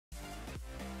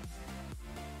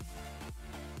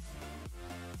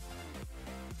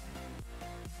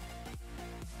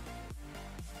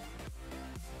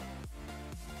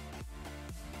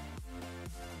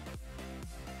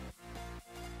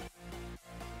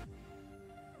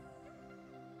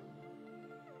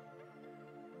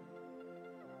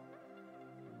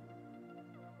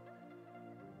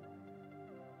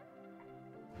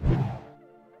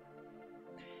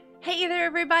Hey there,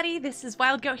 everybody. This is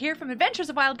Wild Goat here from Adventures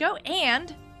of Wild Goat,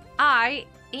 and I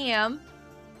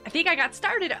think I got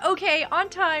started okay on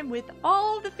time with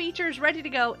all the features ready to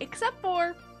go, except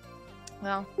for,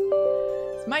 well,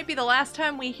 this might be the last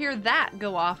time we hear that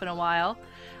go off in a while.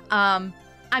 I'm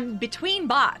between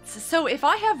bots, so if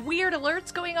I have weird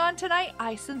alerts going on tonight,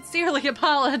 I sincerely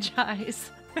apologize.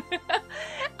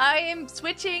 I am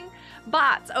switching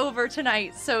bots over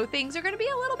tonight, so things are going to be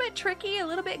a little bit tricky, a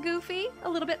little bit goofy, a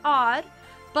little bit odd,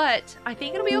 but I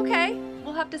think it'll be okay.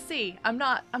 We'll have to see. I'm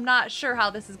not sure how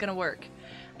this is going to work.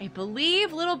 I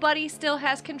believe little buddy still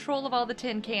has control of all the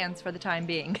tin cans for the time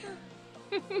being.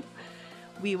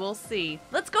 We will see.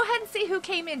 Let's go ahead and see who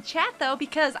came in chat though,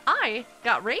 because I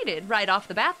got rated right off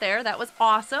the bat there. That was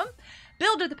awesome.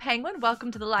 Builder the Penguin,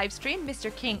 welcome to the live stream.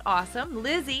 Mr. King, awesome.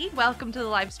 Lizzie, welcome to the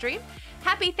live stream.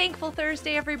 Happy Thankful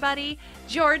Thursday, everybody.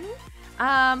 Jordan,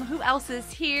 who else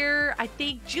is here? I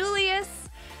think Julius,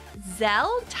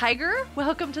 Zell, Tiger,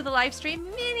 welcome to the live stream.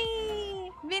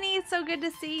 Minnie, it's so good to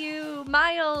see you.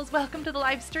 Miles, welcome to the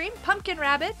live stream. Pumpkin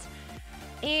Rabbit,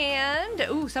 and,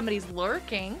 ooh, somebody's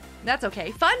lurking. That's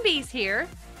okay. Funbee's here.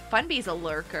 Funbee's a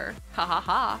lurker. Ha ha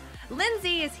ha.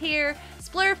 Lindsay is here.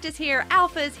 Splurfed is here.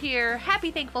 Alpha is here.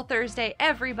 Happy Thankful Thursday,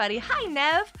 everybody. Hi,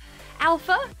 Nev.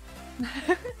 Alpha.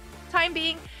 Time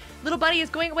being, little buddy is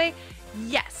going away.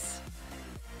 Yes.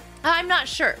 I'm not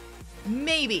sure.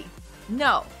 Maybe.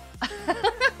 No.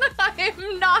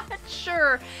 I'm not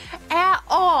sure at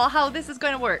all how this is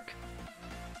going to work.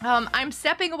 I'm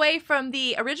stepping away from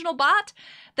the original bot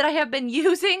that I have been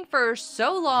using for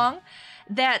so long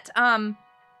that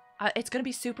it's going to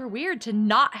be super weird to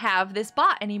not have this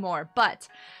bot anymore. But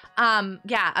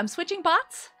yeah, I'm switching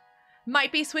bots.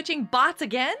 Might be switching bots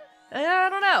again. I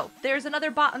don't know. There's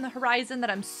another bot on the horizon that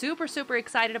I'm super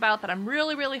excited about, that I'm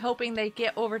really hoping they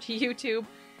get over to YouTube.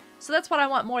 So that's what I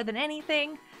want more than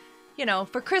anything. You know,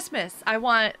 for Christmas, I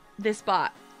want this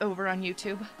bot over on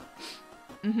YouTube.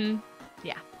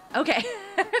 Yeah. Okay.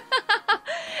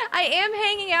 I am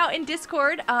hanging out in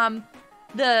Discord,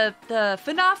 the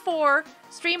FNA-4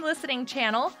 stream listening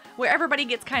channel, where everybody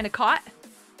gets kind of caught.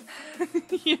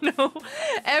 You know,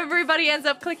 everybody ends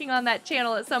up clicking on that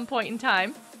channel at some point in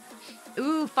time.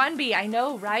 Ooh, Funbee, I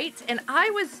know, right? And I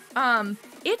was,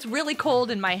 it's really cold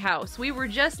in my house. We were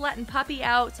just letting puppy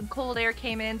out, some cold air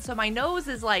came in, so my nose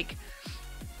is like,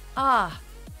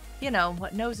 you know,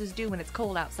 what noses do when it's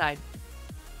cold outside.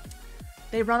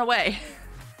 They run away.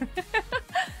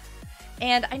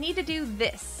 And I need to do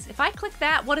this. If I click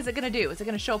that, what is it going to do? Is it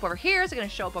going to show up over here? Is it going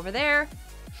to show up over there?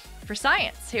 For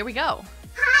science, here we go.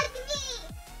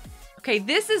 Okay,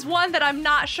 this is one that I'm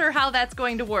not sure how that's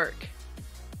going to work.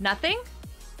 Nothing?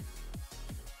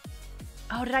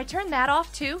 Oh, did I turn that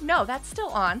off too? No, that's still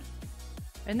on.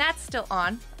 And that's still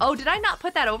on. Oh, did I not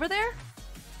put that over there?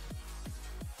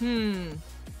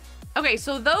 Okay,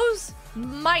 so those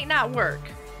might not work.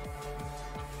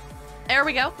 There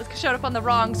we go. This showed up on the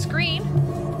wrong screen.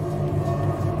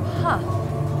 Huh.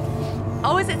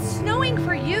 Oh, is it snowing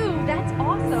for you? That's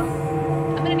awesome.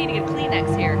 I'm gonna need to get a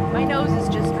Kleenex here. My nose is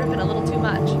just dripping a little too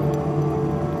much.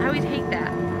 I always hate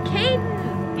that.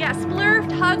 Caden! Yeah,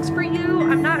 splurfed hugs for you.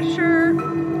 I'm not sure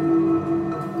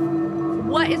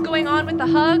what is going on with the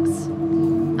hugs.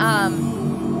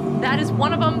 That is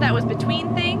one of them that was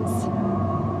between things.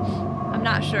 I'm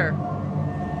not sure.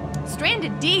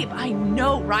 Stranded Deep, I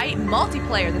know, right?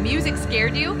 Multiplayer, the music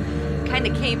scared you. Kind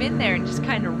of came in there and just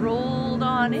kind of rolled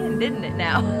on in, didn't it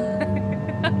now?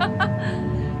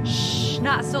 Shh,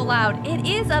 not so loud. It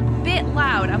is a bit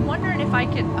loud. I'm wondering if I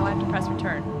can, oh, I have to press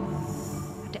return.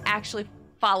 I have to actually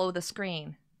follow the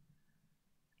screen.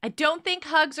 I don't think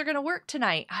hugs are going to work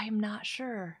tonight. I am not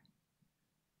sure.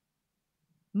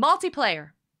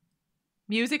 Multiplayer.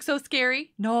 Music so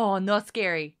scary? No, not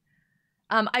scary.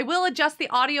 I will adjust the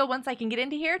audio once I can get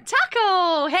into here.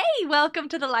 Taco! Hey, welcome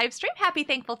to the live stream. Happy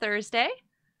Thankful Thursday.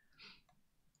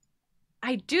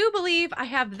 I do believe I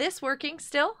have this working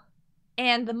still.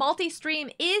 And the multi-stream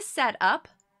is set up.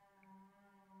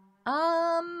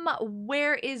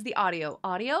 Where is the audio?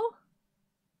 Audio?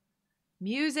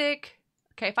 Music.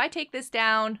 Okay, if I take this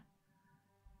down,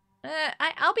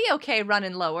 I'll be okay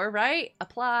running lower, right?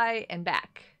 Apply and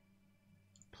back.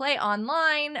 Play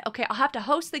online. Okay, I'll have to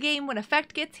host the game when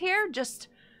Effect gets here. Just,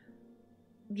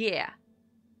 yeah.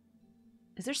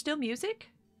 Is there still music?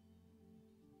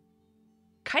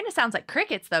 Kind of sounds like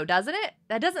crickets though, doesn't it?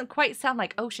 That doesn't quite sound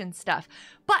like ocean stuff.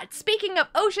 But speaking of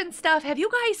ocean stuff, have you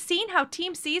guys seen how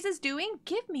Team Seas is doing?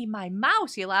 Give me my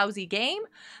mouse, you lousy game.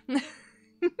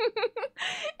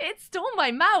 It stole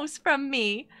my mouse from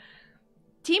me.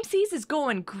 Team Seas is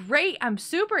going great. I'm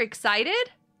super excited.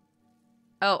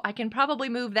 Oh, I can probably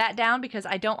move that down because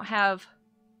I don't have...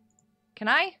 Can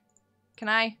I? Can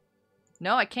I?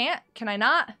 No, I can't. Can I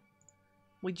not?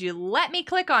 Would you let me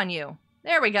click on you?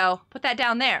 There we go. Put that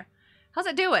down there. How's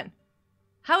it doing?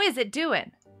 How is it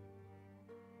doing?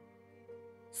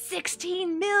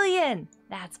 16 million!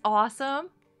 That's awesome.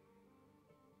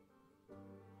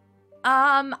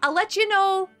 I'll let you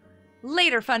know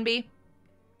later, Funbee.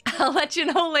 I'll let you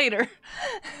know later.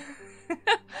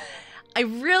 I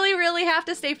really, really have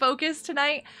to stay focused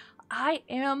tonight. I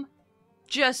am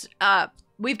just,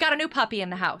 we've got a new puppy in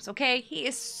the house, okay? He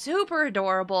is super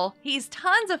adorable. He's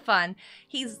tons of fun.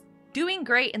 He's doing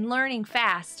great and learning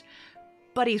fast,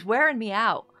 but he's wearing me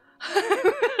out.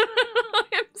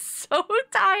 I'm so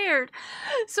tired.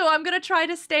 So I'm gonna try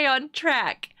to stay on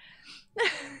track.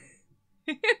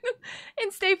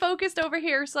 And stay focused over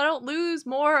here so I don't lose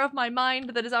more of my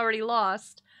mind that is already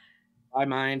lost. Bye,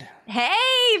 mind. Hey,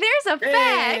 there's a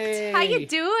fact. How you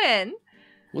doing?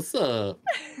 What's up?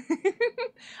 I'm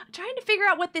trying to figure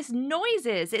out what this noise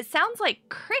is. It sounds like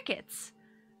crickets.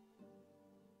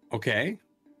 Okay.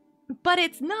 But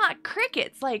it's not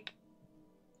crickets. Like,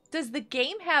 does the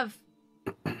game have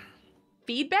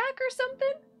feedback or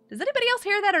something? Does anybody else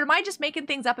hear that, or am I just making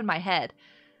things up in my head?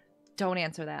 Don't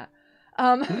answer that.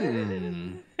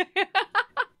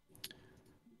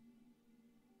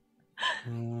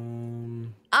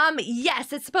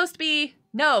 Yes, it's supposed to be.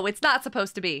 No, it's not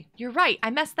supposed to be. You're right. I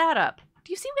messed that up.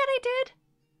 Do you see what I did?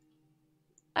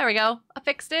 There we go. I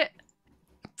fixed it.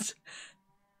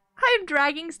 I'm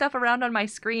dragging stuff around on my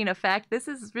screen effect. This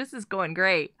is going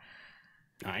great.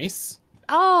 Nice.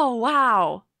 Oh,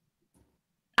 wow.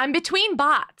 I'm between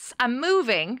bots. I'm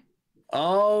moving.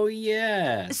 Oh,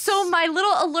 yes. So my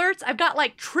little alerts, I've got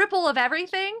like triple of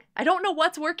everything. I don't know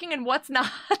what's working and what's not.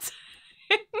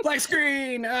 Black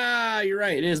screen. Ah, you're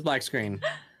right. It is black screen.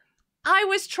 I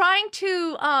was trying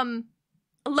to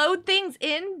load things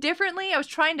in differently. I was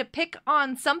trying to pick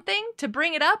on something to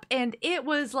bring it up, and it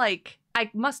was like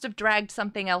I must have dragged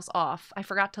something else off. I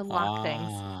forgot to lock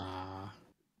things.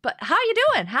 But how you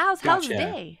doing? How's the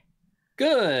day?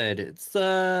 Good. It's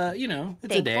you know,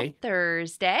 it's a day.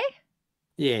 Thursday.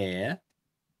 Yeah.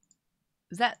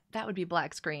 That would be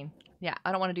black screen. Yeah,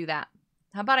 I don't want to do that.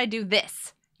 How about I do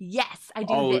this? Yes, I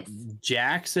do this.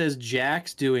 Jack says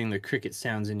Jack's doing the cricket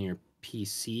sounds in your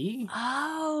PC.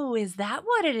 Oh, is that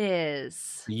what it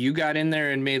is? You got in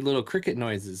there and made little cricket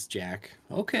noises, Jack.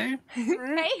 Okay.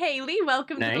 Hey, Haley,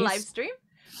 welcome to the live stream.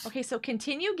 Okay, so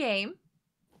continue game.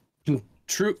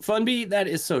 True, Funbee, that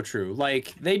is so true.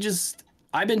 Like,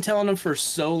 I've been telling them for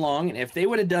so long, and if they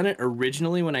would have done it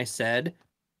originally when I said,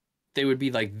 they would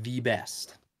be like the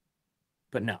best.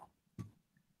 But no.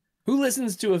 Who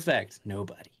listens to Effect?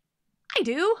 Nobody. I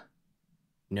do.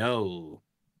 No.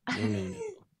 No.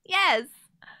 Yes.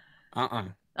 Oh,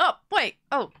 wait.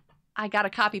 Oh, I got a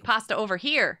copy pasta over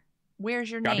here.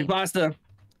 Where's your name? Copy pasta.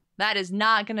 That is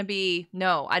not going to be...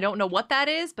 No, I don't know what that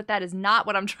is, but that is not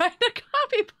what I'm trying to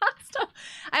copy pasta.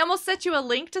 I almost sent you a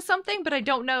link to something, but I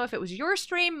don't know if it was your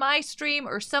stream, my stream,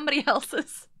 or somebody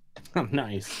else's. Oh,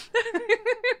 nice.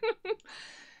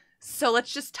 So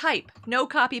let's just type. No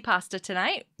copy pasta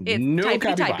tonight. It's no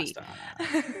typey, copy pasta.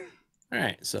 All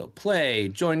right, so play,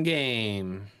 join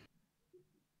game.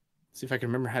 See if I can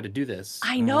remember how to do this.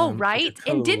 I know, right?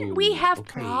 And didn't we have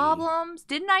problems?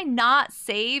 Didn't I not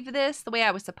save this the way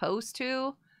I was supposed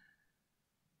to?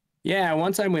 Yeah,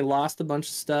 one time we lost a bunch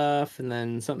of stuff, and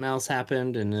then something else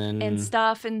happened, and then... And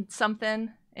stuff, and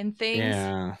something, and things.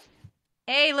 Yeah.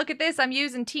 Hey, look at this. I'm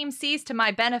using Team C's to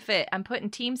my benefit. I'm putting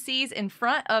Team C's in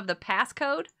front of the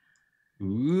passcode.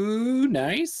 Ooh,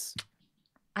 nice.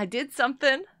 I did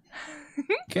something.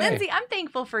 Okay. Lindsay, I'm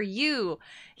thankful for you.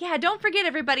 Yeah, don't forget,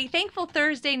 everybody, Thankful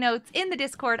Thursday notes in the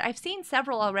Discord. I've seen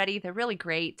several already. They're really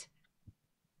great.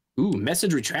 Ooh,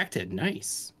 message retracted.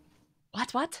 Nice.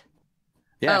 What?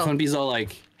 Yeah, Funbee's all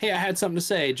like, hey, I had something to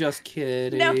say. Just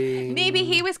kidding. No, maybe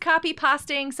he was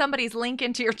copy-pasting somebody's link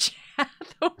into your chat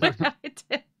the way I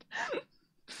did.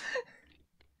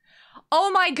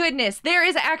 Oh my goodness. There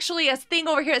is actually a thing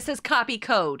over here that says copy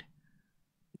code.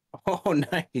 Oh,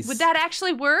 nice. Would that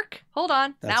actually work? Hold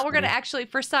on. That's now we're going to funny. actually,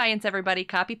 for science, everybody,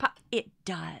 copy. It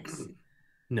does.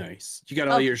 Nice. You got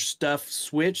all your stuff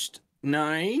switched.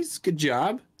 Nice. Good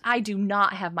job. I do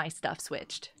not have my stuff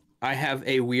switched. I have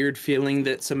a weird feeling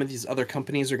that some of these other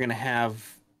companies are going to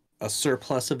have a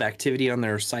surplus of activity on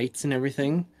their sites and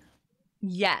everything.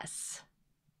 Yes.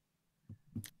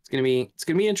 It's going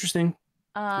to be interesting.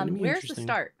 Where's the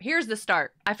start? Here's the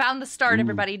start. I found the start,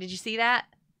 everybody. Did you see that?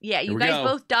 Yeah, you guys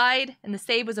both died, and the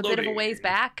save was a bit of a ways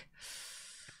back.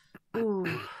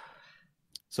 Ooh.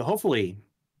 So hopefully...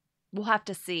 We'll have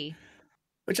to see.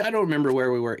 Which I don't remember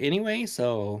where we were anyway,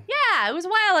 so... Yeah, it was a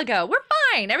while ago. We're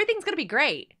fine. Everything's gonna be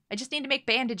great. I just need to make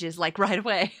bandages, like, right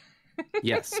away.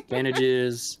 Yes,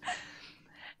 bandages.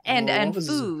 And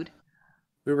food.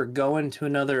 We were going to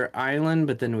another island,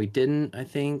 but then we didn't, I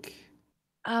think.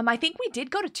 I think we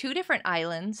did go to 2 different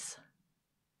islands.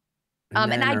 And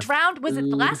then I our drowned. Was it the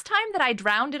food- last time that I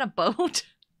drowned in a boat?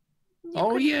 You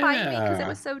Oh, couldn't find me because yeah. it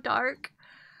was so dark.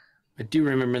 I do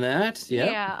remember that,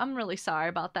 Yeah, I'm really sorry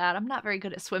about that. I'm not very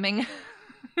good at swimming.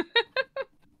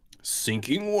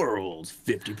 Sinking world,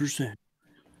 50%.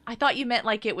 I thought you meant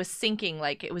like it was sinking,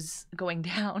 like it was going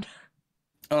down.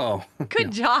 Oh. Good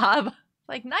no. job.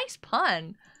 Like, nice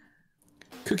pun.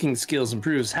 Cooking skills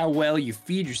improves how well you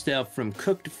feed yourself from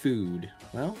cooked food.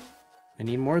 Well, I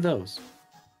need more of those.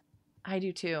 I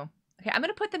do too. Okay, I'm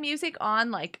gonna put the music on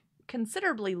like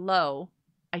considerably low,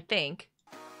 I think.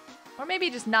 Or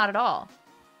maybe just not at all.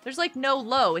 There's like no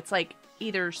low. It's like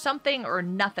either something or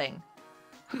nothing.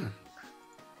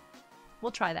 We'll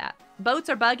try that. Boats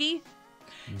are buggy.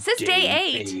 It says day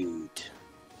 8.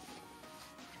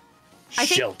 I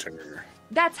think Shelter.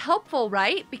 that's helpful,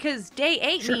 right? Because day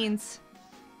 8 Sure. means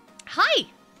hi.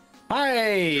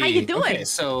 Hi. How you doing? Okay,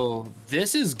 so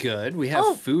this is good. We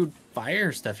have food,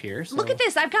 fire stuff here. So. Look at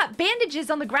this. I've got bandages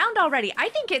on the ground already. I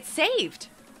think it's saved.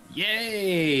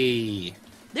 Yay.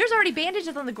 There's already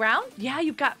bandages on the ground. Yeah,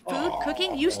 you've got food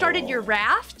cooking. You started your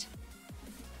raft.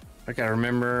 I gotta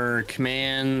remember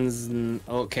commands.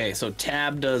 Okay, so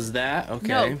tab does that. Okay.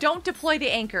 No, don't deploy the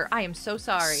anchor. I am so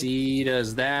sorry. C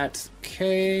does that.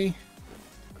 Okay.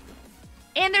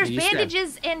 And there's You used to have-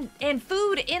 bandages and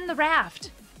food in the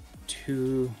raft.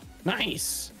 2.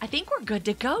 Nice. I think we're good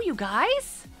to go, you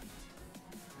guys.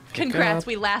 Pick Congrats, up.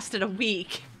 we lasted a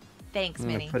week. Thanks, I'm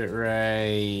gonna Minnie. put it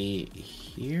right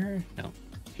here. No,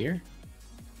 here.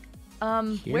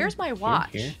 Here, Where's my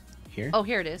watch? Here. Oh,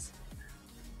 here it is.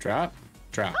 Drop.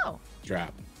 Drop. Oh.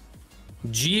 Drop.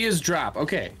 G is drop.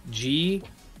 Okay. G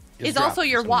Is drop also for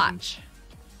your some watch.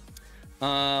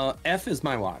 reason. F is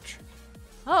my watch.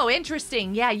 Oh,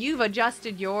 interesting. Yeah, you've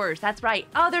adjusted yours. That's right.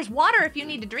 Oh, there's water if you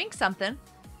need to drink something.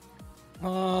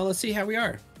 Let's see how we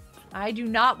are. I do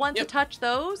not want to Yep. touch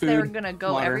those. Food, They're gonna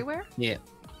go water. everywhere. Yeah.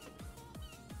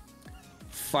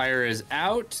 Fire is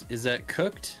out. Is that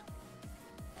cooked?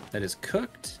 That is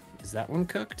cooked. Is that one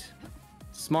cooked?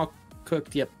 Small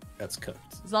cooked. Yep, that's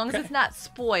cooked. As long as Okay. it's not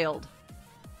spoiled.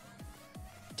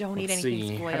 Don't eat Let's anything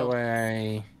see. How spoiled. do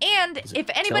I... And Is it if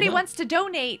anybody Zelda? wants to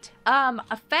donate,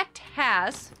 Effect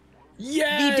has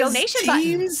Yes! donation button.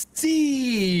 Team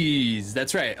C's!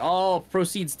 That's right. All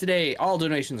proceeds today, all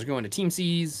donations are going to Team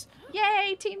C's.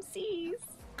 Yay, Team C's.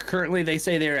 Currently, they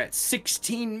say they're at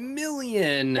 16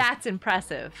 million, That's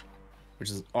impressive. which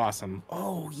is awesome.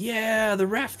 Oh, yeah, the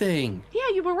raft thing. Yeah,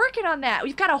 you were working on that.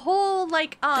 We've got a whole,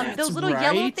 like, That's those little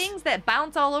yellow right. things that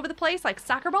bounce all over the place, like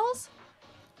soccer balls.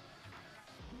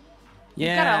 Yeah.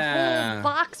 We've got a whole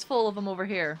box full of them over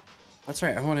here. That's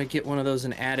right. I want to get one of those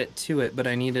and add it to it, but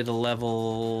I needed a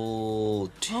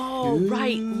level 2. Oh,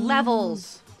 right,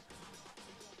 levels.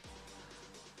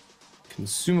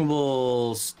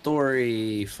 Consumable,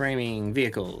 story, framing,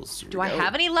 vehicles. Here Do we I go.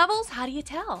 have any levels? How do you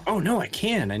tell? Oh, no, I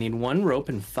can. I need 1 rope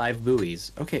and 5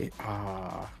 buoys. Okay.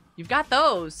 You've got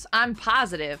those. I'm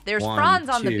positive. There's 1, fronds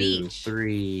on the 2, beach.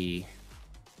 3.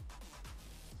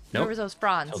 Where Nope. was those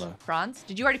fronds? Hold on. Fronds?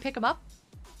 Did you already pick them up?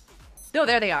 No,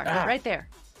 there they are. Ah. Right there.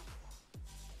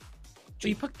 So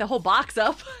you picked the whole box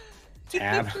up.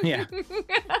 Tab. Yeah.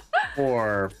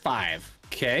 4, 5.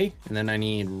 Okay. And then I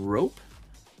need rope.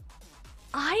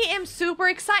 I am super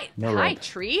excited. No Hi, rope.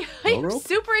 Tree. No I'm rope?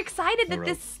 super excited No that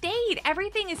this stayed.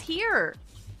 Everything is here.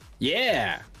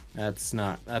 Yeah. That's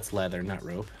leather, not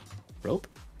rope. Rope?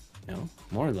 No.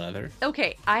 More leather.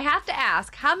 Okay, I have to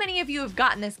ask, how many of you have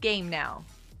gotten this game now?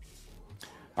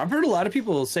 I've heard a lot of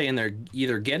people saying they're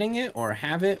either getting it or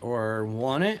have it or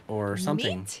want it or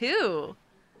something. Me too.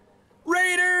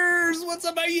 Raiders, what's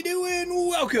up? How you doing?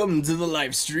 Welcome to the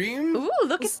live stream. Ooh,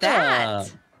 look What's at that. up?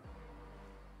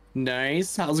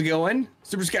 Nice. How's it going?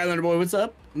 Super Skylander boy, what's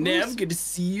up? Nev, Ooh, good to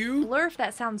see you. Blurf,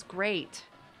 that sounds great.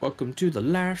 Welcome to the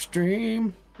live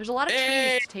stream. There's a lot of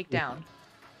Hey. trees to take down.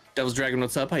 Devil's Dragon,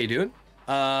 what's up? How you doing?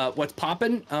 What's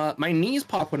popping? My knees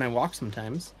pop when I walk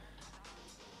sometimes.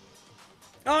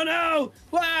 Oh no!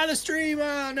 Wow, the stream!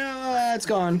 Oh no, it's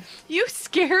gone. You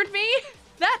scared me?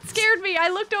 That scared me. I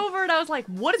looked over and I was like,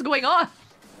 what is going on?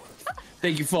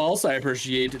 Thank you, False. I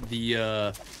appreciate the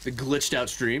glitched out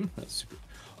stream. That's super.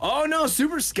 Oh no,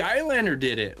 Super Skylander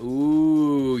did it.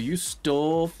 Ooh, you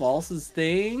stole False's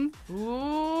thing. Ooh.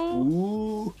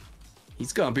 Ooh,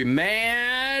 he's gonna be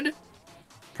mad.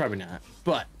 Probably not,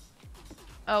 but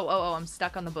Oh, I'm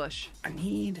stuck on the bush. I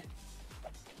need...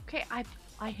 Okay,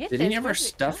 I hit Did this. any of our Where did it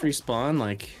stuff go? respawn?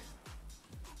 Like...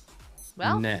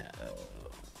 Well, no.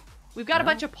 we've got a No?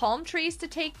 bunch of palm trees to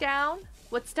take down.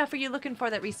 What stuff are you looking for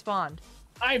that respawned?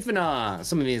 FNA!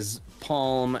 Some of these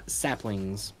palm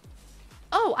saplings.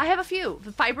 Oh, I have a few.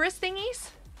 The fibrous thingies?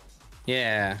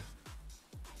 Yeah.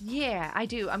 Yeah, I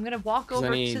do. I'm gonna walk 'Cause I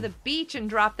over to need- the beach and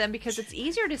drop them because it's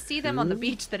easier to see them on the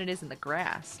beach than it is in the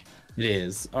grass. It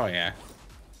is. Oh, yeah.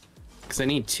 Because I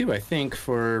need 2, I think,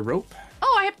 for rope.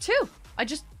 Oh, I have 2. I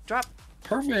just dropped.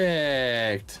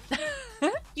 Perfect.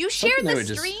 You shared Hoping they the would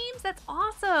just- streams? That's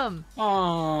awesome.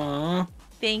 Aww.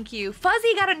 Thank you.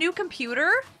 Fuzzy got a new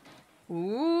computer.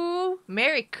 Ooh,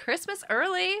 Merry Christmas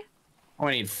early. Oh,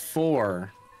 I need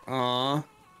 4. I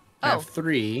have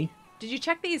 3. Did you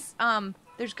check these?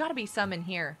 There's got to be some in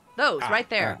here. Those right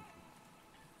there.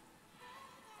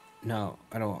 No,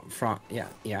 I don't want front. Yeah.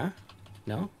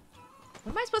 No?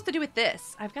 What am I supposed to do with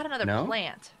this? I've got another No?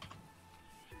 plant.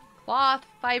 Cloth,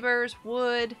 fibers,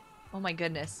 wood. Oh my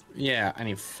goodness. Yeah, I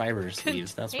need fiber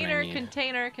sleeves. That's what I need.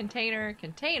 Container. Do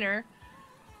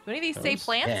any of these say Those?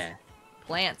 plants? Yeah.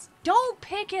 Plants. Don't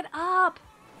pick it up.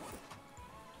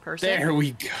 Person. There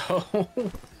we go.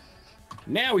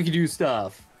 Now we can do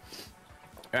stuff.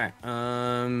 All right.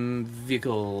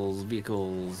 Vehicles.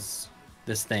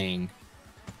 This thing.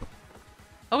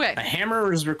 Okay. A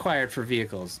hammer is required for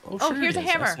vehicles. Oh, sure here's it a is.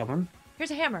 I hammer. saw one.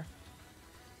 Here's a hammer.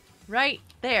 Right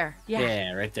there. Yeah.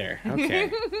 Yeah, right there.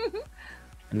 Okay.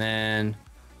 And then,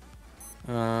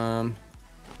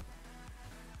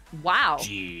 Wow.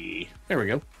 gee, there we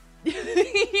go.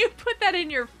 You put that in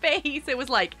your face. It was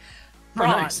like, Oh,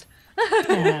 nice.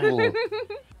 Oh.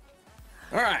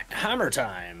 All right, hammer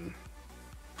time.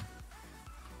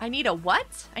 I need a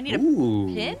what? I need a Ooh.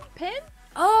 pin?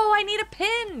 Oh, I need a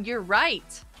pin. You're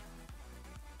right.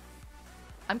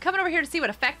 I'm coming over here to see what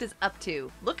Effect is up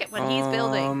to. Look at what he's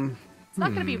building. It's not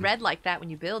going to be red like that when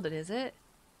you build it, is it?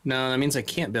 No, that means I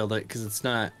can't build it because it's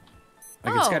not.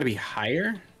 Like, it's Oh. got to be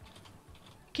higher.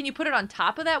 Can you put it on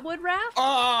top of that wood raft?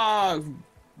 Oh,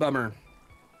 bummer.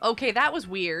 Okay, that was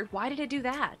weird. Why did it do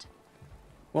that?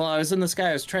 Well, I was in the sky.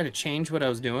 I was trying to change what I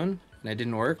was doing, and it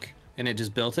didn't work, and it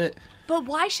just built it. But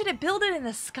why should it build it in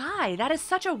the sky? That is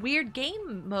such a weird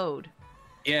game mode.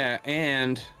 Yeah,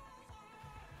 and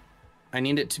I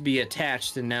need it to be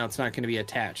attached, and now it's not going to be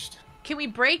attached. Can we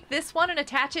break this one and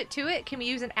attach it to it? Can we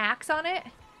use an axe on it?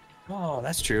 Oh,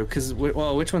 that's true. Because,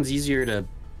 well, which one's easier to...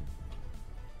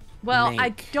 Well, I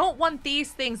make? don't want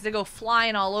these things to go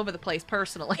flying all over the place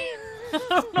personally. I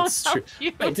don't know That's about true.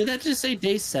 you. Wait, did that just say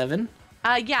day 7?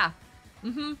 Yeah.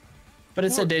 Mm-hmm. But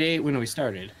it said day 8 when we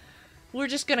started. We're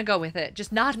just gonna go with it.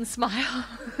 Just nod and smile.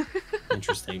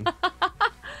 Interesting. Be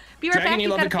right back. Dragon, you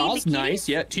love the gotta feed calls? kitties. Nice.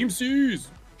 Yeah, Team C's.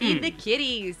 Feed the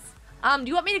kitties. Do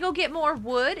you want me to go get more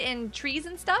wood and trees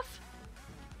and stuff?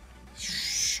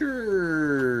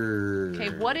 Sure. Okay,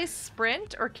 what is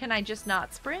sprint, or can I just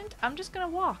not sprint? I'm just gonna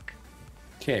walk.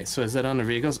 Okay, so is that on the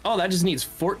vehicles? Oh, that just needs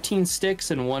 14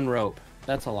 sticks and 1 rope.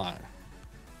 That's a lot.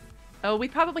 Oh, we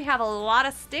probably have a lot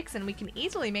of sticks, and we can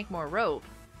easily make more rope.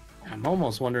 I'm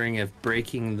almost wondering if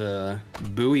breaking the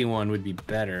buoy one would be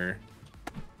better.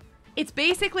 It's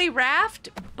basically raft,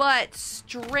 but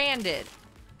stranded.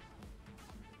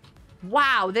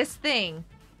 Wow, this thing.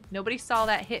 Nobody saw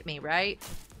that hit me, right?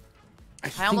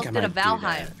 I almost did a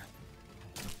Valheim.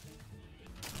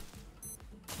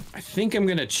 I think I'm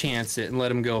gonna chance it and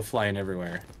let him go flying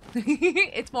everywhere.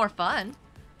 It's more fun.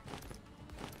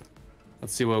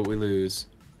 Let's see what we lose.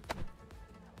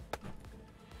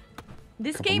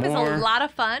 This Couple game is more. a lot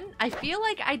of fun. I feel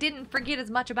like I didn't forget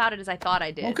as much about it as I thought I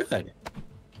did. Oh, good.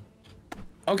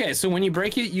 Okay, so when you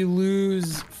break it, you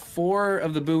lose 4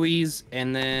 of the buoys,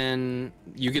 and then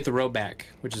you get the rope back,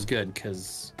 which is good,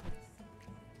 because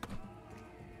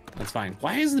that's fine.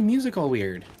 Why is the music all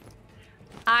weird?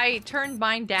 I turned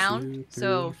mine down, 2, 3,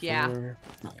 so yeah. 4,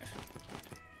 5. It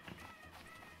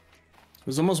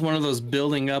was almost one of those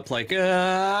building up, like, you're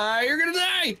gonna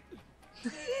die!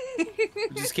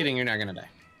 Just kidding, you're not gonna die.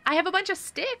 I have a bunch of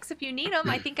sticks if you need them.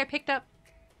 I think I picked up...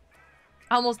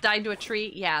 Almost died to a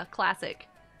tree. Yeah, classic.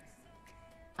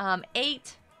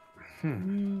 8,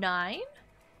 9?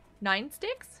 9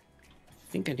 sticks? I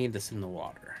think I need this in the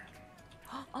water.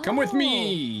 Come with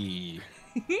me!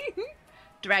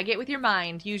 Drag it with your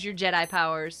mind. Use your Jedi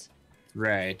powers.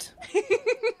 Right.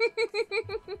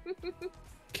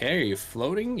 Okay, are you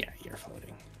floating? Yeah, you're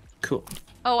floating. Cool.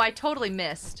 Oh, I totally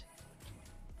missed.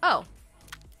 Oh.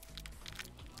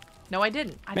 No, I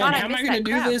didn't. I Man, thought how I am I missed gonna that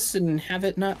do crab. this and have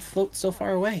it not float so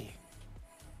far away?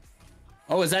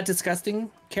 Oh, is that disgusting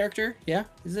character? Yeah?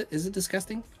 Is it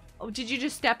disgusting? Oh, did you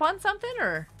just step on something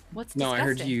or what's disgusting? No, I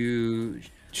heard you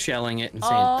shelling it and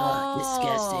saying, "Oh,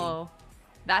 disgusting."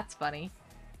 That's funny.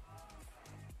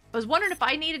 I was wondering if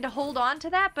I needed to hold on to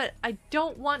that, but I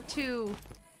don't want to.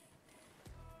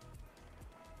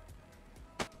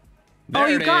 There oh,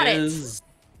 you got it.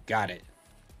 Got it.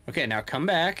 Okay, now come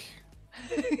back.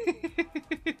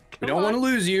 We don't want to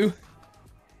lose you.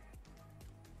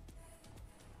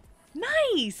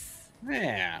 Nice.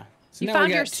 Yeah. So You now we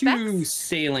found your got two specs?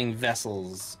 sailing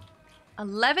vessels.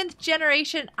 11th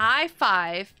generation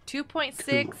i5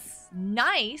 2.6. Cool.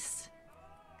 Nice.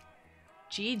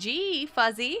 GG,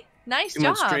 Fuzzy. Nice You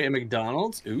went job. straight at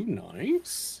McDonald's. Ooh,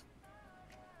 nice.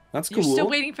 That's cool. You're still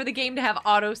waiting for the game to have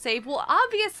autosave. Well,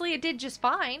 obviously it did just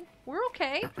fine. We're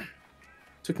okay.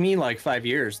 Took me like 5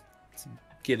 years to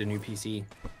get a new PC.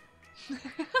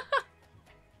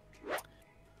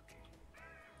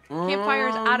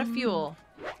 Campfire's out of fuel.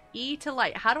 E to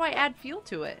light. How do I add fuel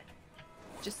to it?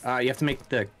 Just. You have to make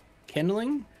the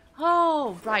kindling.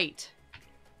 Oh, right.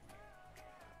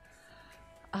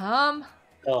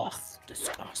 Ugh,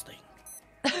 disgusting.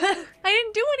 I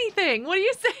didn't do anything. What are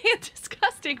you saying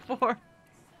disgusting for?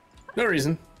 No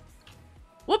reason.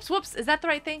 Whoops, whoops. Is that the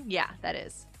right thing? Yeah, that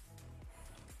is.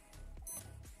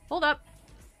 Hold up.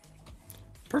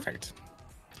 Perfect.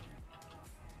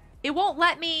 It won't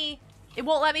let me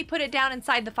put it down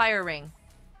inside the fire ring.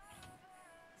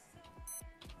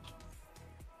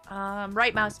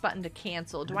 Right mouse button to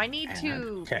cancel. Do I need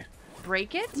to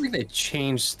break it? I think they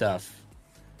changed stuff.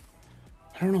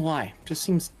 I don't know why. It just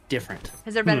seems different.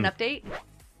 Has there been an update?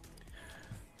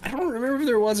 I don't remember if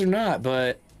there was or not,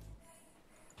 but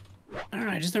I don't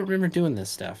know. I just don't remember doing this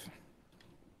stuff.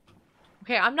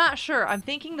 Okay, I'm not sure. I'm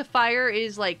thinking the fire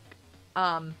is like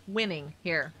winning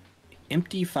here.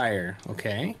 Empty fire.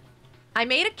 Okay. I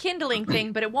made a kindling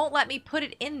thing, but it won't let me put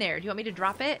it in there. Do you want me to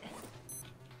drop it?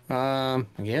 I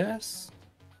guess.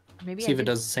 Maybe See if it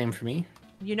does the same for me.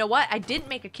 You know what? I didn't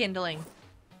make a kindling.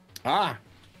 Ah.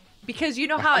 Because you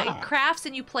know how it crafts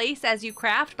and you place as you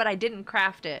craft, but I didn't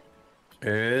craft it.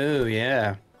 Oh,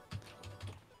 yeah.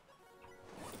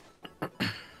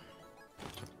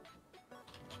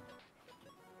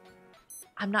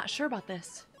 I'm not sure about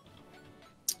this.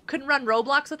 Couldn't run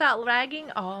Roblox without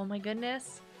lagging? Oh my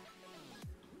goodness.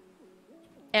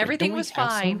 Everything was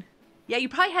fine. Yeah, you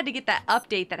probably had to get that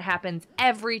update that happens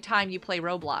every time you play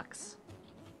Roblox.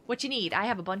 What you need? I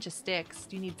have a bunch of sticks.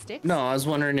 Do you need sticks? No, I was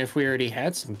wondering if we already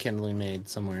had some kindling made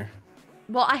somewhere.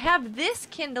 Well, I have this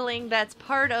kindling that's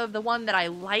part of the one that I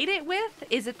light it with.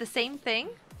 Is it the same thing?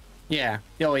 Yeah.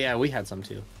 Oh, yeah, we had some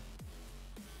too. Do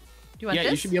you want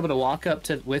this? You should be able to walk up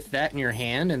to with that in your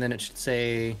hand, and then it should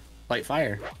say light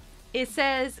fire. It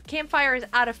says campfire is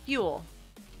out of fuel.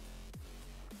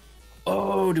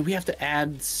 Oh, do we have to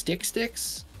add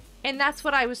sticks? And that's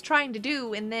what I was trying to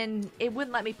do, and then it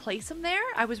wouldn't let me place them there.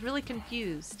 I was really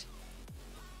confused.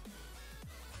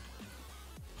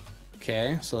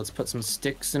 Okay, so let's put some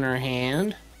sticks in our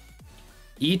hand.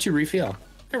 E to refill.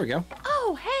 There we go.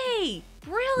 Oh, hey!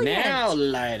 Brilliant! Now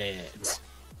light it.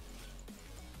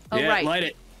 Oh, yeah, right. light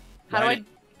it. How do I...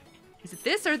 Is it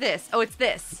this or this? Oh, it's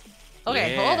this.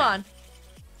 Okay, Yeah. hold on.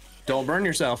 Don't burn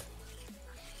yourself.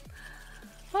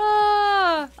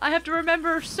 Ah, I have to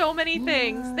remember so many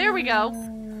things. There we go.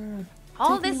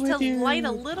 All this to light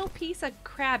a little piece of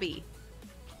Krabby.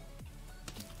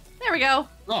 There we go.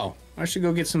 Oh, I should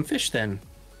go get some fish then.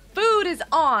 Food is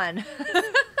on.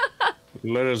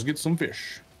 Let us get some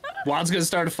fish. Wild's gonna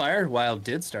start a fire? Wild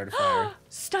did start a fire.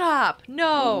 Stop.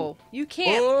 No, you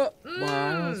can't.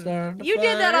 Wild started a You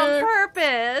did that fire. on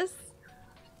purpose.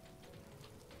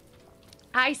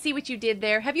 I see what you did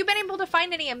there. Have you been able to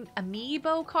find any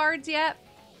amiibo cards yet?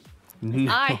 No.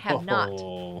 I have not.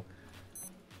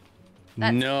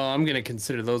 No, I'm gonna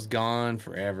consider those gone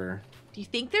forever. Do you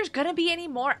think there's gonna be any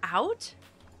more out?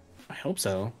 I hope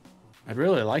so. I'd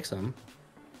really like some.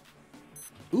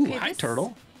 Ooh, Okay, hi,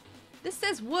 turtle. This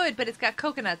says wood, but it's got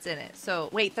coconuts in it. So,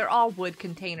 wait, they're all wood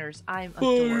containers. I'm a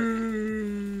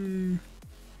dork.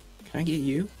 Can I get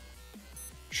you?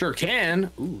 Sure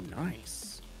can. Ooh,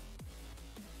 nice.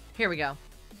 Here we go.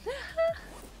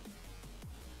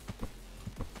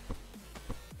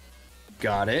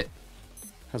 Got it.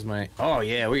 How's my... Oh,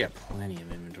 yeah, we got plenty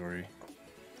of inventory.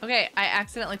 Okay, I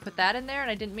accidentally put that in there, and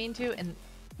I didn't mean to, and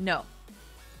no.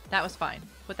 That was fine.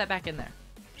 Put that back in there.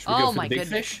 Should we go for my the big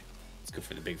goodness. fish? Let's go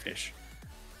for the big fish.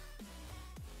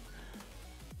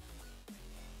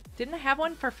 Didn't I have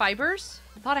one for fibers?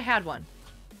 I thought I had one.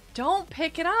 Don't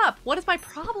pick it up. What is my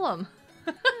problem?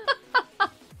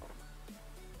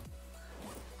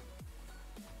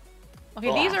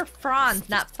 Okay, these are fronds,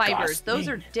 not fibers. Those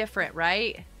are different,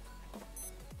 right?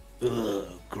 Ugh,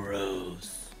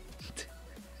 gross.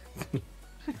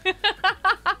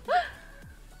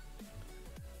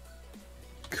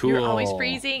 Cool. You're always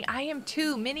freezing. I am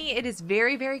too. Minnie, it is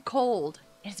very, very cold.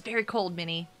 It's very cold,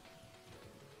 Minnie.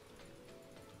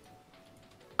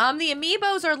 The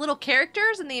amiibos are little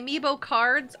characters, and the amiibo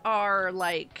cards are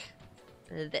like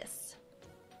this.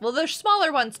 Well, there's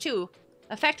smaller ones too.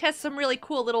 Effect has some really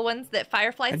cool little ones that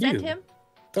Firefly sent him.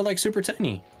 They're like super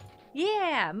tiny.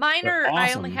 Yeah, mine are. Awesome.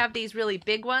 I only have these really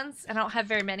big ones, and I don't have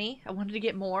very many. I wanted to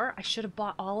get more. I should have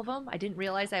bought all of them. I didn't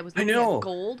realize I was looking at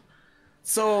gold.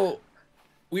 So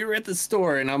we were at the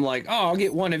store, and I'm like, oh, I'll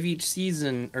get one of each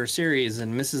season or series.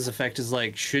 And Mrs. Effect is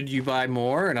like, should you buy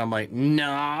more? And I'm like,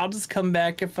 no, I'll just come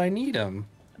back if I need them.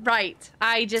 Right.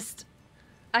 I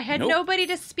had nobody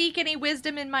to speak any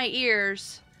wisdom in my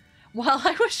ears while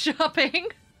I was shopping.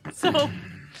 So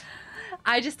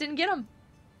I just didn't get them.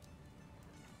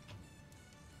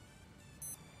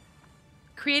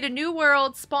 Create a new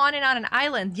world, spawn in on an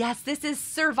island. Yes, this is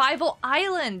Survival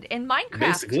Island in Minecraft.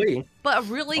 Basically. But a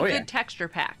really good texture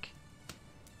pack.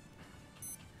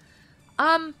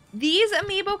 These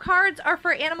amiibo cards are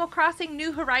for Animal Crossing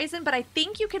New Horizon, but I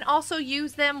think you can also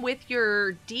use them with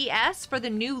your DS for the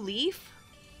New Leaf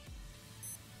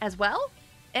as well.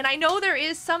 And I know there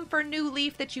is some for New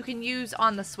Leaf that you can use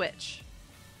on the Switch.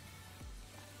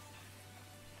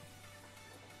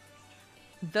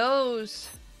 Those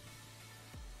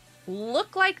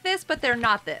look like this, but they're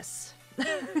not this.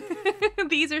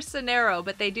 These are Sonero,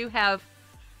 but they do have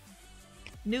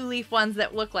New Leaf ones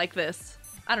that look like this.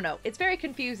 I don't know. It's very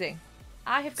confusing.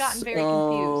 I have gotten very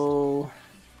confused.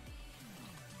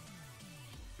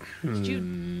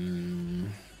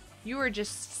 You were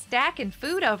just stacking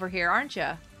food over here, aren't you?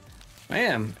 I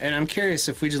am, and I'm curious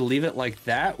if we just leave it like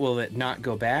that, will it not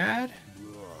go bad?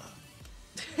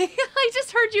 I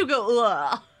just heard you go,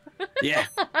 ugh. Yeah.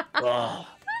 Ugh.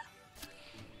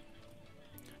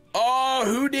 Oh,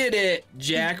 who did it?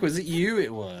 Jack, was it you?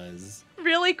 It was.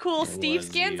 Really cool Steve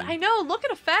skins. I know, look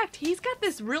at Effect. He's got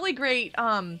this really great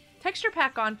texture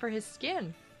pack on for his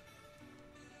skin.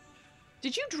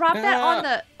 Did you drop that on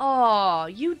the... Oh,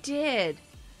 you did.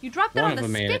 You dropped that on the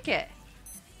spigot.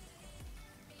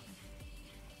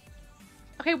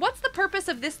 Okay, what's the purpose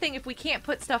of this thing if we can't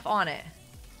put stuff on it?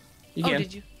 You can.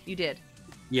 Did you? You did.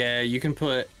 Yeah, you can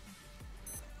put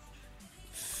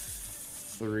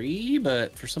 3,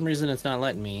 but for some reason it's not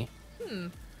letting me.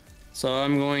 So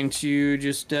I'm going to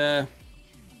just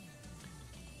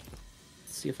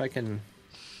see if I can.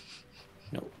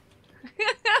 Nope.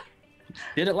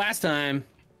 Did it last time.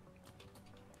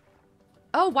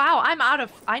 Oh wow, I'm out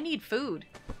of. I need food.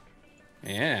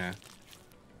 Yeah.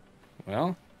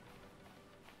 Well.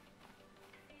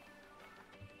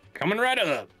 Coming right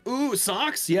up. Ooh,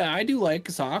 socks. Yeah, I do like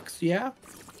socks. Yeah.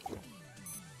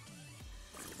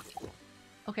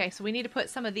 Okay, so we need to put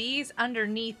some of these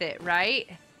underneath it, right?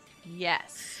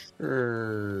 Yes.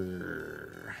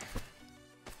 Man,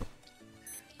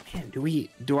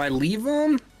 do I leave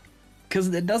them?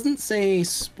 Because it doesn't say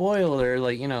spoiler,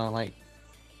 like, you know, like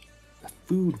a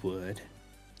food would.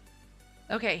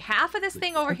 Okay, half of this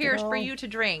thing over here is for you to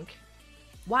drink.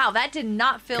 Wow, that did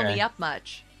not fill me up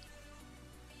much.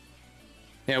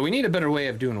 Yeah, we need a better way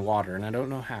of doing water, and I don't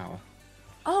know how.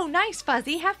 Oh, nice,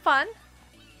 Fuzzy. Have fun.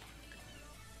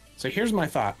 So here's my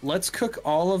thought. Let's cook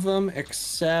all of them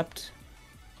except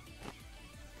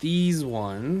these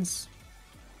ones.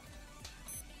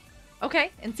 Okay,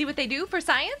 and see what they do for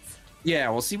science? Yeah,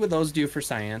 we'll see what those do for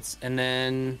science, and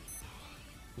then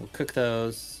we'll cook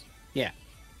those. Yeah.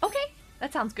 Okay,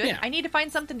 that sounds good. Yeah. I need to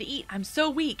find something to eat. I'm so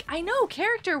weak. I know,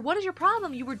 character, what is your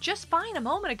problem? You were just fine a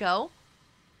moment ago.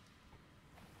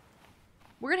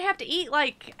 We're gonna have to eat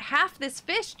like half this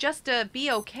fish just to be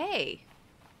okay.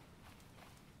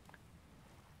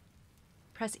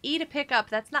 Press E to pick up.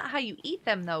 That's not how you eat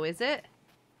them though, is it?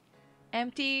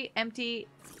 Empty, empty,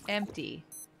 empty.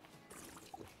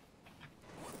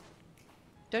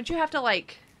 Don't you have to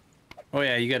like... Oh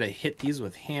yeah, you gotta hit these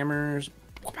with hammers.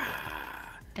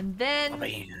 And then...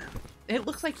 It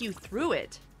looks like you threw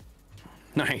it.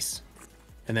 Nice.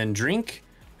 And then drink,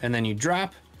 and then you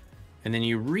drop, and then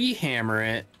you re-hammer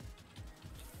it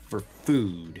for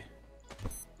food.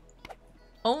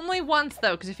 Only once,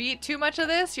 though, because if you eat too much of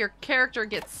this, your character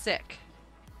gets sick.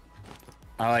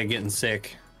 I like getting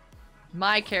sick.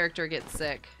 My character gets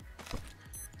sick.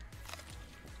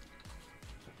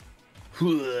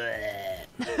 Is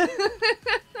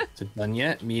it done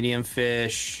yet? Medium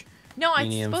fish. No,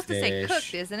 it's supposed to say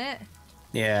cooked, isn't it?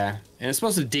 Yeah, and it's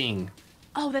supposed to ding.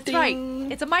 Oh, that's right.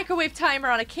 It's a microwave timer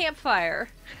on a campfire.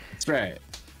 That's right.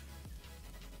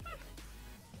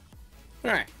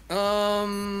 All right.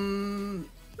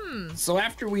 So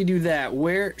after we do that,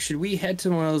 where should we head to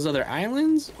one of those other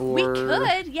islands? Or We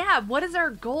could, yeah. What is our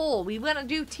goal? We want to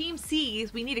do Team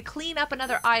C's. We need to clean up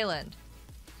another island.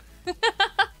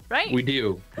 Right? We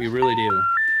do. We really do.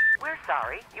 We're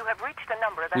sorry. You have reached a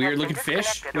number that Weird has been looking fish?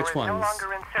 disconnected or Which is no ones?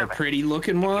 longer in The service. pretty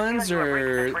looking If you feel ones you have reached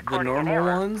or this the recording in normal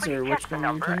error, ones please or check which the one are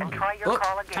you number talking and about? try your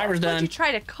call again. Timer's What'd done. you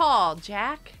try to call,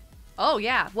 Jack? Oh,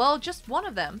 yeah. Well, just one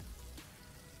of them.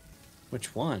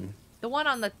 Which one? The one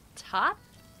on the top?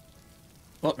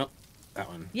 Oh, no. That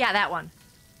one. Yeah, that one.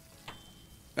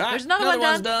 Ah, There's another one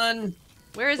one's done.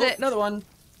 Where is Oh, it? Another one.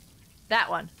 That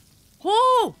one.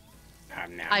 Whoo!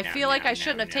 Nom, nom, I nom, feel like nom, I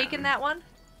shouldn't nom, have taken nom. that one.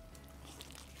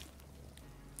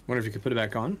 Wonder if you could put it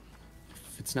back on?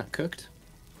 If it's not cooked?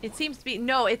 It seems to be...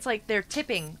 No, it's like they're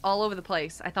tipping all over the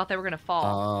place. I thought they were going to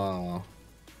fall.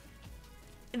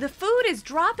 Oh. The food is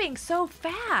dropping so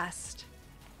fast.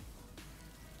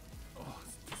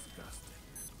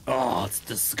 Oh, it's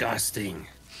disgusting.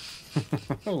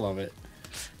 I love it.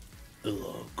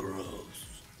 Ugh, gross.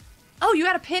 Oh, you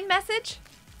got a pin message?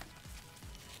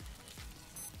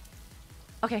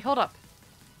 Okay, hold up.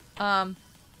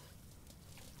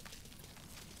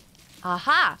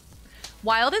 Aha!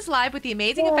 Wild is live with the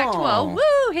amazing Effectuo.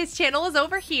 Woo! His channel is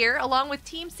over here, along with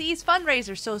Team C's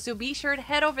fundraiser, so be sure to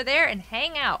head over there and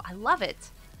hang out. I love it.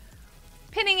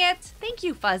 Pinning it. Thank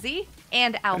you, Fuzzy.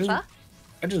 And Alpha.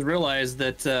 I just realized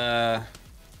that,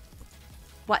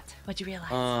 What? What'd you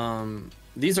realize?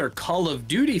 these are Call of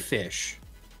Duty fish.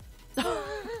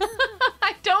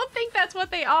 I don't think that's what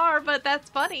they are, but that's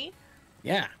funny.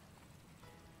 Yeah.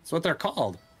 That's what they're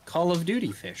called. Call of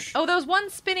Duty fish. Oh, those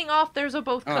ones spinning off, those are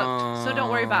both cooked, so don't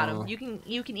worry about them.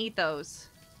 You can eat those.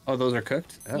 Oh, those are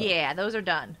cooked? Oh. Yeah, those are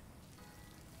done.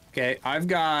 Okay, I've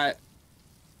got...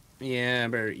 Yeah, I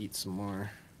better eat some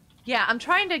more. Yeah, I'm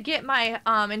trying to get my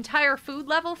entire food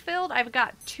level filled. I've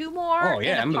got 2 more Oh,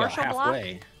 yeah, in a I'm about partial block.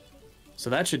 halfway. So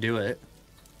that should do it.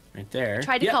 Right there.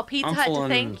 Tried to Yep, call Pizza I'm Hut full to on-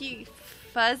 thank you,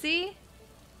 Fuzzy.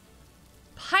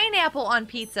 Pineapple on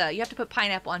pizza. You have to put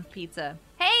pineapple on pizza.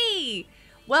 Hey!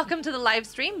 Welcome to the live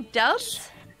stream, Dubs.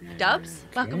 Dubs,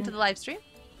 welcome to the live stream.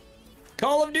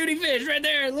 Call of Duty fish right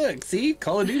there. Look, see?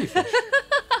 Call of Duty fish.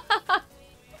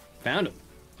 Found him.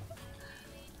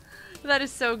 That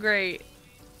is so great.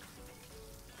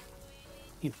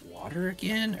 Need water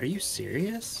again? Are you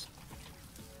serious?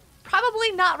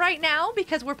 Probably not right now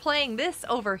because we're playing this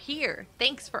over here.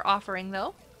 Thanks for offering,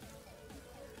 though.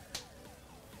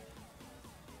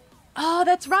 Oh,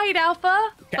 that's right,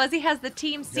 Alpha. Okay. Fuzzy has the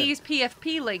Team C's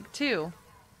PFP link, too.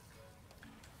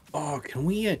 Oh, can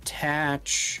we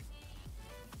attach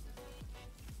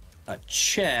a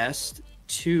chest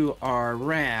to our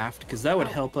raft? Because that would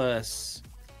help us.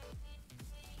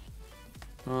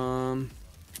 Come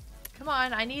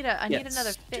on, I need get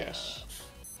another fish.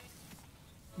 stuff.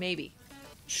 Maybe.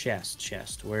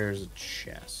 Chest. Where's a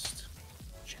chest?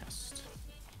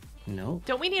 Nope.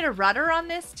 Don't we need a rudder on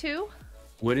this, too?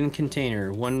 Wooden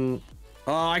container. One.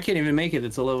 Oh, I can't even make it.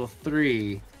 It's a level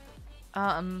 3.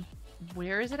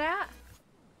 Where is it at?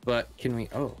 But can we?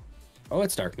 Oh,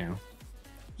 it's dark now.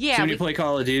 Yeah. So when you play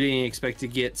Call of Duty and you expect to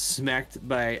get smacked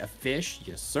by a fish?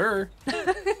 Yes, sir.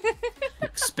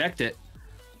 Expect it.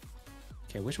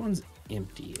 Okay, which one's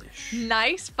empty-ish?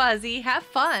 Nice, Fuzzy. Have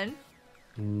fun.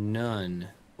 None.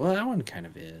 Well, that one kind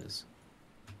of is.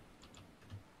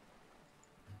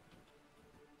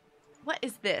 What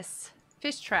is this?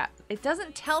 Fish trap. It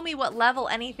doesn't tell me what level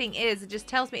anything is. It just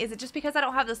tells me, is it just because I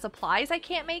don't have the supplies I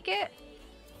can't make it?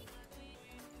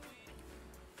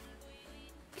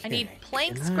 I need Okay,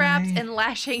 plank can scraps I- and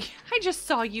lashing. I just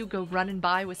saw you go running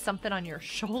by with something on your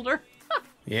shoulder.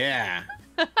 Yeah.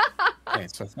 Okay,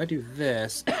 so if I do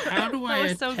this, how do I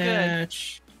was so good.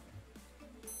 attach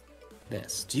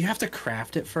this? Do you have to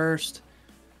craft it first?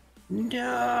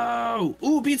 No.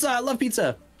 Ooh, pizza! I love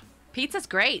pizza. Pizza's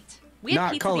great. We had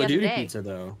Not pizza Call the of other Duty day. pizza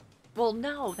though. Well,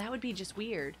 no, that would be just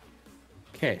weird.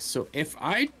 Okay, so if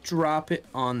I drop it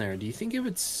on there, do you think it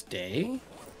would stay?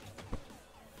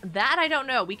 That I don't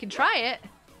know. We can try it.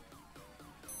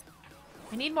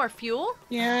 I need more fuel.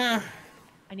 Yeah.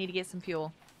 I need to get some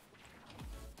fuel.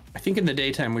 I think in the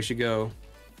daytime we should go.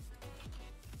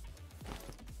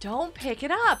 Don't pick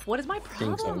it up. What is my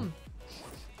Think so. problem?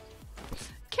 Something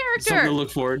to Character.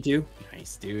 look forward to.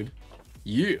 Nice, dude.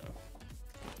 Yeah.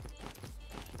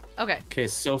 Okay. Okay,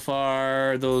 so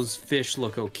far those fish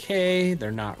look okay.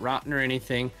 They're not rotten or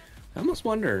anything. I almost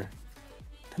wonder,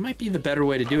 that might be the better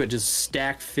way to do it. Just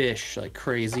stack fish like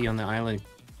crazy on the island.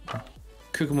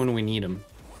 Cook them when we need them.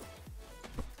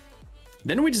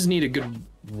 Then we just need a good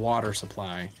water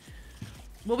supply.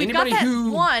 Well, we've Anybody got that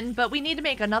who- one, but we need to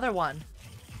make another one.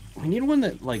 We need one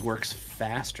that like works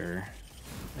faster,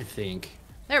 I think.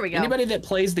 There we go. Anybody that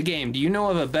plays the game, do you know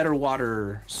of a better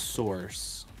water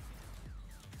source?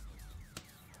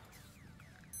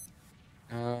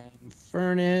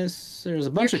 Furnace. There's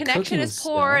a bunch of Your connection cooking is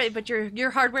poor, stuff. but your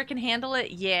hardware can handle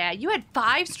it. Yeah, you had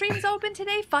 5 streams open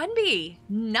today, Funby.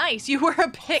 Nice. You were a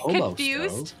bit Hobo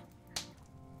confused. stove.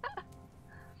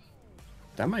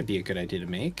 That might be a good idea to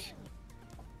make.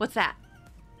 What's that?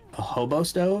 A hobo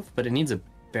stove, but it needs a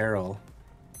barrel.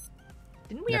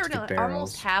 Didn't we You have to get already barrels.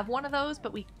 almost have one of those,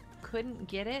 but we couldn't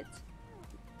get it?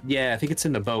 Yeah, I think it's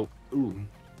in the boat. Ooh.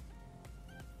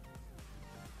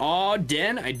 Aw,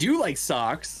 Den, I do like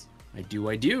socks. I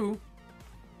do.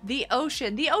 The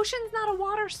ocean. The ocean's not a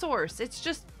water source. It's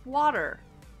just water.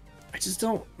 I just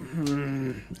don't...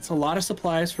 it's a lot of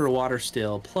supplies for water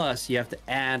still. Plus, you have to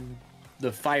add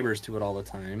the fibers to it all the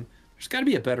time. There's got to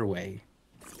be a better way.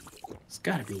 It's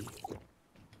got to be.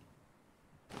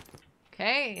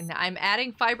 Okay, and I'm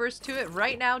adding fibers to it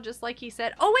right now, just like he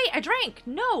said. Oh, wait, I drank.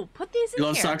 No, put these in You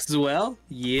here. love socks as well?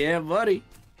 Yeah, buddy.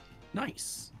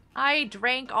 Nice. I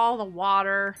drank all the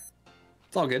water.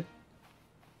 It's all good.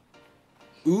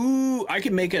 Ooh, I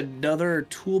can make another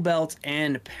tool belt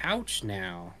and pouch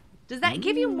now. Does that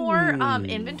give you more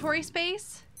inventory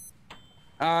space?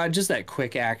 Just that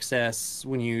quick access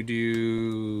when you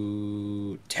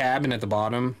do tab and at the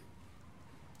bottom,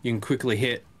 you can quickly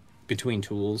hit between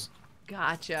tools.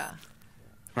 Gotcha.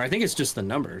 Or I think it's just the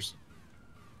numbers.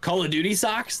 Call of Duty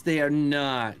socks? They are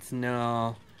not.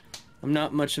 No. I'm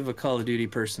not much of a Call of Duty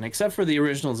person, except for the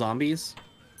original zombies.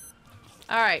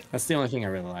 All right. That's the only thing I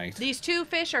really liked. These 2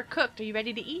 fish are cooked. Are you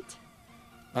ready to eat?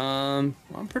 Well,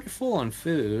 I'm pretty full on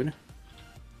food.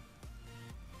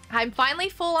 I'm finally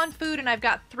full on food, and I've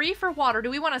got 3 for water. Do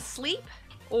we want to sleep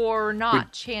or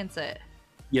not chance it?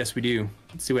 Yes, we do.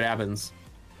 Let's see what happens.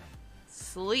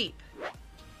 Sleep.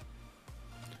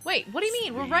 Wait, what do you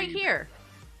mean? We're right Sleep. here.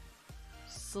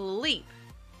 Sleep.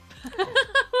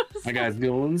 My guy's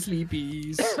going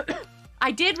sleepies.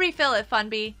 I did refill it,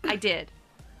 Funby. I did.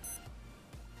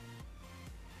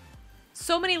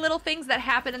 So many little things that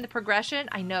happen in the progression.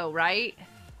 I know, right?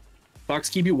 Socks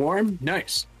keep you warm?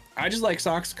 Nice. I just like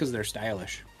socks because they're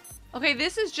stylish. Okay,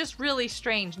 this is just really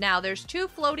strange. Now, there's 2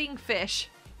 floating fish.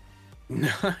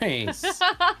 Nice.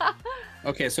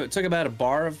 Okay, so it took about a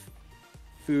bar of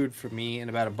food for me and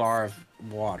about a bar of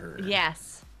water.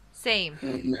 Yes. Same.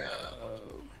 No.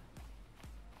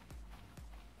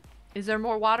 Is there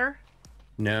more water?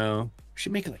 No. We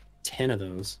should make like 10 of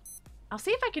those. I'll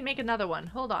see if I can make another one.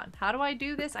 Hold on. How do I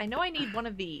do this? I know I need one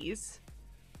of these.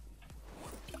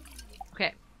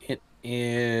 Okay. It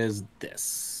is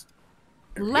this.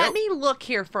 There we Let go. me look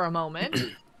here for a moment.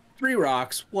 3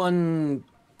 rocks, 1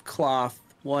 cloth,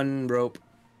 1 rope,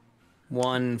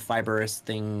 1 fibrous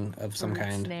thing of some Bird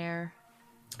kind. Snare.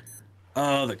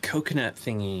 Oh, the coconut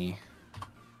thingy.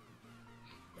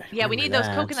 I Yeah, we remember need those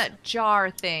that. coconut jar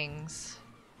things.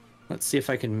 Let's see if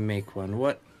I can make one.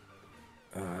 What?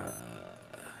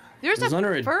 There's It was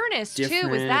under a a furnace too. Is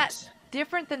that different-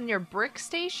 different than your brick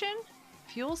station?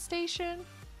 Fuel station?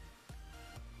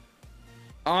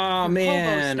 Oh Your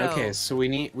man. hobo Okay, stove.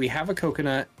 so we have a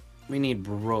coconut. We need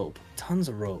rope. Tons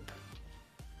of rope.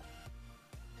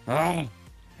 Ah,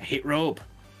 I hate rope.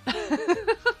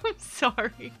 I'm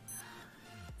sorry.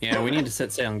 Yeah, we need to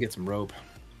set sail and get some rope.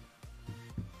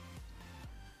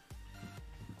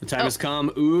 The time Oh. has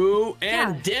come. Ooh,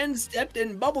 and Yeah. Den stepped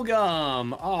in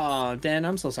bubblegum. Aw, Den,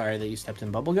 I'm so sorry that you stepped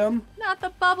in bubblegum. Not the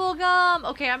bubble gum.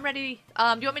 Okay, I'm ready.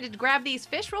 Do you want me to grab these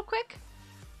fish real quick?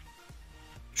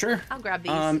 Sure. I'll grab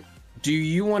these. Do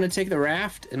you want to take the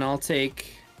raft and I'll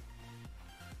take...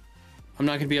 I'm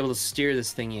not going to be able to steer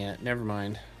this thing yet. Never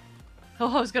mind.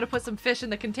 Oh, I was gonna put some fish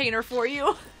in the container for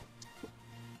you.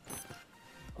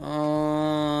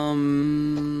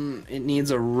 It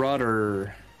needs a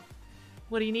rudder.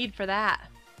 What do you need for that?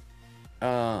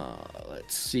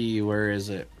 Let's see, where is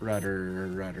it?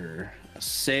 Rudder. A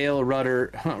sail,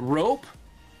 rudder, rope,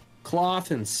 cloth,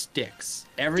 and sticks.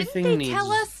 Everything Didn't they needs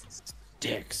tell us?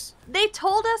 sticks. They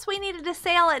told us we needed to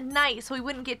sail at night so we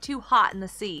wouldn't get too hot in the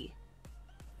sea.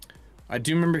 I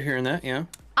do remember hearing that, yeah.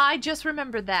 I just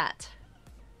remembered that.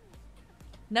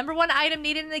 Number 1 item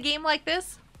needed in a game like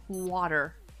this?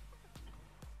 Water.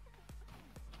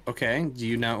 Okay, do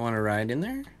you not want to ride in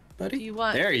there, buddy? Do you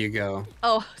want- There you go.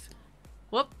 Oh,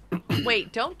 whoop.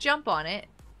 Wait, don't jump on it.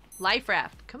 Life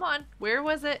raft. Come on. Where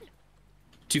was it?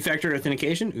 2-factor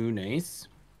authentication. Ooh, nice.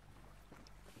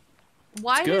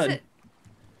 Why It's is good. it?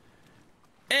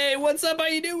 Hey, what's up? How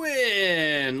you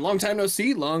doing? Long time no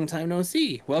see. Long time no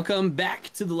see. Welcome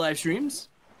back to the live streams.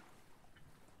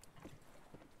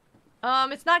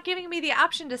 It's not giving me the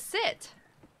option to sit.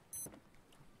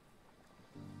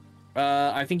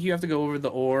 I think you have to go over the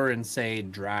ore and say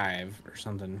drive or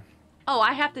something. Oh,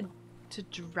 I have to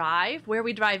drive? Where are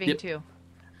we driving to?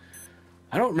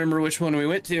 I don't remember which one we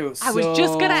went to. I was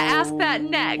just gonna ask that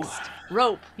next.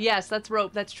 Rope. Yes, that's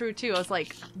rope. That's true too. I was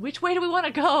like, which way do we want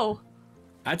to go?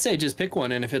 I'd say just pick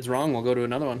one, and if it's wrong, we'll go to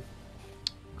another one.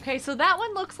 Okay, so that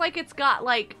one looks like it's got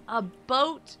like a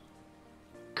boat.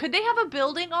 Could they have a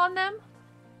building on them?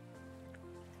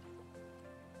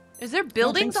 Is there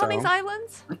buildings on these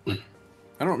islands? I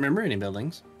don't remember any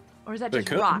buildings. Or is that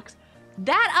just rocks?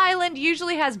 That island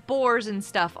usually has boars and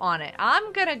stuff on it.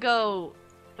 I'm gonna go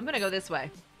this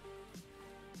way.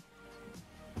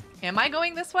 Am I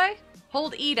going this way?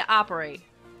 Hold E to operate.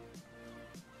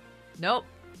 Nope.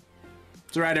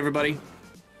 It's all right, everybody.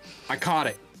 I caught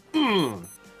it.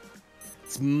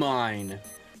 It's mine.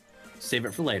 Save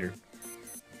it for later.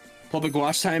 Public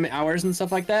watch time hours and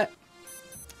stuff like that.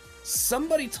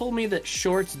 Somebody told me that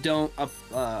shorts don't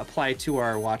apply to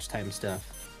our watch time stuff.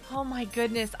 Oh my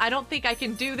goodness, I don't think I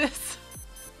can do this.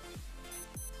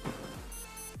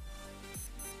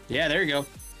 Yeah, there you go.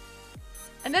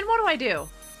 And then what do I do?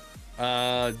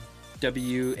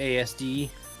 WASD.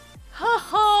 Ho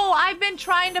ho, I've been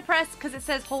trying to press because it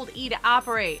says hold E to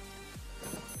operate.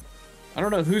 I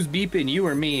don't know who's beeping, you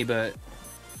or me, but...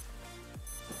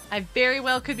 I very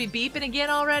well could be beeping again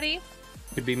already.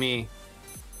 Could be me.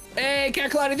 Hey,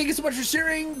 Cat Cloud, thank you so much for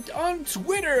sharing on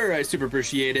Twitter. I super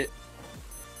appreciate it.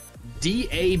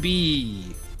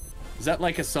 D-A-B. Is that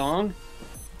like a song?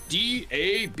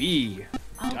 D-A-B.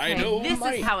 Okay, this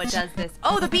is how it does this.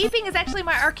 Oh, the beeping is actually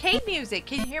my arcade music.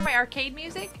 Can you hear my arcade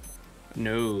music?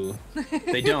 No.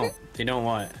 They don't. They don't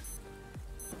what?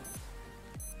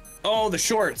 Oh, the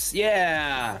shorts.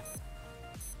 Yeah.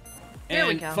 There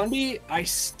we go. Funby, I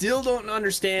still don't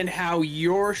understand how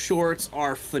your shorts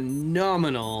are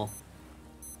phenomenal.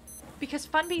 Because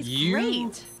Funby's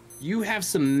great. You have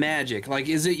some magic. Like,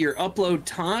 is it your upload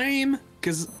time?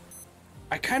 Because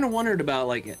I kind of wondered about,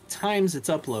 like, at times it's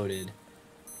uploaded.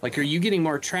 Like, are you getting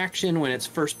more traction when it's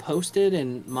first posted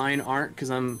and mine aren't because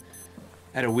I'm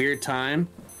at a weird time?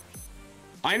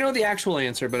 I know the actual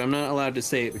answer, but I'm not allowed to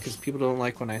say it because people don't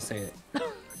like when I say it.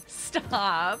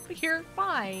 Stop. You're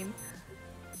fine.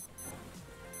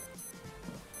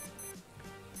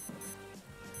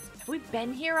 Have we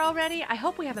been here already? I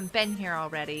hope we haven't been here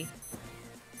already.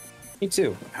 Me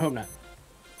too. I hope not.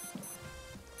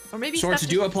 Or maybe shorts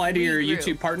do apply to your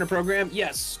YouTube partner program?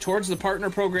 Yes, towards the partner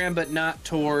program, but not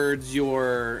towards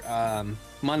your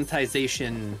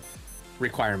monetization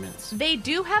requirements. They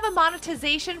do have a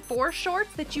monetization for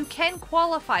shorts that you can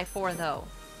qualify for, though.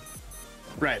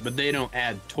 Right, but they don't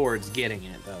add towards getting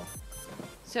it, though.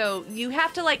 So you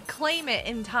have to, like, claim it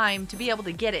in time to be able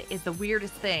to get it is the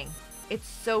weirdest thing. It's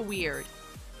so weird.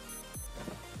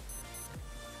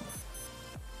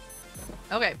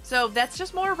 Okay, so that's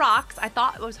just more rocks. I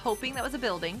was hoping that was a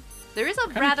building. There is a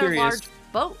rather large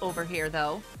boat over here,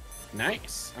 though.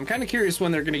 Nice. I'm kind of curious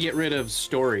when they're going to get rid of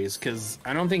stories, because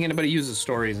I don't think anybody uses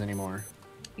stories anymore.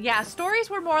 Yeah, stories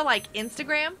were more like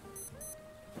Instagram.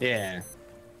 Yeah.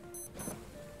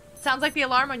 Sounds like the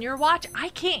alarm on your watch. I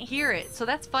can't hear it, so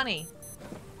that's funny.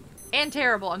 And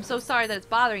terrible. I'm so sorry that it's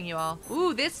bothering you all.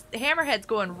 Ooh, this hammerhead's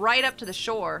going right up to the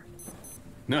shore.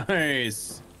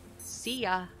 Nice. See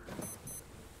ya.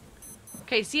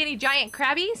 Okay, see any giant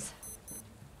crabbies?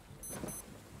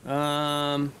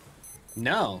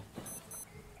 No.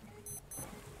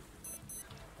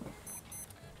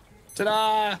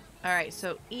 Ta-da! Alright,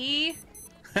 so E.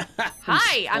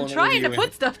 Hi, I'm trying to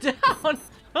put stuff down.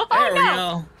 Oh, there we no.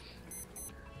 go.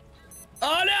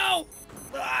 Oh, no!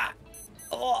 Ah.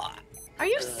 Oh. Are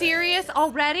you serious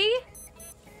already?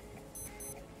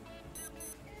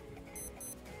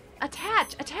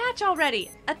 Attach! Attach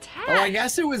already! Attach! Oh, I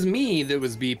guess it was me that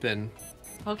was beeping.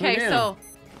 Okay, so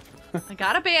I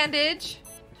got a bandage.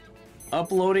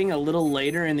 Uploading a little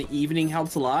later in the evening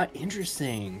helps a lot.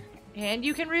 Interesting. And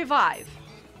you can revive.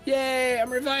 Yay,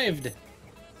 I'm revived.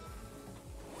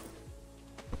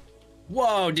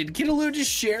 Whoa, did Kidaloo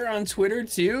just share on Twitter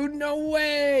too? No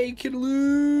way,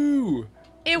 Kidaloo.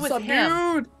 It was What's up,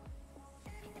 him. Dude?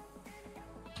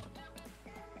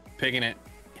 Picking it.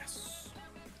 Yes.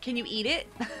 Can you eat it?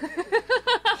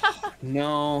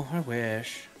 No, I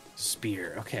wish.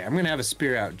 Spear. Okay, I'm gonna have a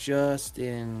spear out just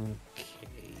in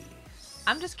case.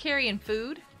 I'm just carrying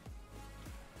food.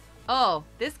 Oh,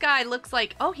 this guy looks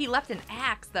like... Oh, he left an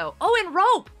axe, though. Oh, and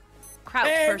rope! Crouch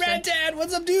hey, person. Red Dad,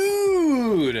 what's up,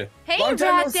 dude? Hey, Long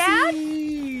time Red no Dad!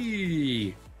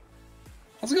 see.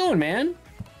 How's it going, man?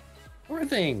 What are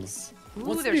things? Ooh,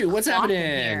 What's there's new? What's cloth in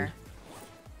happening? here.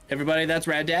 Everybody, that's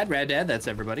Rad Dad. Rad Dad, that's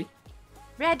everybody.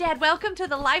 Rad Dad, welcome to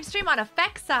the live stream on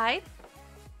Effects Side.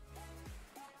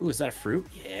 Ooh, is that a fruit?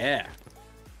 Yeah.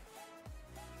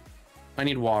 I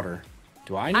need water.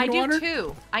 Do I need water? I do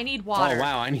too. I need water. Oh,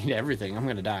 wow. I need everything. I'm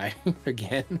going to die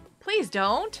again. Please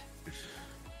don't.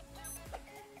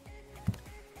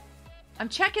 I'm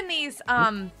checking these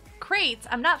crates.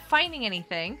 I'm not finding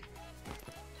anything.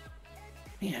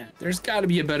 Man, there's got to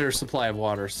be a better supply of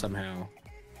water somehow.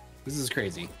 This is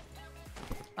crazy.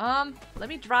 Let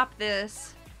me drop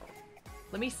this.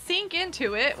 Let me sink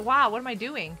into it. Wow, what am I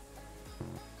doing?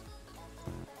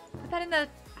 Put that in the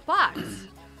box.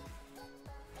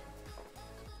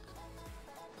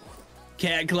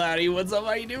 Cat Cloudy, what's up?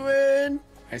 How you doing?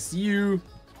 I see you.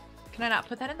 Can I not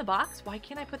put that in the box? Why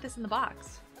can't I put this in the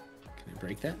box? Can I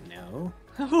break that? No.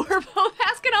 We're both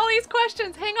asking all these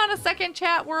questions. Hang on a second,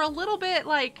 chat. We're a little bit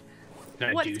like, Can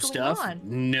I what's do going stuff? on?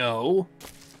 No.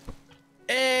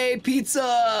 Hey,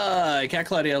 pizza! Cat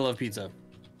Cloudy, I love pizza.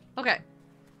 Okay.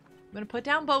 I'm gonna put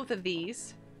down both of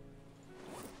these.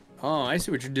 Oh, I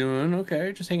see what you're doing.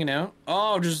 Okay, just hanging out.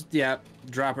 Oh, just, yeah,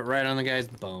 drop it right on the guy's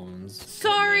bones.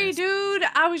 Sorry, Goodness. dude.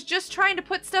 I was just trying to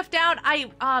put stuff down.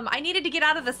 I needed to get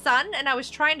out of the sun, and I was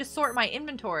trying to sort my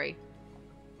inventory.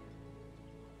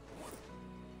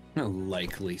 A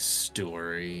likely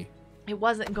story. It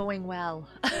wasn't going well.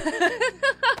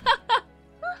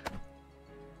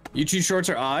 YouTube shorts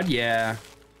are odd, yeah.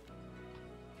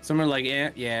 Some are like,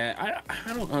 yeah.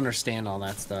 I don't understand all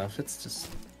that stuff. It's just,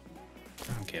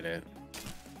 I don't get it.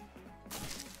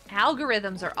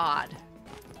 Algorithms are odd.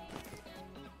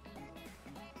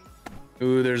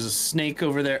 Ooh, there's a snake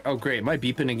over there. Oh, great. Am I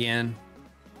beeping again?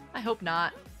 I hope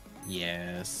not.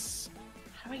 Yes.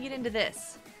 How do I get into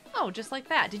this? Oh, just like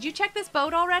that. Did you check this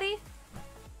boat already?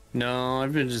 No,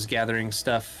 I've been just gathering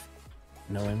stuff.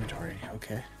 No inventory.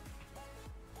 Okay.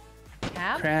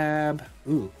 Cab? Crab.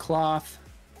 Ooh, cloth.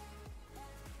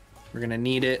 We're gonna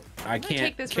need it. I I'm gonna can't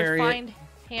take this carry refined it.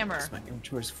 hammer. My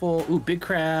inventory's full. Ooh, big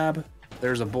crab.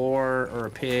 There's a boar or a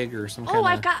pig or some kind Oh, of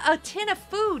I've got a tin of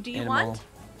food. Do you animal.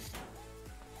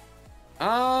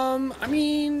 want? I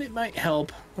mean, it might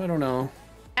help. I don't know.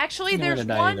 Actually, I'm gonna there's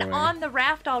die one either way. on the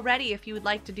raft already if you would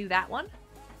like to do that one.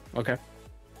 Okay.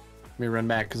 Let me run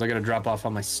back because I gotta drop off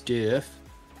all my stuff.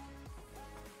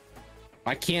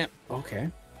 I can't. Okay.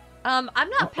 I'm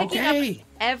not picking Okay. up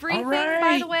everything, by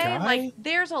Alright, the way. guy. Like,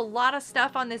 there's a lot of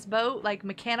stuff on this boat, like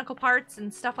mechanical parts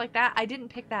and stuff like that. I didn't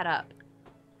pick that up.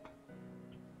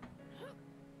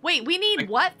 Wait, we need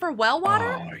what for well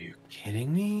water? Oh, are you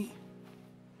kidding me?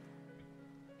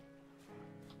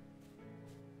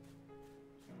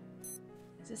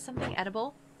 Is this something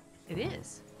edible? It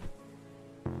is.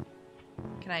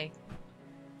 Can I...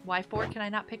 Why for? Can I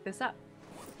not pick this up?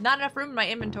 Not enough room in my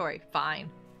inventory. Fine.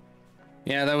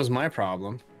 Yeah, that was my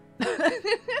problem.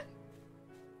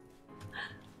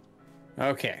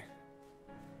 Okay.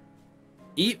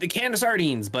 Eat the can of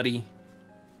sardines, buddy.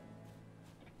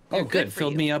 They're Oh, good. good for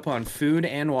Filled you. me up on food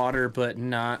and water, but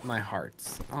not my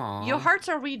hearts. Aww. Your hearts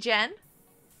are regen.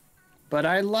 But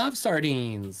I love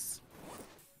sardines.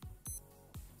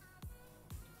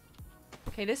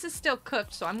 Okay, this is still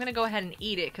cooked, so I'm gonna go ahead and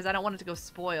eat it because I don't want it to go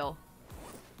spoil.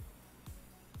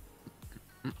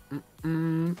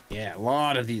 Yeah, a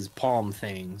lot of these palm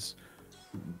things.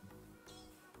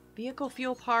 Vehicle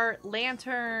fuel part,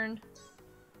 lantern,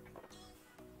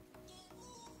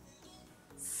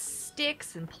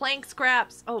 sticks and plank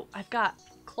scraps. Oh, I've got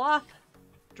cloth.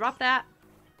 Drop that.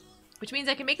 Which means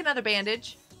I can make another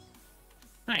bandage.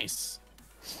 Nice.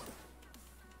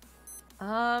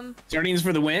 Sardines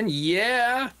for the win?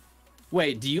 Yeah.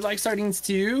 Wait, do you like sardines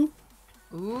too?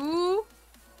 Ooh.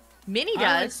 Minnie does.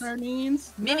 I like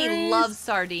sardines. Minnie Nice. loves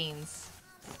sardines.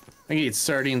 I can eat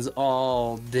sardines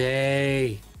all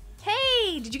day.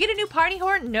 Hey, did you get a new party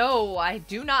horn? No, I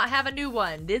do not have a new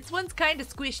one. This one's kind of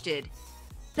squished.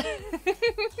 Is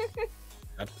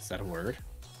that a word?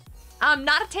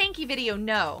 Not a Tankee video,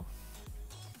 no.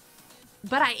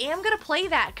 But I am gonna play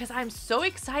that because I'm so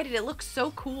excited. It looks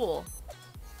so cool.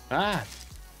 Ah.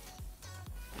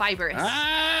 Fibrous.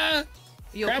 Ah.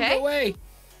 You Crab, okay? go away.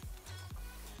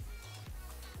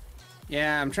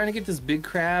 Yeah, I'm trying to get this big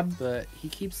crab, but he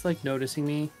keeps like noticing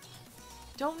me.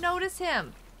 Don't notice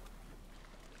him.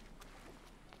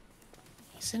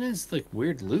 He's in his like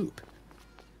weird loop.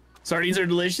 Sardines are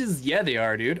delicious? Yeah, they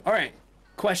are, dude. All right.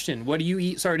 Question, what do you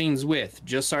eat sardines with?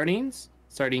 Just sardines?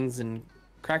 Sardines and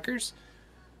crackers?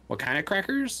 What kind of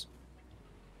crackers?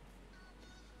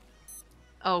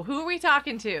 Oh, who are we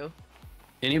talking to?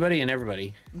 Anybody and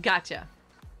everybody. Gotcha.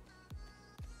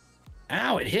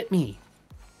 Ow, it hit me.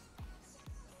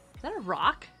 Is that a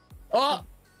rock? Oh!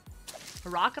 A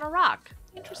rock and a rock.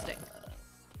 Interesting.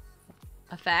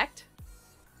 Effect.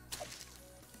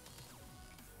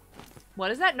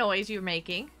 What is that noise you're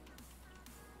making?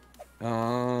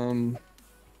 No.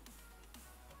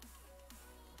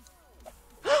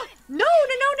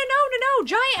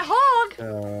 Giant hog!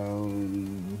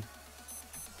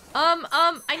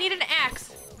 I need an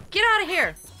axe. Get out of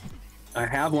here. I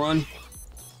have one.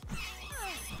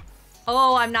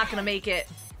 Oh, I'm not gonna make it.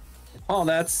 Oh,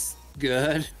 that's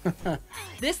good.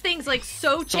 This thing's like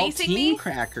so chasing Saltine me.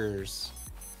 crackers.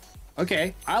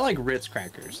 Okay, I like Ritz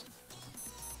crackers.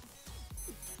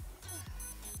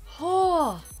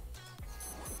 Oh.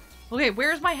 Okay,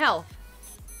 where's my health?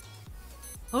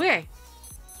 Okay.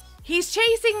 He's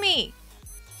chasing me.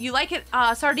 You like it?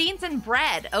 Sardines and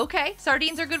bread. Okay,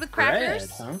 sardines are good with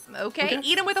crackers. Bread, huh? Okay,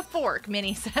 eat them with a fork,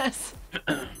 Minnie says.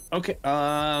 Okay,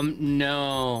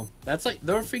 no. That's like,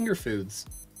 they're finger foods.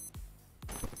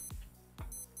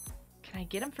 Can I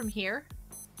get them from here?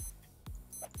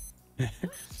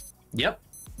 Yep,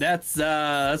 that's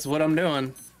what I'm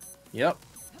doing. Yep.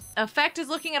 Effect is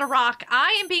looking at a rock.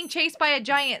 I am being chased by a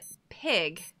giant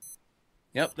pig.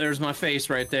 Yep, there's my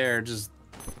face right there. Just.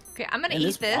 Okay, I'm gonna And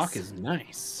eat this. rock is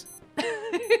nice.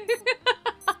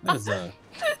 That is a.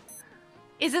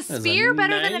 Is a a spear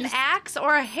better than an nice- axe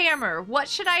or a hammer? What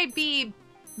should I be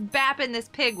bapping this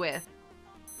pig with?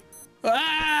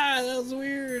 Ah, that was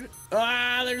weird.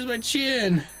 Ah, there's my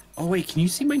chin. Oh wait, can you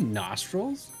see my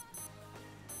nostrils?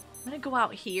 I'm gonna go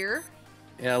out here.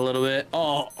 Yeah, a little bit.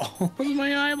 Oh,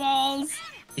 my eyeballs.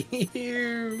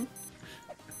 Ew.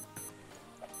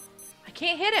 I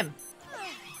can't hit him.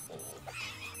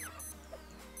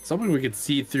 Something we could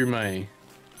see through my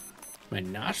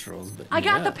nostrils, but I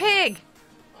got yeah. the pig.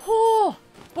 Oh,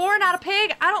 born out of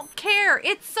pig. I don't care.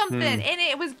 It's something, and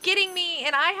it was getting me,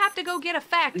 and I have to go get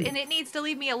effect, and it needs to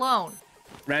leave me alone.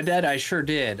 Red Dead, I sure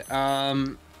did.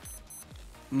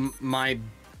 My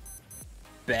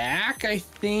back, I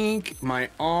think, my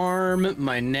arm,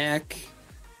 my neck.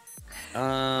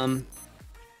 Oh,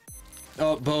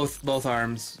 both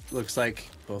arms. Looks like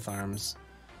both arms.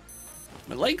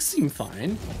 My legs seem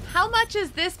fine. How much is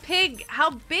this pig?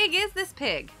 How big is this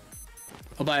pig?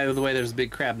 Oh, by the way, there's a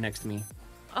big crab next to me.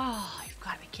 Oh, you've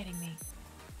got to be kidding me.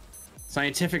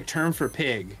 Scientific term for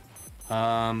pig.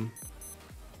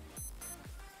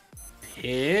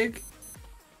 Pig?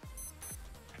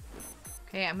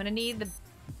 Okay, I'm gonna need the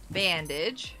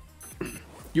bandage.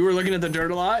 You were looking at the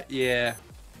dirt a lot? Yeah.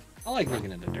 I like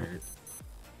looking at the dirt.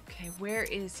 Okay, where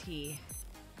is he?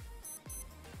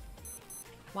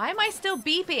 Why am I still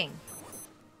beeping?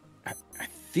 I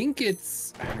think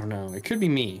it's... I don't know. It could be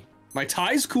me. My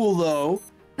tie's cool, though.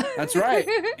 That's right.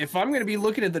 If I'm going to be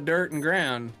looking at the dirt and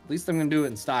ground, at least I'm going to do it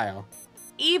in style.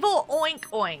 Evil oink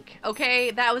oink.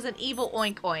 Okay, that was an evil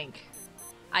oink oink.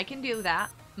 I can do that.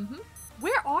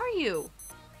 Where are you?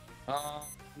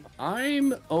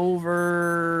 I'm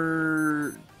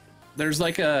over... There's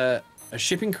like a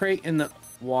shipping crate in the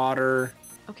water.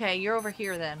 Okay, you're over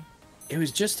here then. It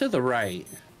was just to the right.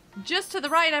 Just to the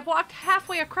right. I've walked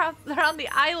halfway across around the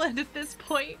island at this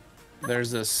point.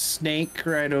 There's a snake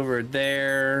right over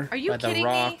there. Are you by kidding the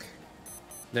rock. me?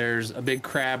 There's a big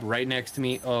crab right next to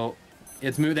me. Oh,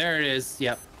 it's moved. There it is.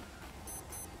 Yep.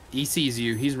 He sees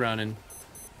you. He's running.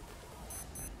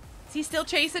 Is he still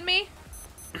chasing me?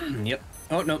 Yep.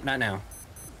 Oh, no, not now.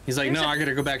 He's like, There's no, a- I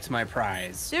gotta go back to my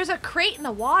prize. There's a crate in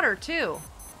the water too.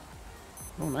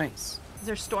 Oh, nice. Is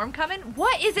there a storm coming?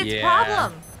 What is its Yeah.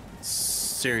 problem?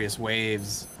 Serious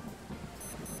waves.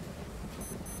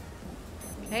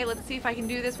 Okay, let's see if I can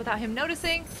do this without him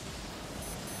noticing.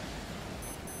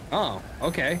 Oh,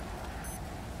 okay.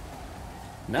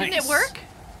 Nice. Didn't it work?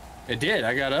 It did.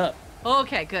 I got up.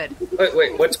 Okay, good.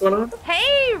 Wait, what's going on?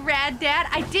 Hey, Rad Dad,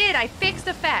 I did. I fixed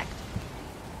effect.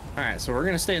 All right, so we're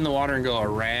gonna stay in the water and go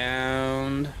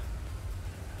around.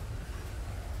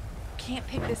 Can't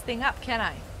pick this thing up, can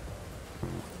I?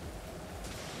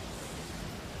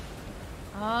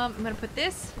 I'm gonna put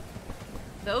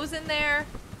those in there.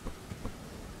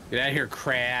 Get out of here,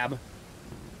 crab.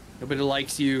 Nobody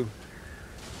likes you.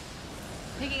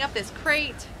 Picking up this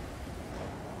crate.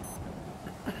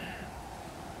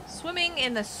 Swimming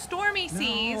in the stormy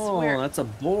seas. Oh, Where that's a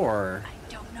boar.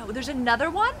 I don't know. There's another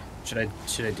one? Should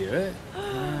I do it?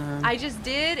 I just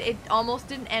did. It almost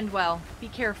didn't end well. Be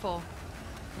careful.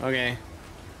 Okay.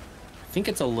 I think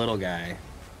it's a little guy.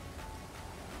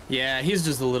 Yeah, he's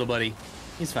just a little buddy.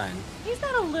 He's fine. He's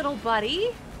not a little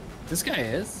buddy. This guy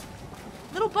is.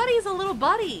 Little buddy's a little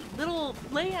buddy. Little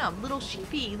lamb, little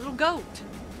sheepy, little goat.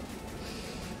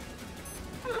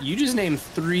 You just named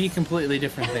 3 completely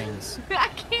different things. I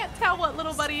can't tell what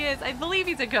little buddy is. I believe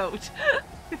he's a goat.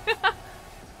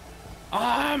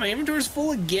 Ah, my inventory's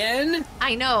full again?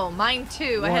 I know, mine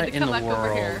too. I had to What in come the back over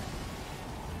world? here.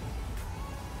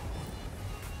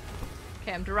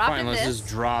 Okay, I'm dropping Fine, let's this. just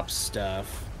drop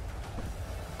stuff.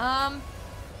 Can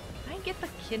I get the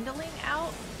kindling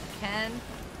out? I can.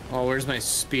 Oh, where's my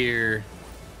spear?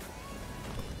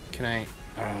 Can I?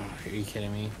 Oh, are you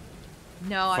kidding me?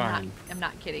 No, I'm not. Fine. I'm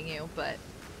not kidding you, but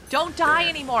don't die There.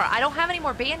 anymore. I don't have any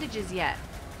more bandages yet.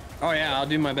 Oh yeah, I'll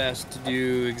do my best to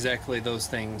do exactly those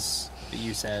things that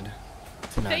you said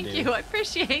to not Thank do. you. I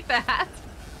appreciate that.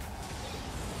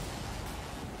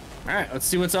 All right, let's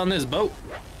see what's on this boat.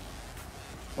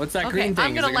 What's that Okay, green thing?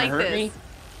 I'm gonna Is it like hurt this. me?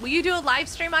 Will you do a live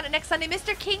stream on it next Sunday,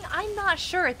 Mr. King? I'm not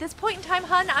sure at this point in time,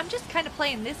 hun. I'm just kind of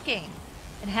playing this game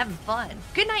and having fun.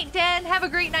 Good night, Den. Have a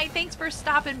great night. Thanks for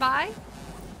stopping by.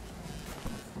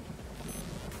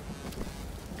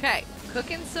 Okay,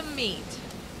 cooking some meat.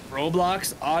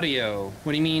 Roblox audio.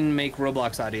 What do you mean make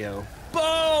Roblox audio?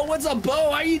 Bo, what's up,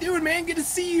 Bo? How you doing, man? Good to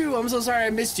see you. I'm so sorry I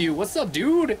missed you. What's up,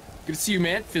 dude? Good to see you,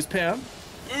 man. Fist pound.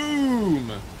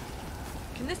 Boom.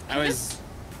 I was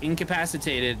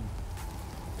incapacitated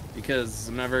because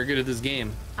I'm not very good at this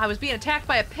game. I was being attacked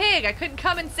by a pig. I couldn't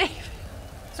come and save.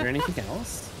 Is there anything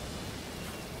else?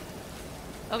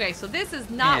 Okay, so this is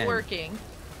not Man. working.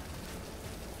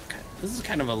 This is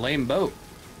kind of a lame boat.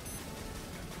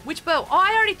 Which boat? Oh,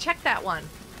 I already checked that one.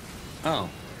 Oh.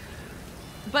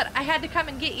 But I had to come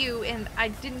and get you, and I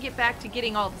didn't get back to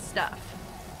getting all the stuff.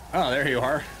 Oh, there you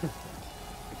are.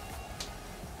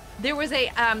 There was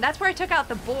a, that's where I took out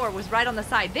the boar, was right on the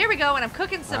side. There we go, and I'm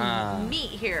cooking some meat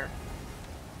here.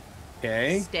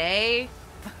 Okay. Stay.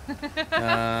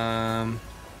 I'm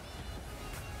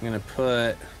gonna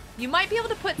put... You might be able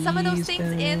to put some of those These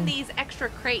things in these extra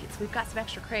crates. We've got some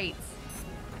extra crates.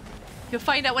 You'll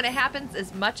find out when it happens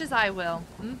as much as I will.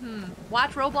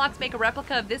 Watch Roblox make a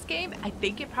replica of this game. I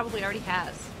think it probably already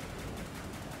has.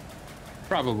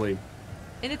 Probably.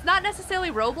 And it's not necessarily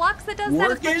Roblox that does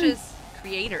that as much Working? as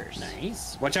creators.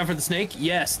 Nice. Watch out for the snake.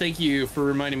 Yes, thank you for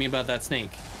reminding me about that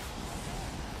snake.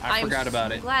 I forgot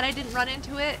about I'm it. glad I didn't run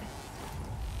into it.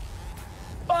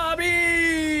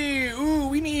 Bobby! Ooh,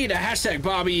 we need a hashtag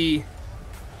Bobby.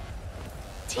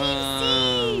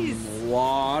 TCs!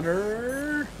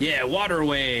 Water? Yeah, water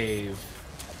wave.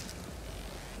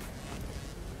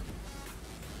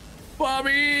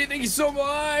 Bobby, thank you so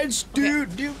much. Okay.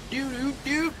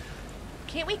 Dude.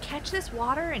 Can't we catch this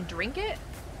water and drink it?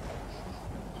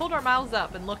 Hold our mouths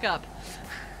up and look up.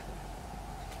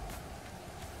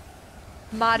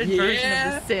 Modded version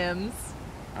of The Sims.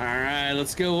 All right,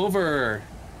 let's go over.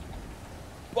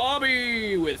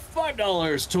 Bobby with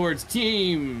 $5 towards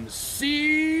Team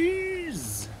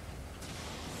C's.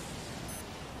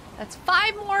 That's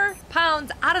 5 more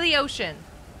pounds out of the ocean.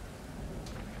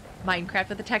 Minecraft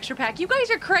with a texture pack. You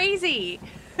guys are crazy.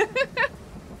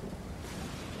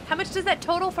 How much does that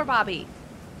total for Bobby?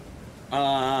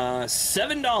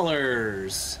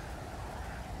 $7.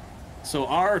 So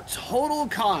our total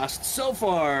cost so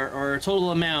far, or total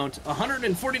amount,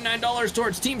 $149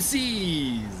 towards Team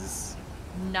C's.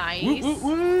 Nice. Woo, woo,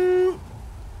 woo.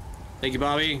 Thank you,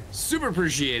 Bobby. Super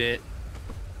appreciate it.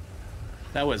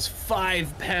 That was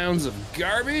 5 pounds of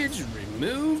garbage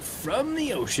removed from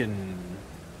the ocean.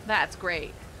 That's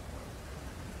great.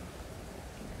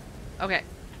 Okay.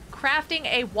 Crafting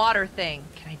a water thing.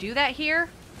 Can I do that here?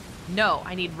 No,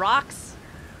 I need rocks.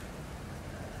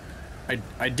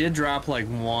 I did drop like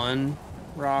 1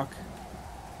 rock.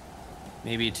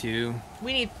 Maybe 2.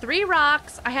 We need 3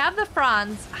 rocks. I have the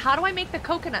fronds. How do I make the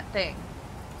coconut thing?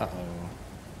 Uh-oh.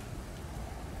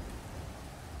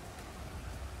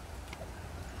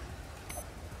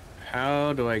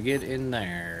 How do I get in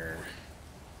there?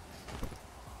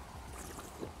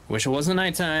 Wish it wasn't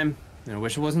nighttime, and I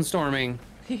wish it wasn't storming.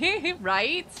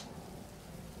 Right?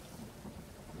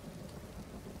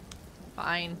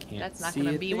 Fine. Can't That's not see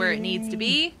gonna a be where it needs to thing.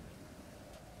 be.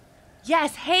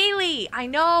 Yes, Haley! I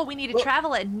know, we need to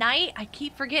travel at night. I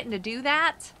keep forgetting to do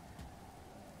that.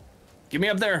 Get me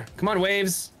up there. Come on,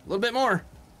 waves. A little bit more.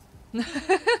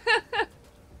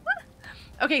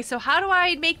 Okay, so how do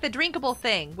I make the drinkable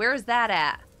thing? Where is that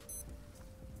at?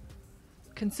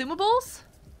 Consumables?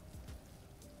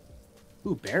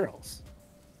 Ooh, barrels.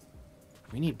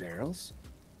 We need barrels.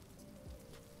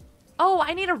 Oh,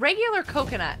 I need a regular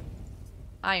coconut.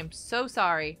 I am so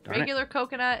sorry. Darn it. Regular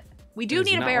coconut. We do That is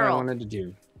need a not what I barrel. wanted to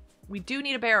do. We do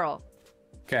need a barrel.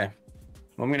 Okay.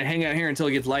 Well, I'm gonna hang out here until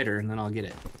it gets lighter, and then I'll get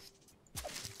it.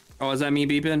 Oh, is that me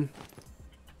beeping?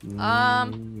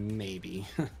 Maybe.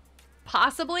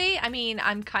 Possibly. I mean,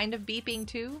 I'm kind of beeping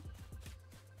too.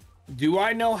 Do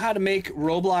I know how to make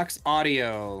Roblox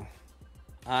audio?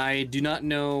 I do not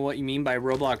know what you mean by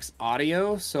Roblox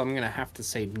audio, so I'm gonna have to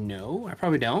say no. I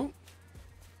probably don't.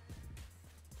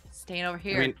 Staying over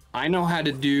here. I mean, I know how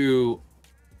to do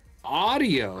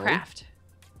audio. Craft.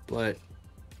 But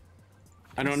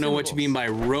I don't know what you mean by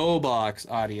Roblox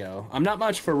audio. I'm not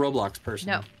much for Roblox person.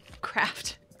 No.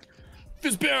 Craft.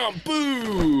 Fist bump,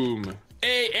 boom.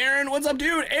 Hey, Aaron, what's up,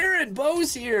 dude? Aaron,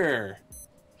 Bo's here.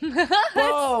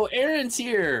 Bo, Aaron's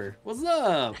here. What's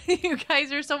up? You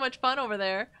guys are so much fun over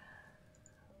there.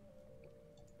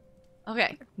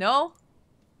 Okay, no?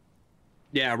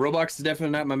 Yeah, Roblox is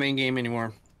definitely not my main game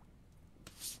anymore.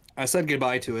 I said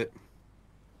goodbye to it.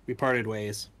 We parted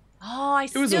ways. Oh, I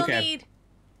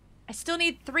still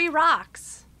need 3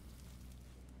 rocks.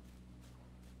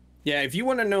 Yeah, if you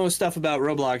want to know stuff about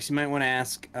Roblox, you might want to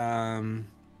ask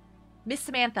Miss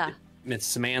Samantha. Miss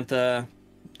Samantha,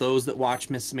 those that watch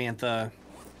Miss Samantha.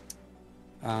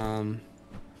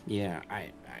 Yeah,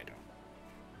 I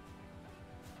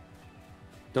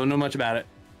don't know much about it.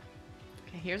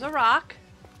 Okay, here's a rock.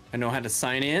 I know how to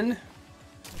sign in.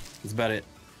 That's about it.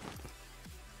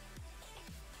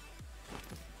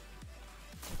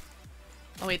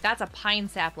 Oh wait, that's a pine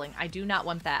sapling. I do not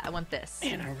want that. I want this.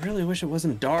 Man, I really wish it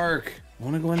wasn't dark. I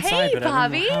want to go inside, Hey, but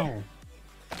Bobby. I don't know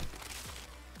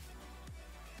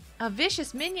how. A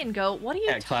vicious minion goat. What are you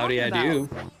talking Cloudy, about? I do.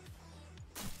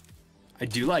 I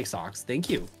do like socks. Thank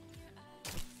you.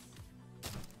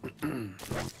 And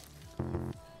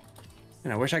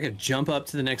I wish I could jump up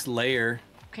to the next layer.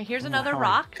 Okay, here's I don't know another how I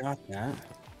rock. got that.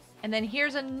 And then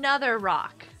here's another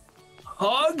rock.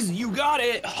 Hugs, you got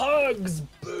it. Hugs.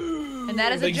 Boom. And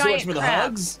that is a Thank you so much giant for the crab.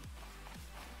 hugs.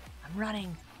 I'm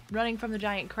running from the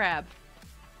giant crab.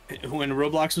 When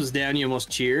Roblox was down, you almost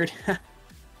cheered.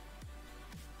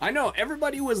 I know,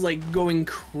 everybody was like going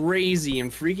crazy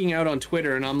and freaking out on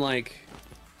Twitter, and I'm like,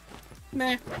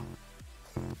 meh.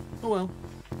 Oh well.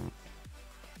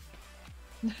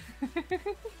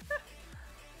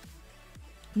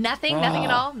 Nothing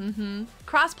at all. Mm-hmm.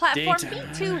 Cross-platform. Me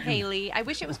Daytime. too, Haley. I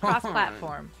wish it was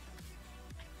cross-platform.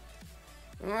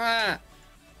 Ah.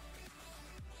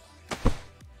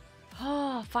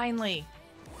 Oh, finally.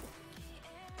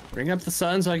 Bring up the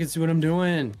sun so I can see what I'm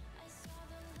doing.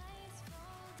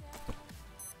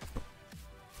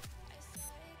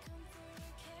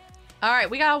 All right,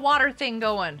 we got a water thing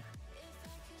going.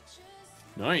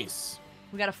 Nice.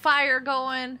 We got a fire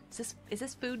going. Is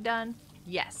this food done?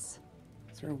 Yes.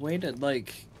 Is there a way to,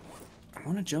 like, I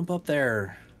want to jump up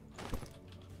there.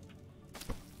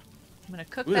 I'm gonna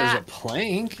cook Ooh, there's a that.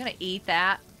 plank. I'm gonna eat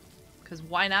that. Cause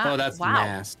why not? Oh, that's the wow.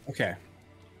 mast. Okay.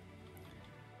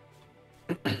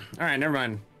 All right, never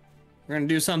mind. We're gonna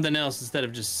do something else instead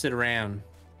of just sit around.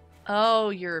 Oh,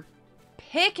 you're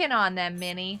picking on them,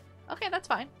 Minnie. Okay, that's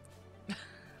fine.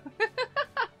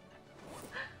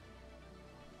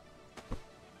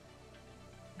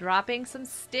 Dropping some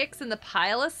sticks in the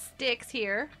pile of sticks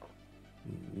here.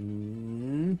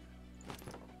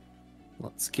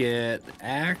 Let's get the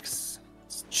axe.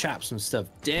 Let's chop some stuff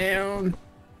down.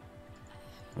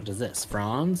 What is this?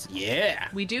 Fronds? Yeah.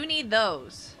 We do need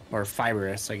those. Or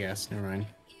fibrous, I guess. Never mind.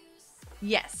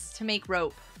 Yes, to make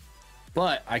rope.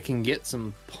 But I can get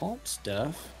some pulp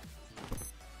stuff.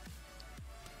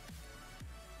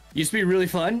 Used to be really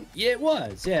fun. Yeah, it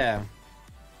was. Yeah.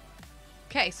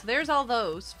 Okay, so there's all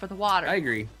those for the water. I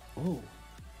agree. Oh.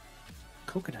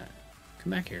 Coconut.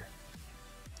 Come back here.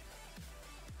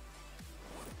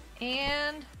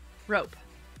 And rope.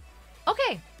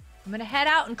 Okay, I'm gonna head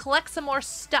out and collect some more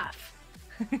stuff.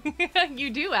 You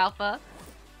do, Alpha.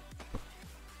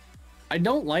 I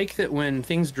don't like that when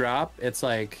things drop, it's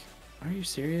like, are you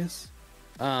serious?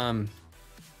 There's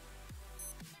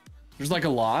like a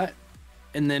lot,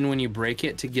 and then when you break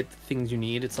it to get the things you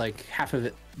need, it's like half of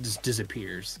it just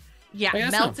disappears. Yeah, Like,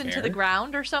 that's melts not into fair. the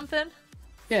ground or something.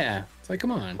 Yeah, it's like,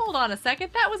 come on. Hold on a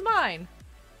second, that was mine.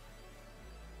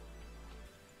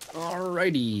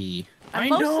 Alrighty. I'm I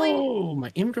mostly- know,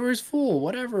 my inventory's full,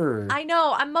 whatever. I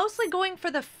know, I'm mostly going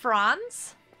for the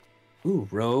fronds. Ooh,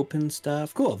 rope and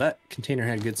stuff. Cool, that container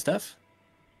had good stuff.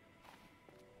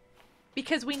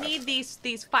 Because we need these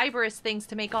fibrous things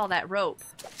to make all that rope.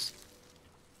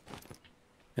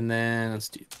 And then let's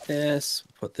do this.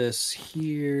 Put this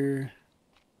here.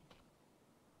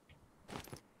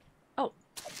 Oh.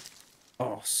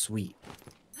 Oh, sweet.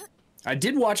 I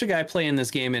did watch a guy play in this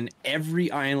game, and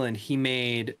every island he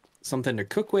made something to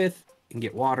cook with and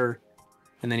get water,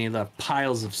 and then he left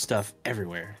piles of stuff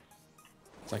everywhere.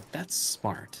 It's like, that's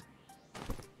smart.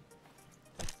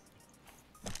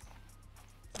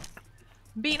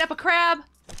 Beating up a crab.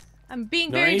 I'm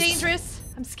being very Nice. dangerous.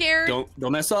 I'm scared.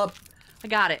 Don't mess up. I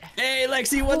got it. Hey,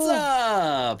 Lexi, what's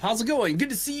up? How's it going? Good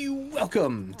to see you.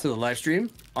 Welcome to the live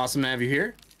stream. Awesome to have you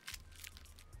here.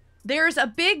 There's a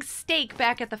big steak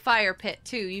back at the fire pit,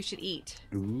 too. You should eat.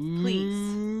 Ooh.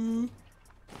 Please.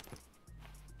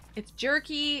 It's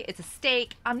jerky. It's a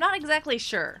steak. I'm not exactly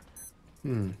sure.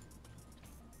 Hmm.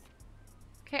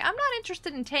 Okay, I'm not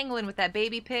interested in tangling with that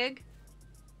baby pig.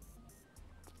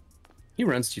 He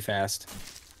runs too fast.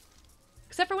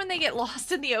 Except for when they get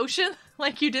lost in the ocean,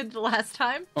 like you did the last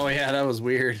time. Oh, yeah, that was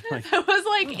weird. Like, I was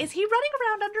like, is he running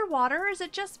around underwater, or is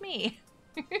it just me?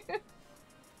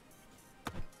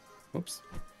 whoops.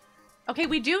 Okay,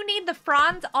 we do need the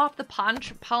fronds off the palm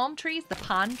trees. The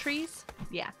pond trees?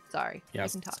 Yeah, sorry. Yeah, I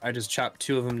can talk. I just chopped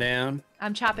 2 of them down.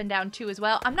 I'm chopping down 2 as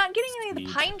well. I'm not getting any of the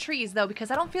Sweet. pine trees, though,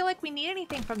 because I don't feel like we need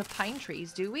anything from the pine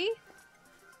trees, do we?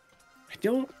 I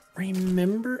don't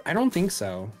remember. I don't think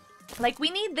so. Like, we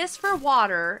need this for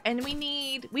water, and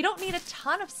we don't need a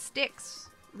ton of sticks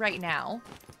right now.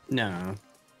 No.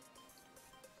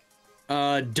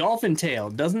 Dolphin tail.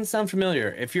 Doesn't sound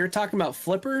familiar. If you're talking about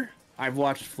Flipper, I've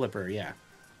watched Flipper, yeah.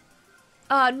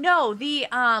 No, the,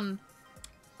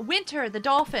 Winter, the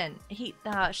dolphin,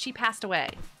 she passed away.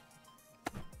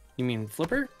 You mean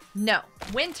Flipper? No,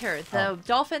 Winter, the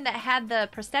dolphin that had the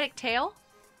prosthetic tail.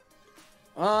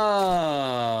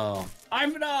 Oh.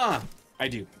 FNA! I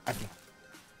do. FNA.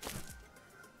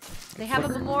 They have a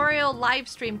memorial live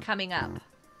stream coming up.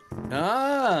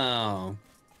 Oh.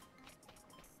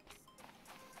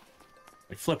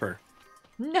 Like Flipper.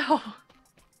 No.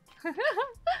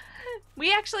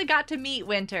 We actually got to meet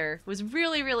Winter. It was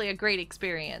really, really a great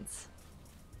experience.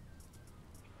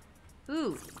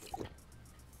 Ooh.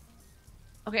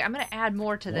 Okay, I'm gonna add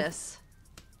more to this.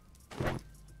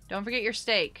 Don't forget your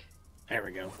steak. There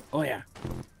we go. Oh, yeah.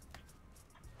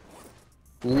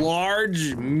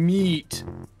 Large meat.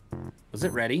 Was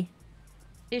it ready?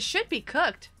 It should be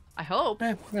cooked. I hope.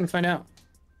 We're gonna find out.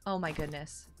 Oh my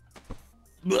goodness.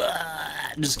 Blah,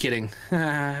 just kidding.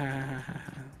 Can't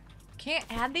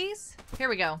add these? Here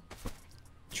we go.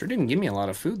 Sure didn't give me a lot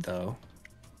of food, though.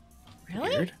 Really?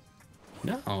 Weird.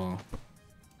 No.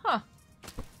 Huh.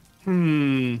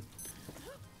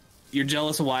 You're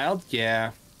jealous of Wild?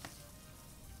 Yeah.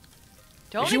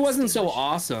 Don't If she wasn't so extinguish.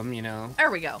 awesome, you know.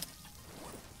 There we go.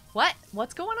 What?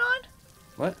 What's going on?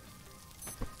 What?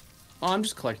 Oh, I'm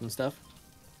just collecting stuff.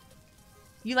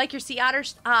 You like your sea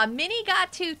otters? Minnie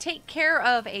got to take care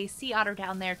of a sea otter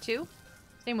down there, too.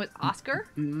 Same with Oscar.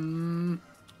 Yum.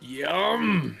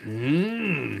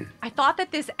 I thought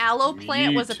that this aloe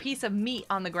plant was a Sweet. piece of meat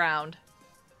on the ground.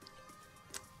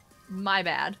 My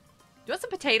bad. Do you want some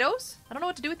potatoes? I don't know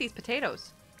what to do with these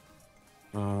potatoes.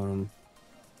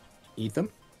 Eat them.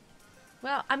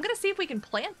 Well, I'm gonna see if we can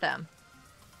plant them.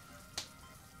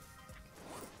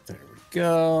 There we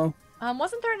go.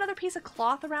 Wasn't there another piece of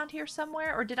cloth around here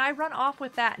somewhere? Or did I run off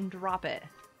with that and drop it?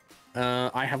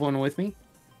 I have one with me.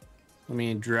 Let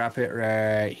me drop it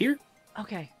right here.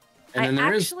 Okay. And then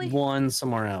there is actually- one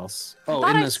somewhere else. Oh,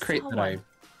 thought in I this crate saw that one.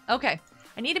 Okay.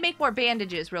 I need to make more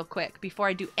bandages real quick before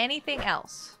I do anything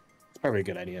else. It's probably a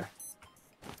good idea.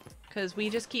 Because we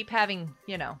just keep having,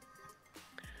 you know.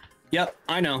 Yep,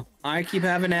 I know. I keep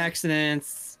having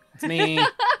accidents. It's me.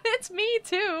 It's me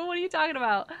too. What are you talking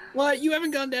about? What? You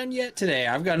haven't gone down yet today.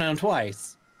 I've gone down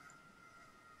twice.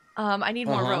 I need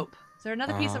more Uh-huh. rope. Is there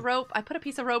another piece of rope? I put a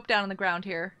piece of rope down on the ground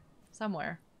here.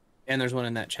 Somewhere. And there's one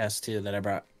in that chest too that I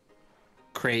brought.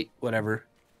 Crate, whatever.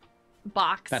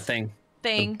 Box. That thing.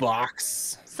 Thing. The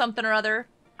box. Something or other.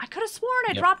 I could have sworn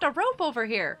I Yep. dropped a rope over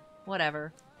here.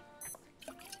 Whatever.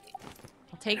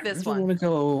 I'll take this I one. want to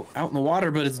go out in the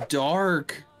water, but it's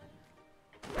dark.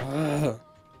 Ugh.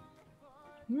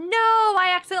 No,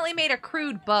 I accidentally made a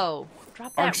crude bow.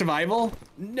 Drop Ark that. survival?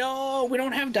 No, we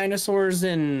don't have dinosaurs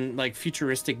and like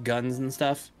futuristic guns and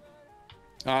stuff.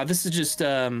 This is just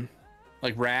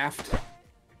like raft,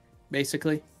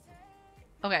 basically.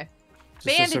 Okay. Just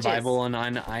Bandages. a survival on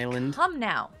an island. Come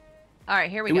now. All right,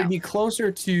 here we It go. would be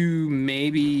closer to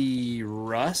maybe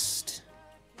rust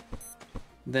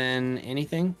than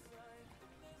anything.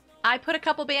 I put a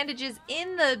couple bandages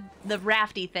in the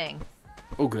rafty thing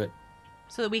Oh, good.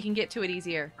 so that we can get to it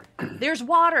easier. There's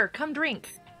water. Come drink.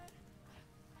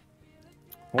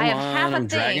 Hold I have on, half a I'm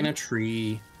dragging thing. a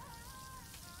tree.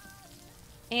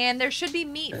 And there should be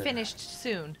meat finished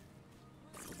soon.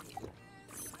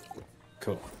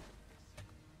 Cool.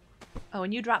 Oh,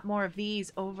 and you drop more of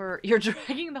these over. You're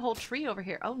dragging the whole tree over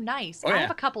here. Oh, nice. Oh, I yeah.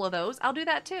 have a couple of those. I'll do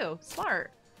that too.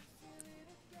 Smart.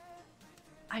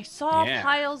 I saw Yeah.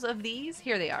 piles of these.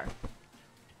 Here they are.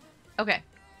 Okay.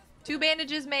 2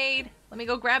 bandages made. Let me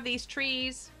go grab these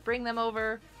trees. Bring them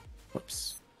over.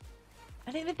 Whoops.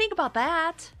 I didn't even think about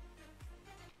that.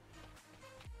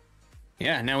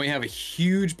 Yeah, now we have a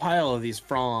huge pile of these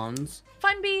fronds.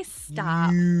 Funbee,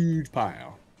 stop. Huge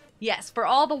pile. Yes, for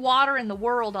all the water in the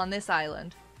world on this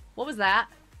island. What was that?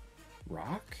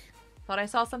 Rock? Thought I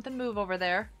saw something move over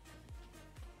there.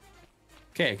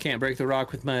 Okay, I can't break the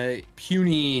rock with my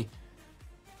puny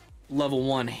level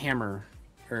 1 hammer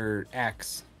or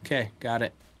axe. Okay, got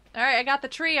it. All right, I got the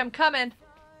tree. I'm coming.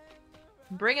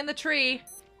 I'm bringing the tree.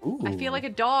 Ooh. I feel like a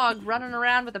dog running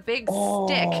around with a big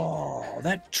stick. Oh,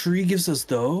 that tree gives us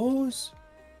those?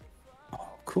 Oh,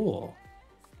 cool.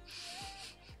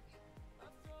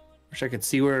 Wish I could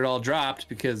see where it all dropped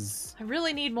because I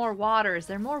really need more water. Is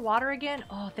there more water again?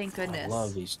 Oh, thank goodness. I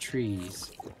love these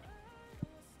trees.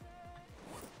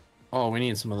 Oh, we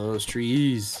need some of those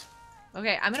trees.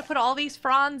 Okay, I'm gonna put all these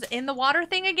fronds in the water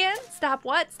thing again. Stop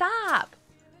what? Stop.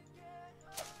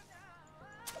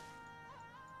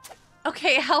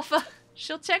 Okay, Alpha.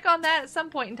 She'll check on that at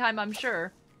some point in time, I'm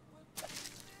sure.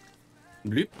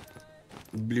 Bloop.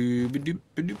 Bloop, doop,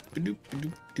 doop, doop,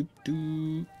 doop, doop,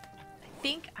 doop. I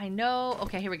think I know.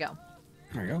 Okay, here we go.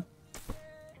 There we go.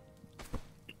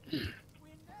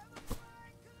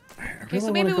 Okay,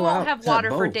 so maybe we won't have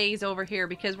water for days over here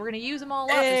because we're going to use them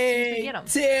all up as soon as we get them.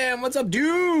 Tim, what's up,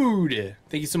 dude?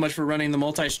 Thank you so much for running the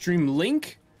multi-stream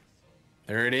link.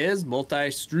 There it is,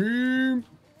 multi-stream.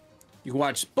 You can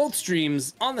watch both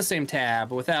streams on the same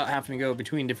tab without having to go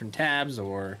between different tabs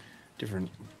or different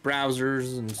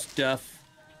browsers and stuff.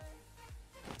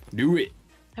 Do it.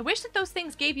 I wish that those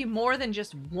things gave you more than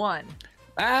just one.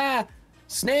 Ah,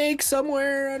 snake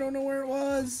somewhere. I don't know where it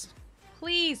was.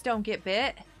 Please don't get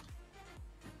bit.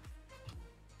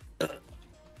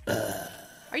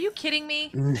 Are you kidding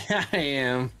me? I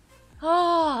am.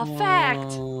 Oh,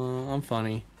 fact. I'm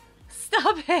funny.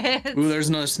 Stop it. Ooh, there's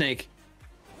another snake.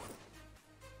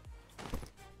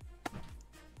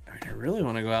 I really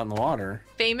want to go out in the water.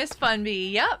 Famous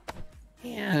Funbee, yep.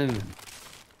 Man,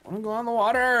 I want to go out in the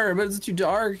water, but it's too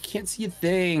dark. Can't see a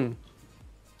thing.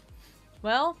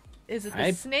 Well, is it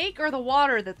the snake or the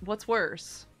water that what's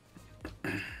worse?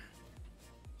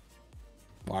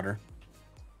 Water.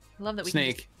 I love that we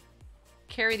Snake. can just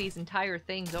carry these entire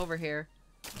things over here.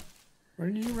 Where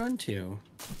did you run to? You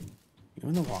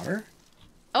in the water?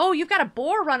 Oh, you've got a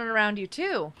boar running around you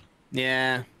too.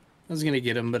 Yeah, I was gonna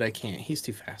get him, but I can't. He's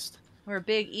too fast. Or a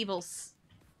big evil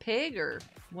pig or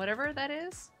whatever that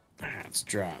is. Let's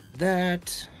drop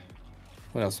that.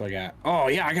 What else do I got? Oh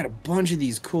yeah, I got a bunch of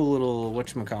these cool little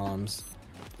whatchamacallums.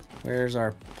 Where's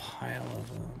our pile of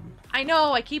them? I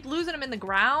know, I keep losing them in the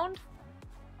ground.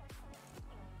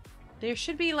 There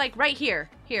should be like right here.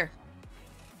 Here.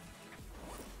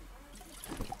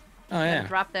 Oh yeah.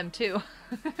 Drop them too.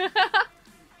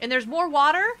 And there's more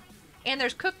water and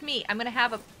there's cooked meat. I'm gonna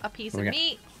have a piece of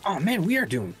meat. Oh man, we are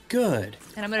doing good.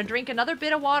 And I'm gonna drink another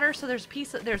bit of water, so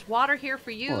there's water here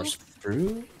for you. Horse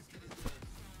fruit.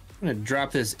 I'm gonna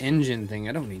drop this engine thing.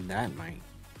 I don't need that in my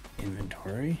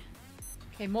inventory.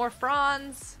 Okay, more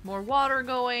fronds, more water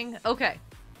going. Okay.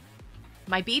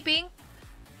 Am I beeping?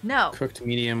 No. Cooked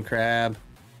medium crab.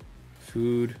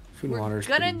 Food and water's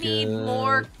We're gonna pretty need good.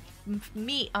 more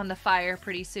meat on the fire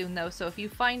pretty soon, though. So if you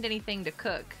find anything to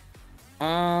cook,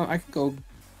 I could go.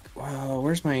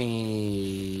 Where's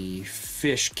my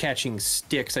fish catching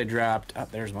sticks I dropped? Oh,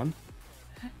 there's one.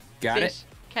 Got fish it.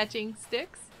 catching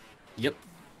sticks. Yep.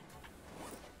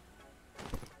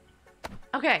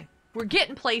 Okay, we're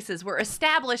getting places. We're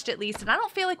established at least, and I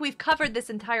don't feel like we've covered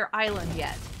this entire island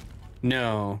yet.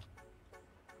 No.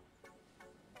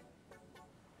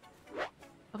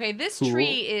 Okay, this Cool.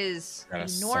 tree is Got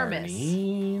a enormous.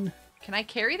 sardine. Can I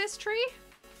carry this tree?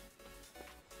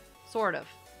 Sort of.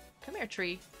 Come here,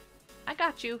 tree. I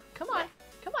got you. Come on.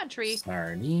 Come on, tree.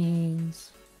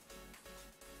 Sardines.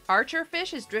 Archer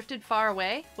fish has drifted far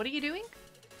away. What are you doing?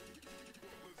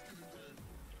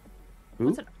 Who?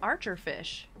 What's an archer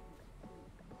fish?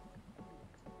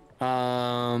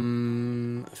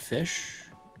 Fish?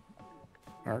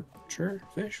 Archer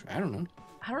fish? I don't know.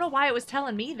 I don't know why it was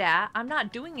telling me that. I'm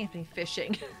not doing any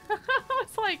fishing.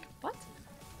 It's like, what?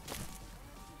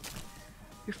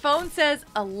 Your phone says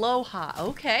aloha.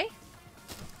 Okay.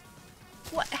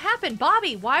 What happened,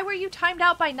 Bobby? Why were you timed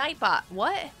out by Nightbot?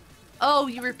 What? Oh,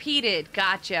 you repeated.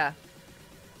 Gotcha.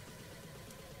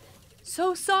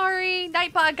 So sorry.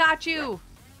 Nightbot got you.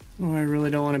 Oh, I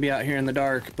really don't want to be out here in the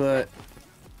dark, but...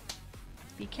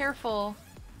 Be careful.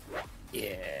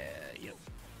 Yeah,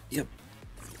 yep.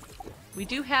 We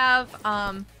do have,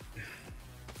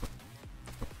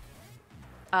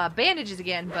 bandages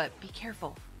again, but be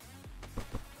careful.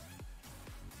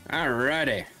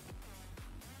 Alrighty.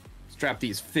 Let's drop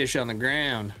these fish on the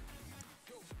ground.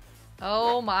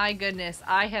 Oh my goodness,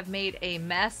 I have made a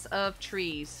mess of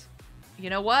trees.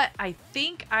 You know what? I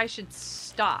think I should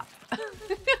stop.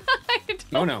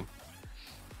 Oh no.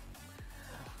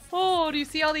 Oh, do you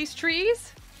see all these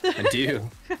trees? I do.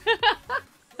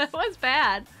 That was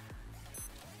bad.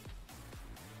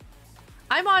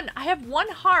 I have 1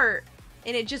 heart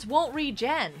and it just won't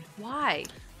regen. Why?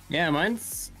 Yeah,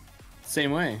 mine's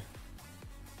same way.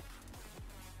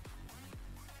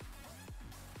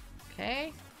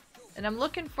 Okay. And I'm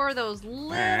looking for those little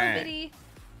bitty...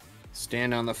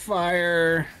 Stand on the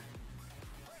fire.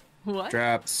 What?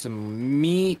 Drop some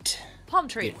meat. Palm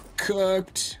tree. Get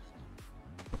cooked.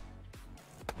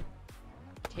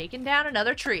 Taking down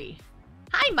another tree.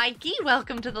 Hi, Mikey.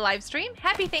 Welcome to the live stream.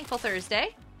 Happy Thankful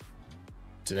Thursday.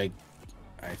 Did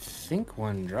I think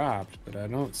one dropped, but I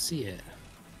don't see it.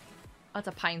 Oh, it's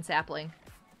a pine sapling.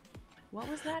 What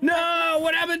was that? No!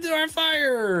 What happened to our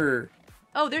fire?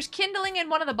 Oh, there's kindling in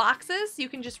one of the boxes. You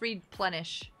can just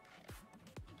replenish.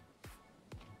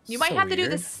 You might So have to do the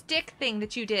weird. stick thing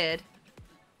that you did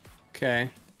Okay.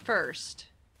 first.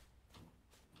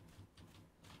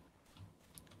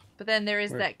 But then there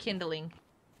is Where- that kindling.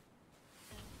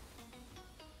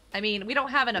 I mean, we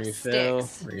don't have enough Refill,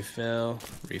 sticks. refill.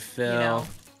 You know.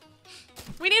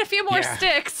 We need a few more Yeah.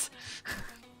 sticks.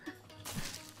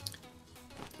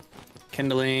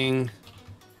 Kindling.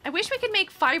 I wish we could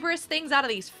make fibrous things out of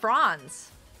these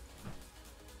fronds.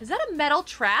 Is that a metal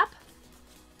trap?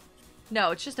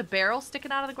 No, it's just a barrel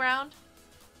sticking out of the ground.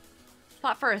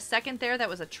 Thought for a second there that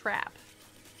was a trap.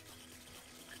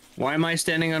 Why am I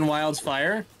standing on Wild's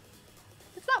fire?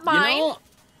 It's not mine. You know,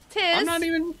 Tis.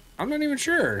 I'm not even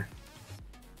sure.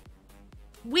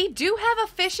 We do have a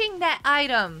fishing net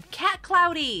item. Cat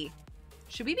Cloudy.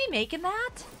 Should we be making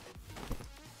that?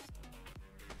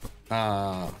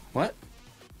 What?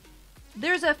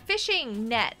 There's a fishing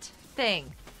net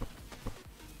thing.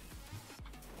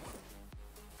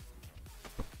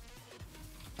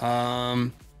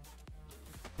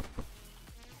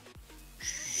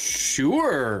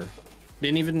 Sure.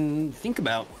 Didn't even think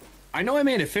about. I know I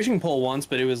made a fishing pole once,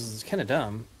 but it was kind of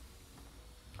dumb.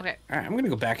 Okay, All right, I'm gonna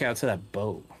go back out to that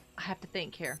boat. I have to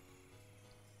think here.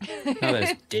 Now that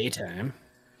it's daytime.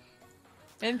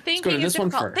 And go to thinking is this one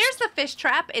difficult. first. There's the fish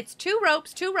trap. It's 2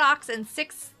 ropes, 2 rocks, and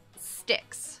 6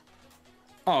 sticks.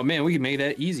 Oh man, we can make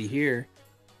that easy here.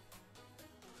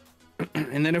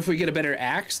 And then if we get a better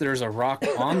axe, there's a rock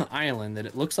on the island that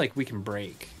it looks like we can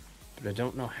break, but I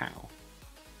don't know how.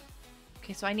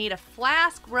 Okay, so I need a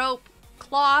flask, rope,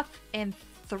 cloth, and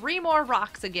 3 more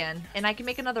rocks again. And I can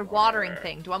make another watering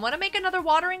thing. Do I want to make another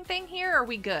watering thing here, or are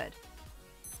we good?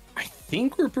 I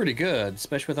think we're pretty good,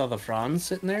 especially with all the fronds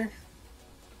sitting there.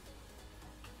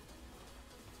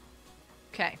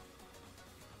 Okay.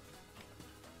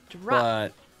 Drop.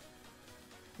 But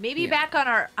Maybe yeah. back on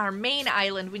our main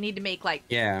island, we need to make like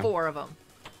Yeah. 4 of them.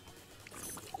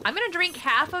 I'm going to drink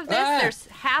half of this. Ah! There's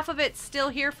half of it still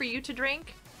here for you to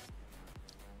drink.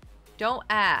 Don't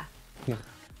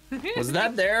was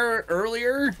that there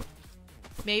earlier?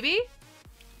 Maybe?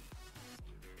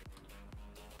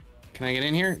 Can I get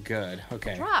in here? Good.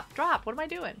 Okay. Drop. What am I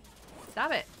doing?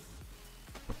 Stop it.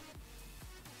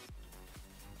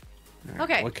 All right,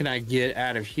 Okay. What can I get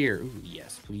out of here? Ooh,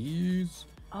 yes, please.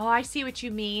 Oh, I see what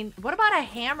you mean. What about a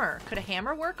hammer? Could a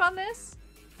hammer work on this?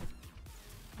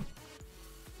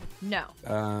 No.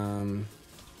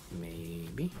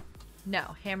 Maybe.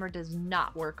 No, hammer does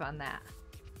not work on that.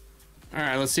 All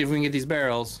right, let's see if we can get these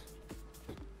barrels.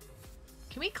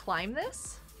 Can we climb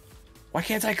this? Why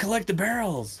can't I collect the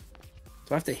barrels?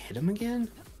 Do I have to hit them again?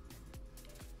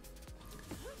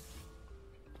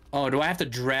 Oh, do I have to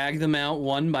drag them out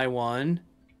one by one?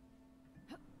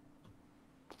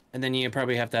 And then you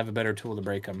probably have to have a better tool to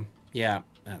break them. Yeah,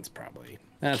 that's probably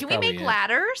Can we make it.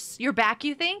 ladders? You're back,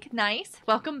 you think? Nice.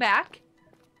 Welcome back.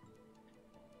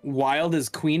 Wild is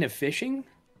queen of fishing?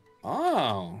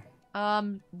 Oh.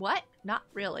 What? Not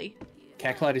really.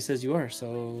 Cat Cloudy says you are,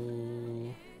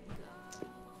 so...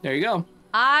 There you go.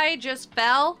 I just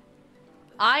fell.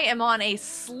 I am on a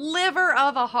sliver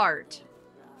of a heart.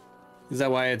 Is that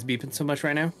why it's beeping so much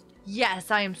right now? Yes,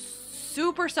 I am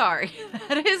super sorry.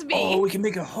 That is me. Oh, we can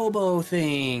make a hobo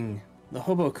thing. The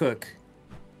hobo cook.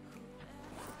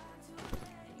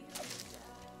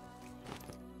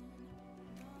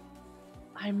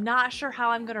 I'm not sure how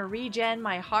I'm gonna regen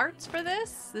my hearts for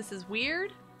this. This is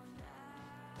weird.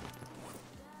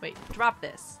 Wait, drop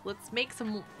this. Let's make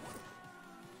some...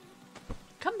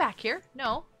 Come back here.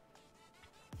 No.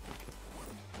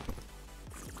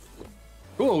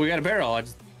 Cool, we got a barrel. I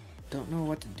just don't know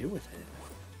what to do with it.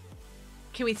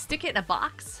 Can we stick it in a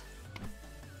box?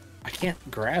 I can't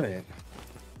grab it.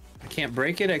 I can't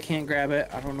break it. I can't grab it.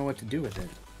 I don't know what to do with it.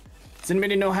 Does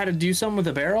anybody know how to do something with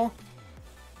a barrel?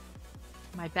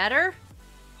 Am I better?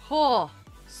 Oh,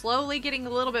 slowly getting a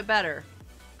little bit better.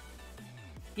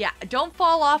 Yeah, don't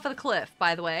fall off of the cliff,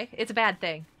 by the way. It's a bad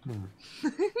thing.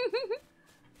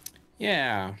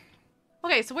 Yeah.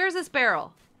 Okay, so where's this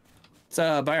barrel? It's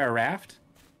by our raft.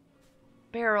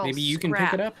 Barrel Maybe you can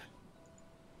scrap. pick it up.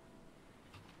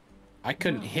 I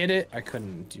couldn't hit it. I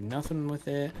couldn't do nothing with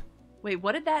it. Wait,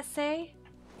 what did that say?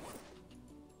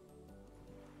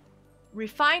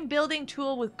 Refined building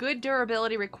tool with good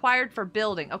durability required for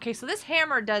building. Okay, so this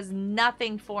hammer does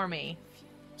nothing for me.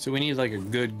 So we need like a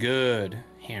good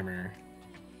hammer.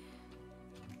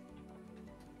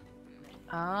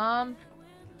 All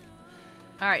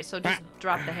right, so just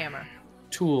drop the hammer.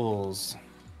 Tools.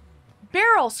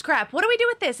 Barrel scrap. What do we do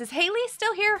with this? Is Haley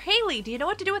still here? Haley, do you know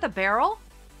what to do with a barrel?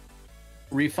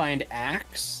 Refined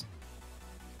axe.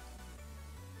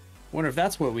 Wonder if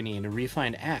that's what we need, a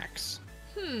refined axe.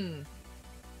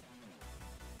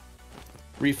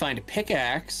 Refined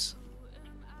pickaxe.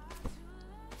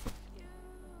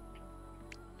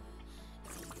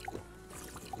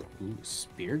 Ooh,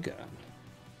 spear gun.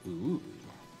 Ooh.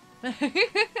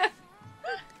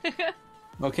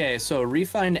 Okay, so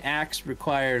refined axe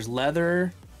requires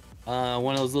leather,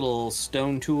 one of those little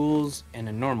stone tools, and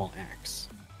a normal axe.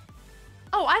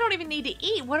 Oh, I don't even need to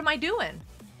eat. What am I doing?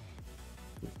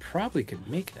 We probably could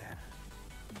make that.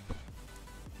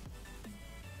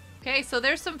 Okay, so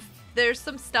there's some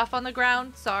stuff on the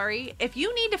ground. Sorry. If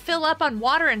you need to fill up on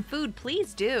water and food,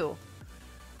 please do.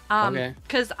 Okay.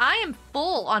 Because I am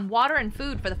full on water and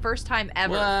food for the first time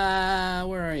ever.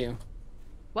 Where are you?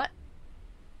 What?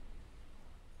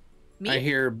 Me? I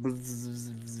hear.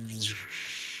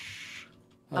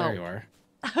 Oh, there you are.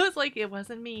 I was like, it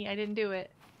wasn't me. I didn't do it.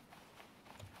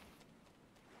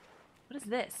 What is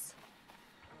this?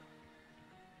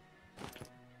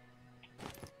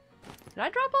 Did I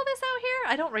drop all this out here?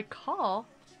 I don't recall.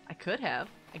 I could have,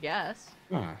 I guess.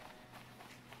 Huh.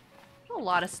 There's a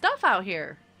lot of stuff out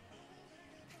here.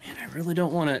 Man, I really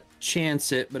don't want to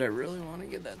chance it, but I really want to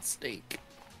get that steak.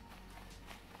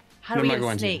 How do we get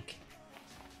a snake?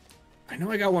 I know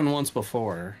I got one once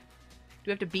before. Do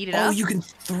we have to beat it up? Oh, you can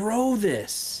throw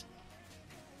this.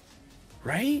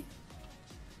 Right?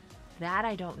 That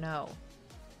I don't know.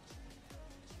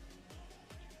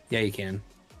 Yeah, you can.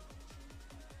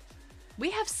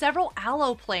 We have several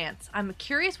aloe plants. I'm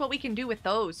curious what we can do with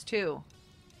those, too.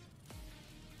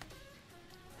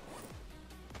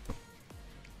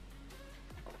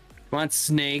 Come on,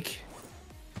 snake.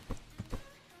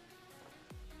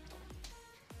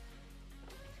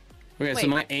 Okay, so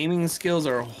my aiming skills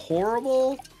are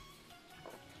horrible.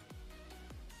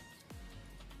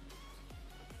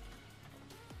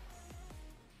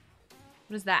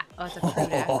 What is that? Oh, it's a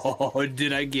crude axe. Oh,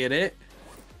 did I get it?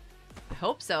 I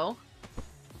hope so.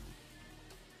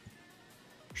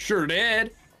 Sure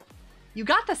did. You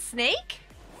got the snake?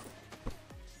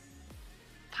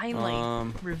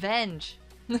 Finally. Revenge.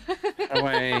 How do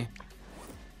I...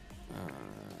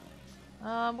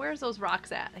 Where's those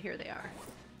rocks at? Here they are.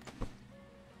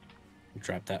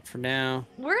 Drop that for now.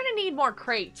 We're gonna need more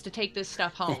crates to take this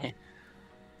stuff home.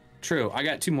 True. I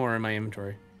got 2 more in my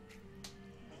inventory.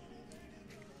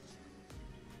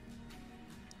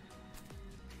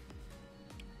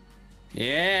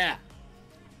 Yeah.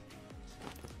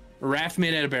 A raft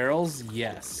made out of barrels?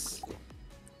 Yes.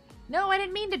 No, I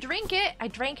didn't mean to drink it. I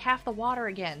drank half the water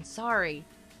again. Sorry.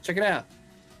 Check it out.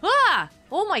 Ah!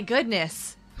 Oh my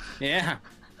goodness. Yeah.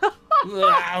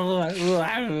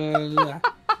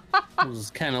 We'll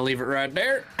just kind of leave it right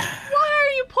there. Why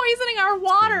are you poisoning our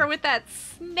water with that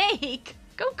snake?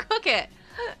 Go cook it.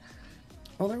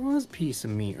 Well, there was a piece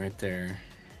of meat right there.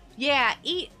 Yeah,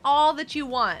 eat all that you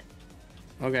want.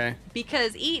 Okay.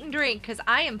 Because eat and drink, because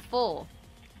I am full.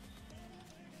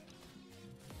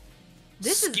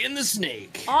 This Skin the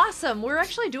snake. Awesome. We're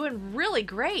actually doing really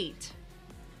great.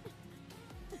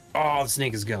 Oh, the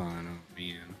snake is gone. Oh,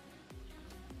 man.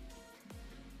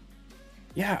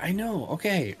 Yeah, I know.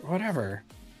 Okay, whatever.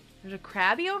 There's a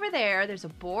crabby over there. There's a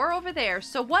boar over there.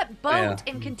 So what boat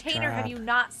and container have you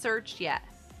not searched yet?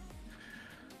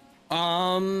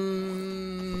 I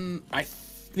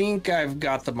think I've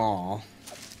got them all.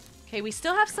 Okay, we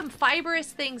still have some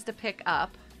fibrous things to pick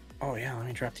up. Oh, yeah, let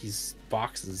me drop these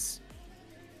boxes.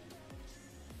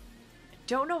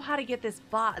 Don't know how to get this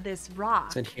rock.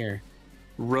 It's in here.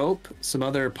 Rope, some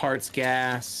other parts,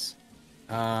 gas,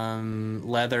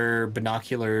 leather,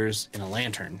 binoculars, and a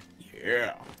lantern.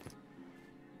 Yeah.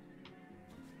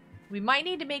 We might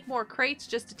need to make more crates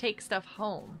just to take stuff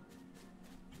home.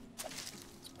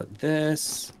 Let's put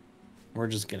this. We're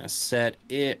just gonna set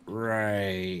it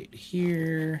right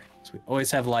here. So we always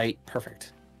have light.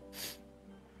 Perfect.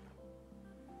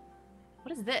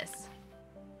 What is this?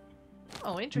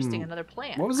 Oh, interesting. Another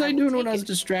plant. What was I doing when I was it.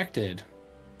 distracted?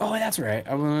 Oh, that's right.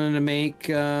 I wanted to make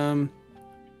a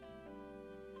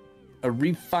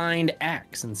refined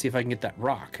axe and see if I can get that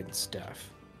rock and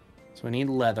stuff. So I need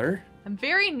leather. I'm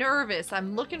very nervous.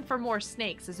 I'm looking for more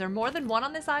snakes. Is there more than one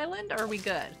on this island, or are we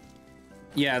good?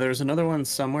 Yeah, there's another one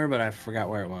somewhere, but I forgot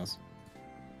where it was.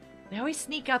 They always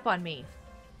sneak up on me.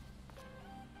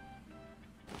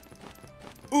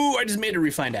 Ooh, I just made a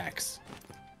refined axe.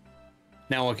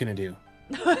 Now what can I do?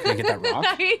 Can I get that rock?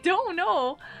 I don't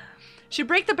know. Should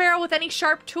break the barrel with any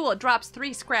sharp tool. It drops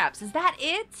 3 scraps. Is that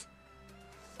it?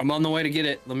 I'm on the way to get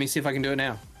it. Let me see if I can do it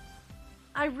now.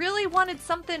 I really wanted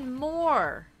something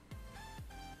more.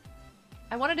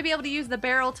 I wanted to be able to use the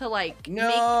barrel to, like,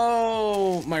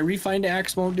 No! My refined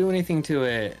axe won't do anything to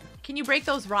it. Can you break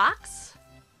those rocks?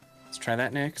 Let's try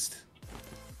that next.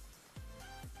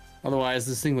 Otherwise,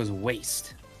 this thing was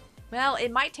waste. Well,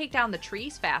 it might take down the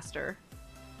trees faster.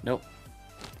 Nope.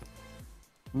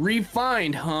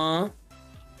 Refined, huh?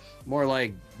 More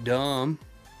like dumb.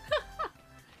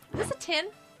 Is this a tin?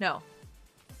 No.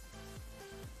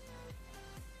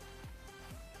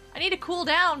 I need to cool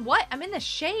down. What? I'm in the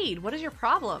shade. What is your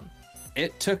problem?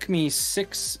 It took me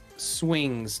 6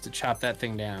 swings to chop that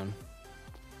thing down.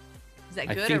 Is that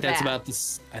I good think or that's bad? about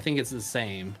this. I think it's the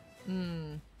same.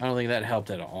 I don't think that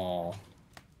helped at all.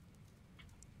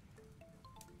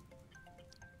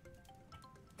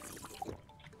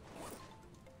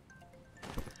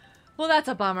 Well, that's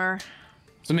a bummer.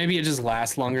 So maybe it just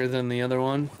lasts longer than the other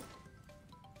one?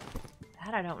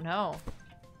 That I don't know.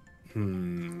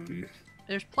 Hmm.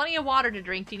 There's plenty of water to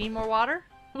drink. Do you need more water?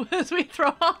 As we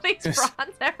throw all these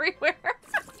prawns everywhere.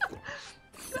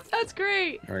 That's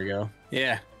great. There we go.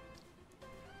 Yeah.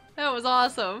 That was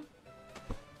awesome.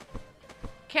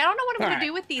 Okay, I don't know what I'm going Alright. to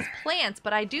do with these plants,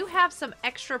 but I do have some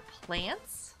extra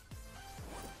plants.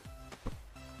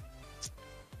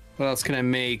 What else can I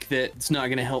make that's not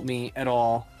going to help me at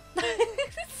all?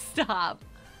 Stop.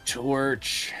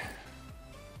 Torch.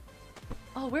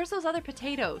 Oh, where's those other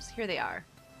potatoes? Here they are.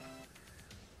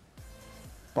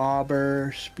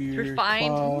 Bobber, spear, Refined.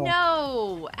 claw.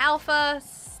 No. Alpha,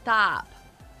 stop.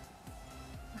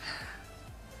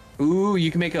 Ooh,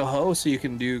 you can make a hoe so you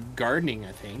can do gardening,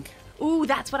 I think. Ooh,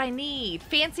 that's what I need.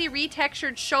 Fancy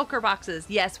retextured shulker boxes.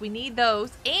 Yes, we need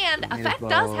those. And I need a Effect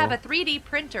does bow. have a 3D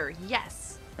printer.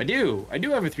 Yes. I do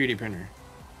have a 3D printer.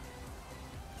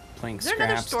 Plank Is there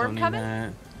another scraps, storm don't need coming?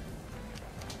 that.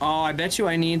 Oh, I bet you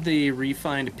I need the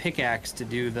refined pickaxe to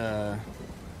do the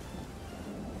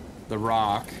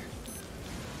rock.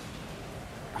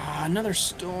 Ah, another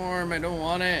storm. I don't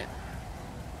want it.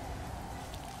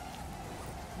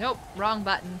 Nope, wrong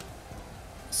button.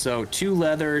 So 2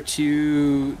 leather,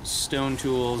 2 stone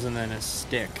tools, and then a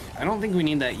stick. I don't think we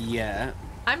need that yet.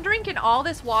 I'm drinking all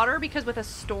this water because with a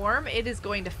storm, it is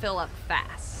going to fill up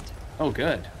fast. Oh,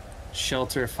 good.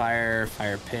 Shelter, fire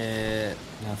pit,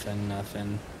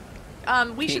 nothing.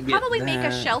 We Can't should get probably make a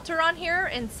that. shelter on here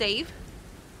and save.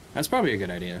 That's probably a good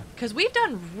idea. Because we've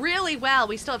done really well.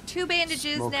 We still have 2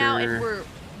 bandages now, and Smoker.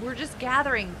 we're just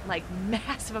gathering, like,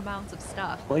 massive amounts of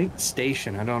stuff. Plate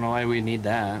station. I don't know why we need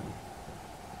that.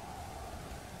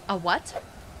 A what?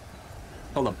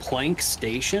 Called a plank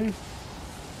station?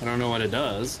 I don't know what it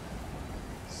does.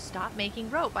 Stop making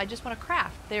rope. I just want to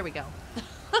craft. There we go.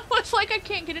 It's like I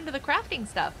can't get into the crafting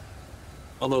stuff.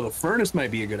 Although the furnace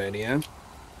might be a good idea.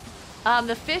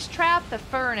 The fish trap, the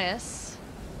furnace.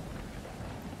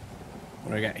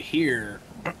 What I got here?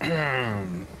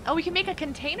 Oh, we can make a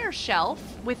container shelf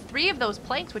with 3 of those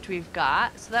planks, which we've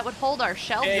got. So that would hold our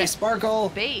shelves Hey, at Sparkle!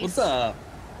 base. What's up?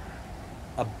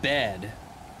 A bed.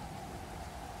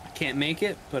 I can't make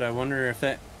it, but I wonder if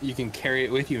that you can carry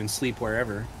it with you and sleep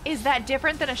wherever. Is that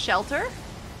different than a shelter?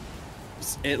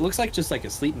 It looks like just like a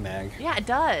sleeping bag. Yeah, it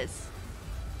does.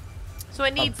 So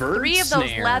it needs bird 3 of those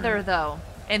snare. leather, though.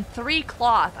 And 3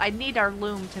 cloth. I'd need our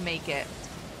loom to make it.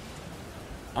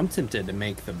 I'm tempted to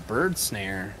make the bird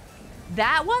snare.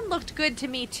 That one looked good to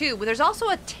me, too. There's also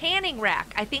a tanning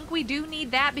rack. I think we do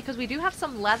need that because we do have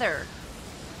some leather.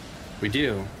 We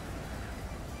do.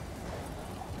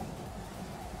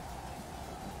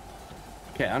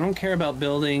 Okay, I don't care about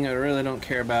building. I really don't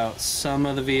care about some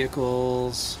of the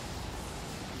vehicles.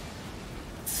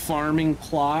 Farming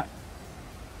plot.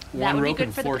 That One would be rope good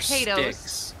and for the 4 potatoes.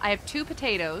 sticks. I have 2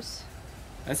 potatoes.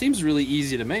 That seems really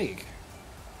easy to make.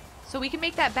 So we can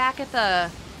make that back at the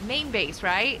main base,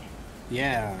 right?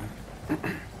 Yeah.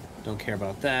 Don't care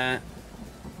about that.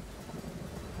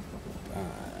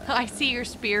 I see your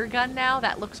spear gun now.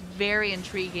 That looks very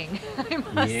intriguing, I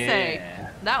must say.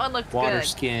 That one looks Water good.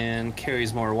 skin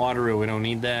carries more water, but we don't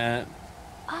need that.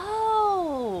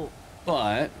 Oh.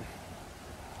 But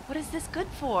What is this good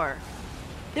for?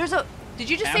 There's a... Did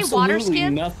you just say absolutely water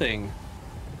skin? nothing.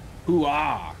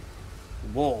 Hoo-ah.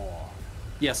 Whoa.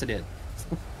 Yes, I did.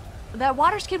 That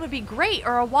water skin would be great,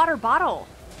 or a water bottle.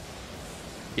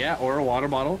 Yeah, or a water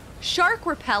bottle. Shark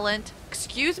repellent.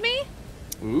 Excuse me?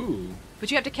 Ooh.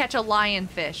 But you have to catch a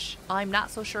lionfish. I'm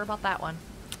not so sure about that one.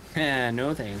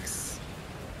 No thanks.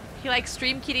 You like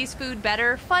Stream Kitty's food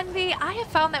better? Funby, I have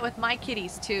found that with my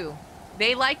kitties too.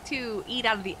 They like to eat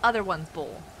out of the other one's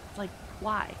bowl. It's like,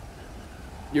 why?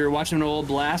 You're watching an old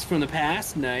blast from the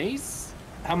past? Nice.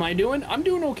 How am I doing? I'm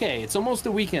doing okay. It's almost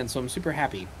the weekend, so I'm super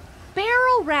happy.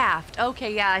 Barrel raft.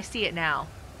 Okay, yeah, I see it now.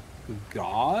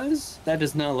 Gauze? That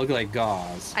does not look like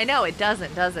gauze. I know, it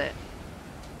doesn't, does it?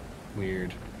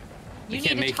 Weird. You I can't need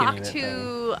to make talk any of it,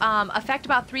 to Effect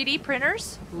about 3D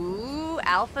printers. Ooh,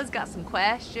 Alpha's got some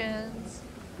questions.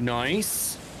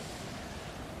 Nice.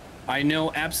 I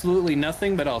know absolutely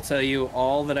nothing, but I'll tell you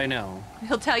all that I know.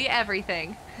 He'll tell you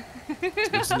everything.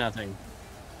 It's nothing.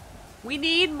 We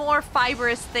need more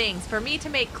fibrous things. For me to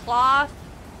make cloth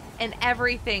and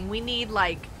everything, we need,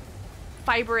 like,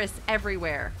 fibrous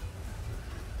everywhere.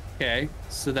 Okay,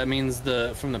 so that means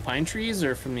from the pine trees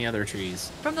or from the other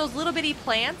trees? From those little bitty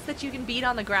plants that you can beat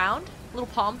on the ground, little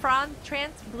palm frond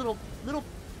little,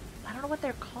 I don't know what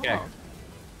they're called. Okay.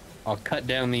 I'll cut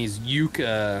down these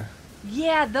yucca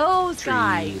Yeah, those trees.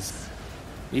 guys.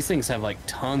 These things have like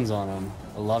tons on them.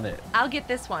 I love it. I'll get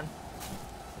this one.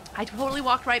 I totally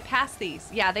walked right past these.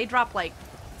 Yeah, they drop like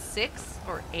 6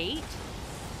 or 8.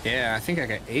 Yeah, I think I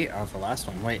got 8 off the last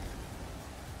one. Wait.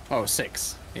 Oh,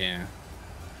 6. Yeah.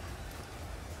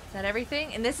 Is that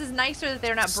everything? And this is nicer that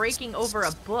they're not breaking over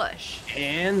a bush.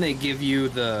 And they give you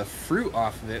the fruit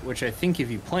off of it, which I think if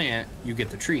you plant, you get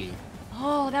the tree.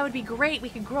 Oh, that would be great. We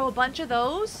could grow a bunch of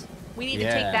those. We need to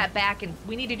take Yeah. that back, and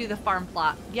we need to do the farm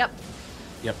plot. Yep.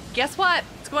 Yep. Guess what?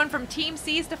 It's going from Team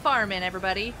C's to farming,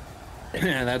 everybody.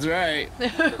 That's right.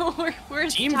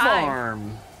 Where's Team time?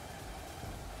 farm.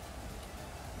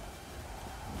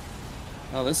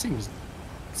 Oh, this seems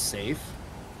safe.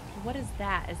 What is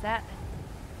that? Is that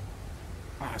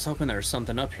Oh, I was hoping there was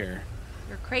something up here.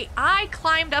 your crate? I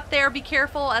climbed up there. Be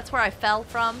careful. That's where I fell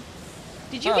from.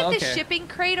 Did you get this okay. shipping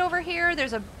crate over here?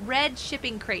 There's a red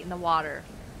shipping crate in the water.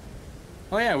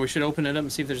 Oh yeah, we should open it up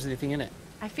and see if there's anything in it.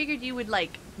 I figured you would,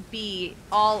 like, be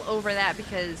all over that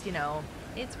because, you know,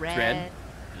 it's red. red?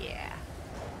 Yeah.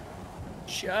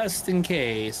 Just in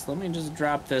case, let me just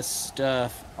drop this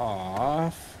stuff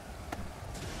off.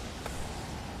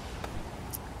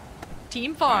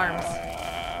 Team Farms.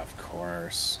 Of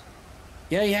course.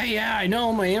 Yeah, I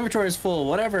know, my inventory is full,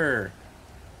 whatever.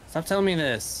 Stop telling me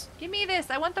this. Give me this.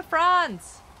 I want the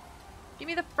fronds. Give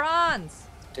me the fronds.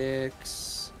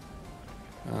 Sticks.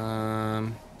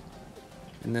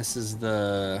 And this is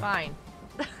the... Fine.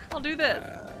 I'll do this.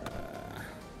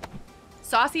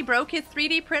 Saucy broke his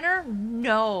 3D printer?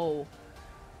 No.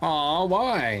 Aw,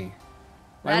 why?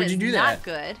 Why would you do That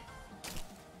that? is not good.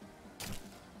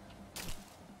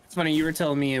 It's funny, you were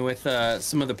telling me with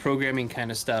some of the programming kind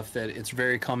of stuff that it's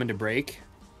very common to break.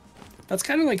 That's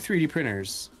kind of like 3D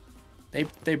printers.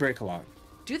 They break a lot.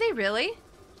 Do they really?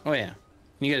 Oh yeah.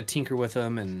 You gotta tinker with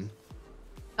them and...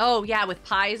 Oh, yeah, with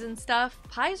pies and stuff.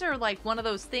 Pies are like one of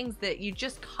those things that you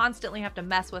just constantly have to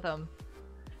mess with them.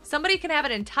 Somebody can have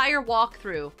an entire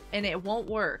walkthrough and it won't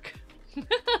work.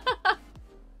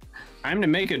 I'm to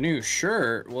make a new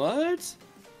shirt. What?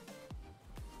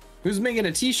 Who's making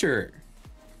a t-shirt?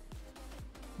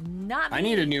 Not me. I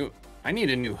need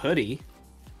a new hoodie.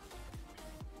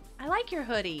 I like your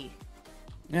hoodie.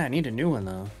 Yeah, I need a new one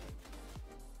though.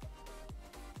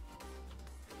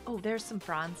 Oh, there's some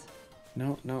fronds.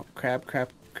 No, crab,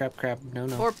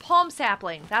 no. Or palm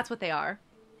sapling. That's what they are.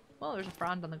 Well, there's a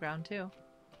frond on the ground too.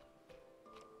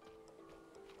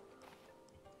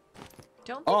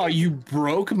 Don't. Oh, you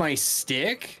broke my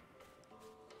stick?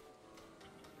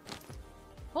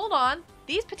 Hold on.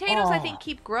 These potatoes, I think, Aw.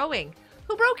 keep growing.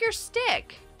 Who broke your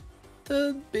stick?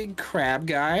 The big crab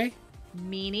guy.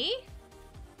 Meanie?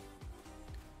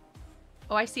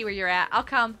 Oh, I see where you're at. I'll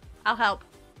come. I'll help.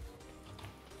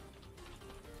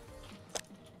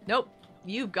 Nope.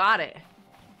 You got it.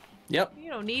 Yep.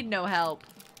 You don't need no help.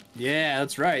 Yeah,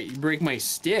 that's right. You break my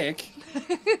stick.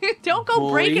 Don't go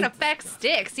Boy. break and affect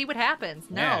stick. See what happens.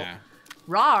 No. Yeah.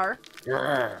 Rar.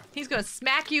 Grr. He's gonna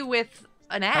smack you with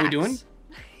an axe. How we doing?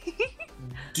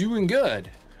 Doing good.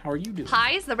 How are you doing?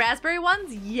 Pies? The raspberry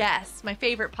ones? Yes. My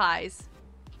favorite pies.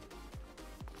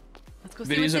 Let's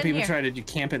go see what's Videos of in people here. trying to do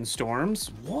camp in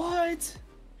storms. What?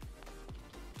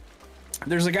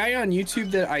 There's a guy on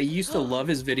YouTube that I used to love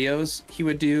his videos. He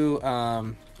would do,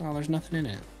 oh, there's nothing in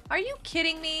it. Are you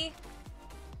kidding me?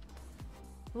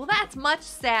 Well, that's much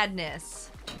sadness.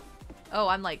 Oh,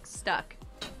 I'm like stuck.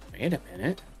 Wait a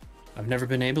minute. I've never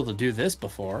been able to do this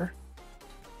before.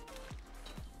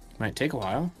 Might take a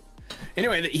while.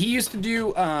 Anyway, he used to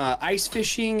do ice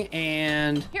fishing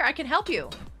and... Here, I can help you.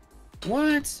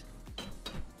 What?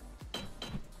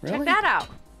 Really? Check that out.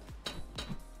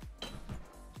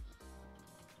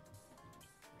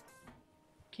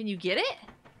 Can you get it?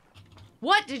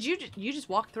 What did you just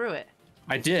walk through it?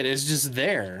 I did. It's just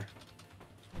there.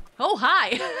 Oh,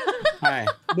 hi. Hi.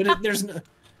 But there's no...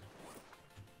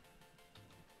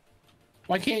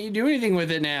 Why can't you do anything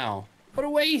with it now? What a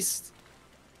waste.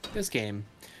 This game.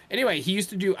 Anyway, he used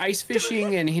to do ice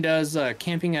fishing and he does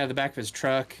camping out of the back of his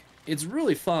truck. It's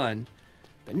really fun.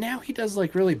 But now he does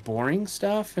like really boring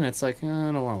stuff and it's like, I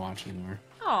don't want to watch anymore.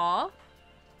 Aw.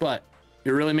 But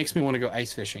it really makes me want to go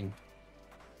ice fishing.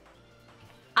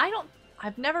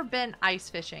 I've never been ice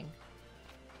fishing.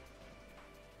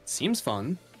 Seems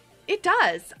fun. It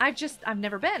does. I've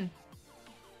never been.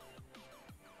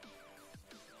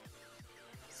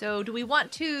 So do we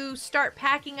want to start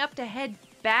packing up to head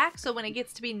back so when it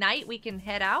gets to be night we can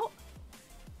head out?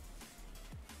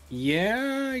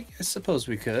 Yeah, I suppose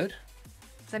we could.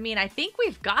 'Cause, I mean, I think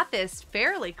we've got this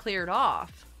fairly cleared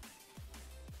off.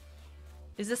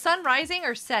 Is the sun rising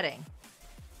or setting?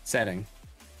 Setting.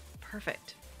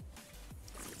 Perfect.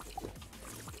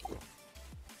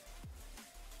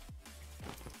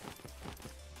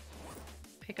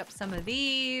 Pick up some of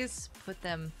these, put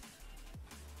them,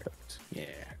 Yeah.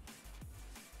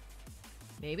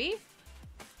 maybe?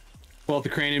 Pull up the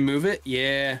crane and move it?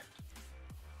 Yeah.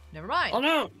 Never mind. Oh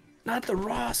no! Not the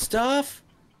raw stuff!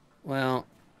 Well,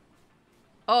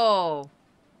 Oh,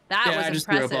 that yeah, was I just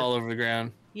impressive. threw up all over the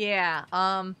ground. Yeah,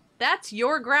 that's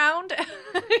your ground.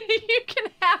 You can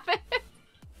have it.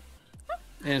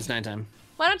 And it's nighttime.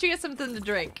 Why don't you get something to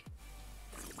drink?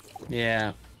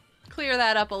 Yeah. Clear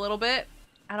that up a little bit.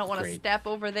 I don't want to Great. step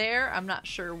over there. I'm not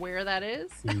sure where that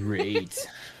is. Great.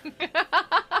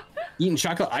 Eating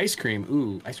chocolate ice cream.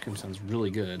 Ooh, ice cream sounds really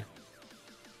good.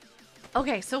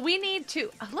 Okay, so we need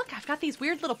to... Oh, look, I've got these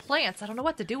weird little plants. I don't know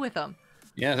what to do with them.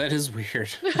 Yeah, that is weird.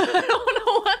 I don't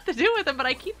know what to do with them, but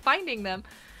I keep finding them.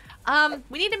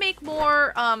 We need to make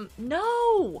more...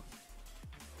 No!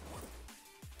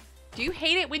 Do you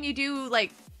hate it when you do,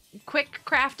 like, quick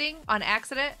crafting on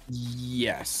accident?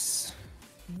 Yes.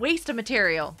 Waste of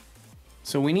material.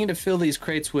 So we need to fill these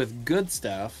crates with good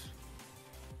stuff.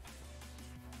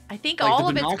 I think Like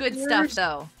all the of it's good stuff, binoculars?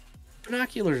 though.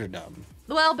 Binoculars are dumb.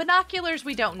 Well, binoculars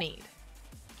we don't need.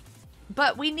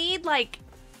 But we need, like,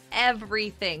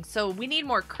 everything. So we need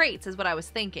more crates, is what I was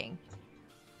thinking.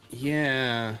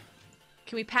 Yeah.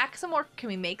 Can we pack some more? Can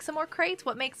we make some more crates?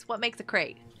 What makes a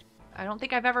crate? I don't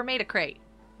think I've ever made a crate.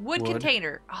 Wood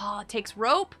container. Oh, it takes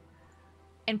rope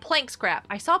and plank scrap.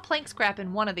 I saw plank scrap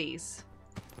in one of these.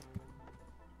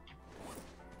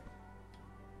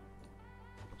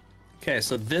 Okay,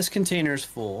 so this container's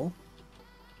full.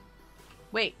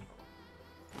 Wait.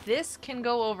 This can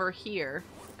go over here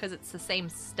because it's the same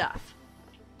stuff.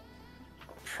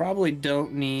 Probably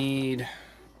don't need...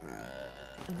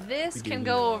 This we can do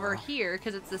go need over a- here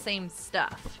because it's the same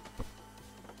stuff.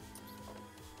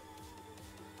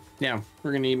 Yeah,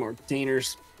 we're gonna need more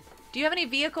containers. Do you have any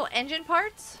vehicle engine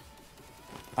parts?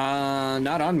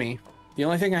 Not on me. The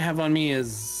only thing I have on me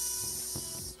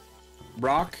is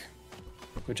rock,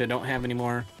 which I don't have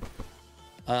anymore.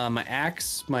 My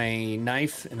axe, my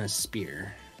knife, and a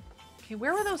spear. Okay,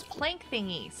 where were those plank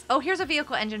thingies? Oh, here's a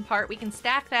vehicle engine part. We can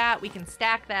stack that. We can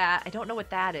stack that. I don't know what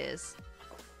that is.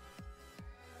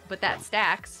 But that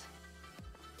stacks.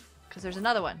 Because there's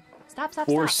another one. Stop, stop,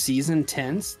 Or stop. season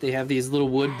tents. They have these little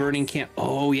wood burning camp.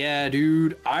 Oh yeah,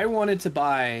 dude. I wanted to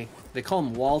buy, they call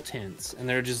them wall tents, and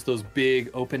they're just those big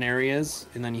open areas,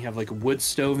 and then you have like a wood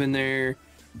stove in there.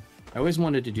 I always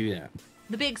wanted to do that.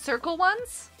 The big circle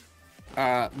ones?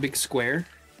 Big square.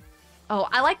 Oh,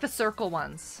 I like the circle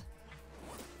ones.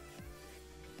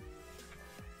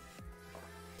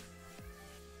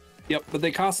 Yep, but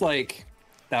they cost like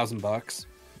 $1,000.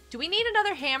 Do we need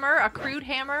another hammer? A crude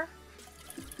hammer?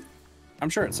 I'm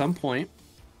sure at some point.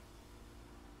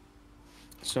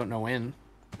 Just don't know when.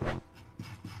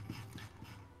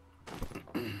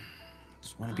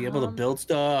 Just want to be able to build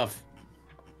stuff.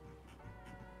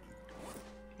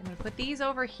 I'm going to put these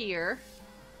over here.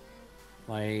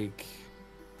 Like...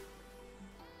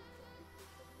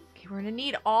 Okay, we're going to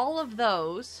need all of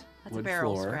those. That's Wood a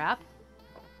barrel floor. scrap.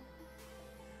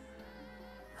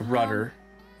 rudder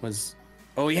was...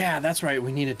 Oh, yeah, that's right.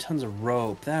 We needed tons of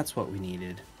rope. That's what we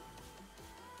needed.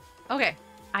 Okay.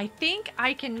 I think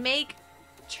I can make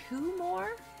 2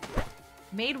 more.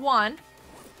 Made 1.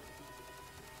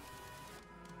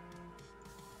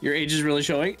 Your age is really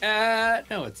showing?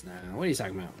 No, it's not. What are you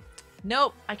talking about?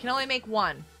 Nope. I can only make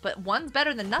 1. But 1's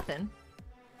better than nothing.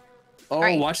 Oh,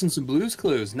 right. Watching some Blue's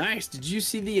Clues. Nice. Did you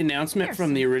see the announcement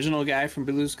from the original guy from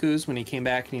Blue's Clues when he came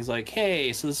back and he's like,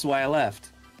 hey, so this is why I left?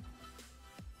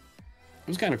 It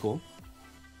was kind of cool.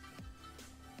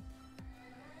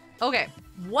 Okay.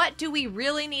 What do we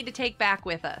really need to take back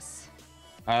with us?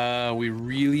 We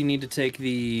really need to take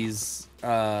these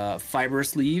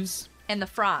fibrous leaves. And the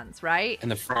fronds, right?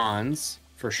 And the fronds,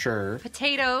 for sure.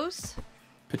 Potatoes.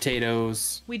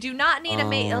 Potatoes. We do not need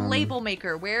a label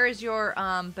maker. Where is your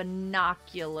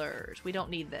binoculars? We don't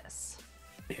need this.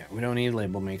 Yeah, we don't need a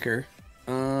label maker.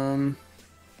 I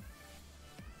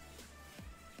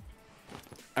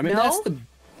mean, no?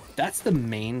 that's the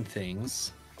main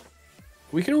things.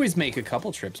 We can always make a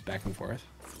couple trips back and forth,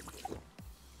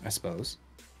 I suppose.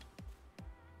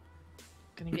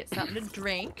 Gonna get something to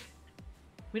drink.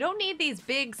 We don't need these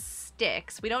big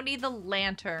sticks. We don't need the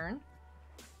lantern.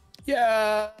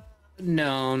 Yeah,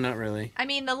 no, not really. I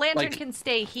mean, the lantern can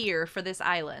stay here for this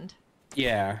island.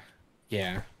 Yeah,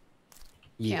 yeah.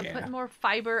 Yeah, put more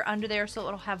fiber under there so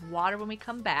it'll have water when we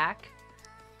come back.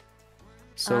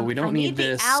 So we don't need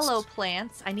this. I need the aloe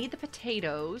plants. I need the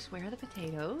potatoes. Where are the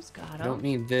potatoes? Got them. I don't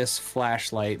need this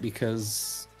flashlight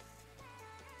because...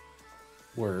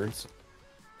 Words.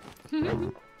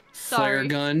 Flare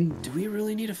gun. Do we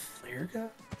really need a flare gun?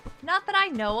 Not that I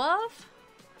know of.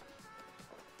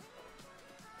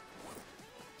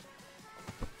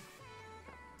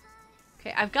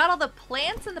 Okay, I've got all the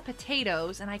plants and the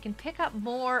potatoes, and I can pick up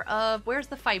more of... Where's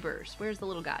the fibers? Where's the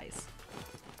little guys?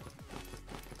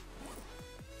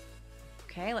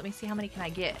 Okay, let me see how many can I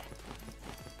get.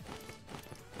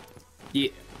 Yeah.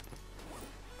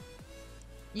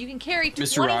 You can carry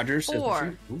 24. Mr. Rogers says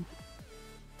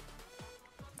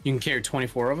you can carry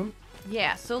 24 of them?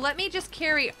 Yeah, so let me just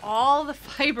carry all the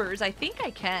fibers. I think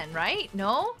I can, right?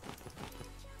 No?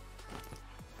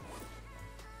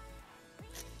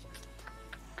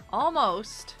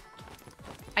 Almost.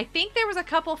 I think there was a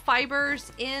couple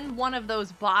fibers in one of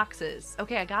those boxes.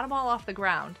 Okay, I got them all off the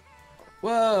ground.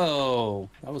 Whoa,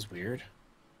 that was weird.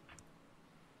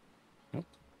 Nope.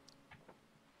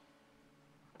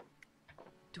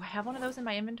 Do I have one of those in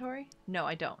my inventory? No,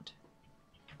 I don't.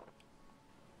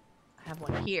 I have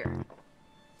one here.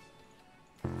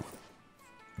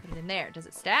 Put it in there. Does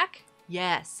it stack?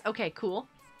 Yes. Okay, cool.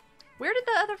 Where did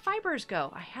the other fibers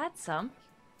go? I had some.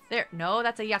 There. No,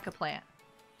 that's a yucca plant.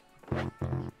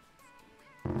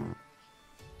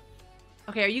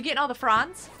 Okay, are you getting all the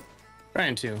fronds?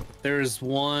 Trying to. There's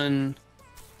one...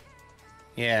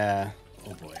 Yeah.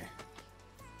 Oh boy.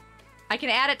 I can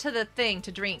add it to the thing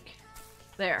to drink.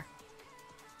 There.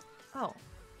 Oh.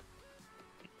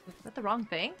 Is that the wrong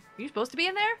thing? Are you supposed to be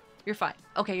in there? You're fine.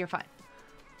 Okay, you're fine.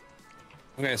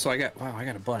 Okay, so I got... Wow, I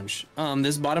got a bunch.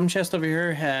 This bottom chest over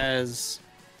here has...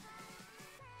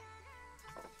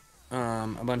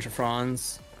 a bunch of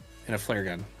fronds and a flare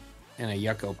gun and a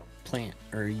yucca plant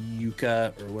or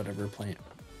yucca or whatever plant.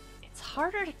 It's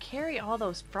harder to carry all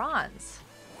those fronds.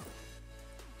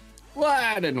 Well,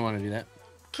 I didn't want to do that.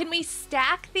 Can we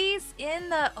stack these in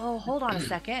the... Oh, hold on a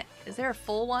second. Is there a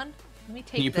full one? Let me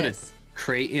take this. Can you put a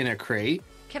crate in a crate?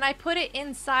 Can I put it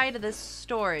inside of this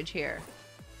storage here?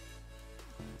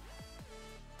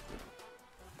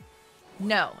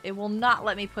 No, it will not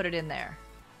let me put it in there.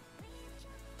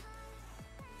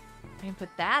 I can put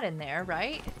that in there,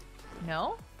 right?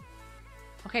 No?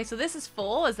 Okay, so this is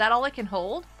full. Is that all it can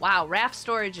hold? Wow, raft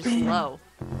storage is low.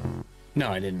 No,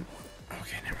 I didn't.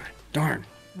 Okay, never mind. Darn.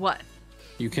 What?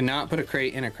 You cannot put a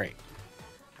crate in a crate.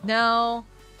 No.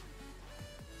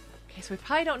 Okay, so we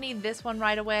probably don't need this one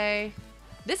right away.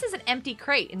 This is an empty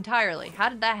crate entirely. How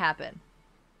did that happen?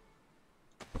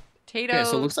 Potatoes. Okay,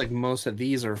 so it looks like most of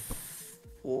these are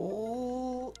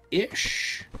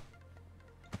full-ish.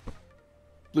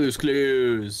 Blue's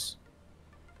Clues.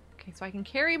 Okay, so I can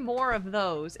carry more of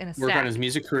those in a stack. Work on his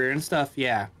music career and stuff.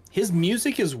 Yeah. His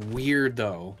music is weird,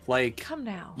 though. Like, come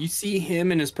now. You see him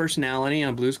and his personality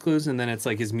on Blue's Clues, and then it's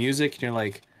like his music, and you're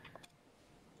like,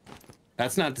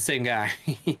 that's not the same guy.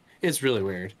 It's really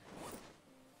weird.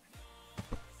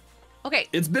 Okay.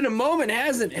 It's been a moment,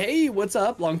 hasn't it? Hey, what's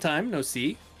up? Long time no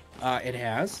see. It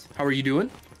has. How are you doing?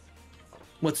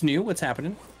 What's new? What's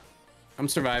happening? I'm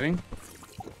surviving.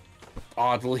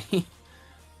 Oddly.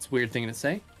 It's a weird thing to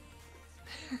say.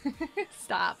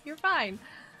 Stop. You're fine.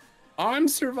 I'm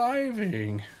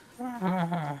surviving.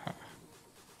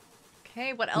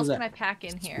 Okay, what else can I pack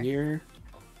in here? Spear.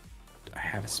 I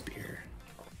have a spear.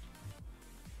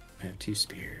 I have 2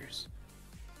 spears.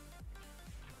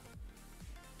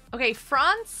 Okay,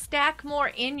 fronds stack more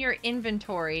in your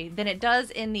inventory than it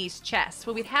does in these chests.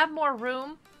 Will we have more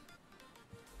room?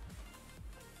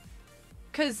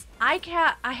 Because I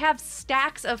have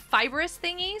stacks of fibrous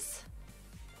thingies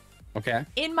Okay.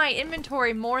 in my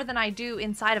inventory more than I do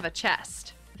inside of a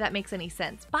chest. If that makes any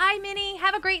sense. Bye, Minnie.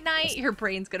 Have a great night. Your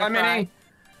brain's gonna Bye, fry. Minnie.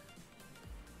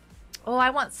 Oh, I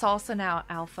want salsa now,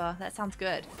 Alpha. That sounds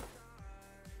good.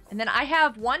 And then I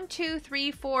have 1, 2,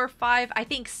 3, 4, 5, I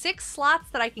think 6 slots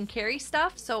that I can carry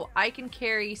stuff, so I can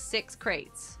carry 6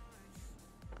 crates.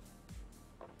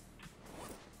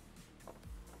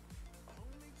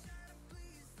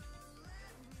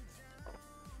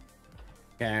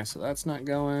 Okay, so that's not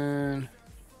going.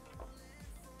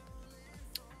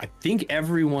 I think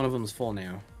every one of them's full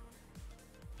now.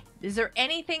 Is there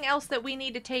anything else that we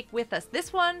need to take with us?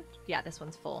 This one? Yeah, this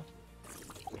one's full.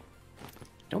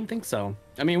 Don't think so.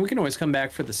 I mean, we can always come back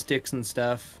for the sticks and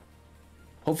stuff.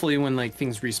 Hopefully when like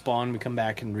things respawn, we come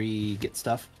back and get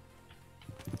stuff.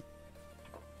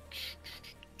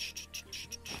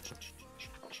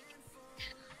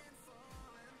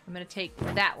 I'm gonna take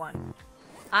that one.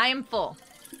 I am full.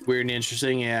 Weird and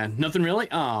interesting, yeah. Nothing really?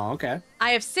 Oh, okay.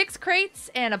 I have 6 crates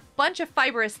and a bunch of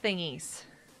fibrous thingies.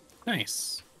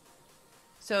 Nice.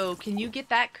 So can you get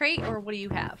that crate, or what do you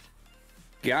have?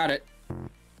 Got it.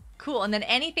 Cool, and then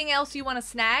anything else you want to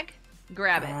snag,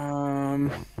 grab it.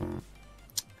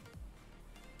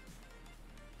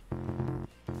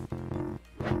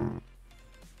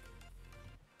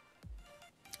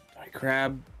 I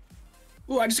grab.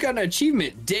 Ooh, I just got an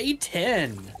achievement. Day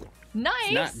 10. Nice.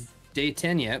 It's not day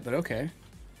 10 yet, but okay.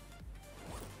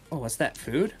 Oh, what's that?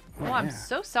 Food? Oh, I'm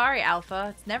so sorry,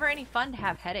 Alpha. It's never any fun to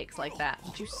have headaches like that.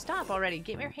 Would you stop already?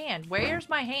 Give me your hand. Where's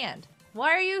my hand?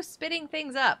 Why are you spitting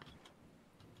things up?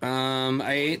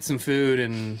 I ate some food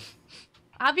and...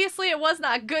 Obviously, it was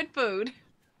not good food.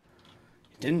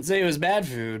 Didn't say it was bad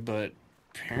food, but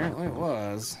apparently it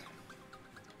was.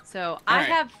 So, I right.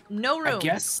 have no room.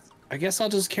 I guess I'll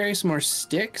just carry some more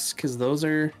sticks, because those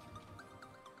are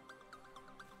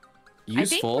useful. I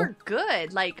think we're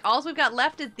good. Like, all we've got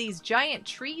left is these giant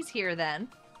trees here, then.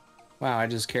 Wow, I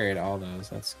just carried all those.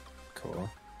 That's cool.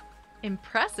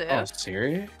 Impressive. Oh,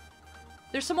 serious?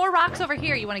 There's some more rocks over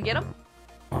here. You want to get them?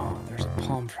 Oh, there's a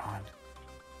palm frond.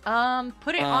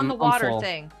 Put it on the water full.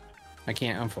 thing. I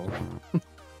can't. I'm full.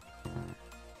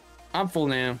 I'm full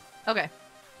now. Okay.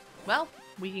 Well,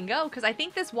 we can go, because I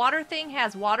think this water thing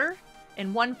has water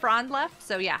and 1 frond left,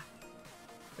 so yeah.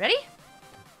 Ready?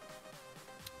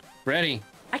 Ready.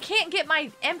 I can't get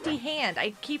my empty hand.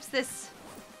 I keeps this...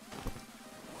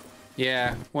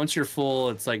 Yeah, once you're full,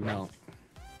 it's like, no.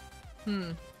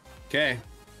 Okay.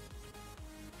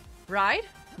 Ride?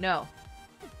 No.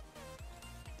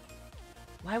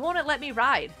 Why won't it let me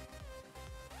ride?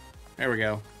 There we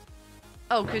go.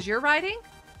 Oh, because you're riding?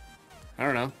 I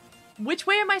don't know. Which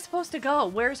way am I supposed to go?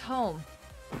 Where's home?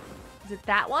 Is it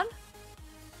that one?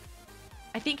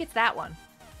 I think it's that one.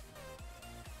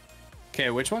 Okay,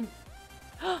 which one?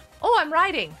 Oh, I'm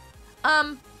riding.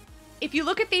 If you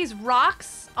look at these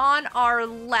rocks on our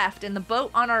left and the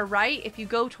boat on our right, if you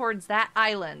go towards that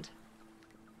island.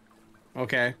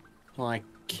 Okay. Well, I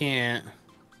can't.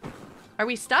 Are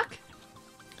we stuck?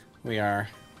 We are.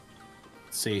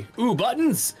 Let's see. Ooh,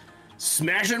 buttons!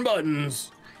 Smashing buttons!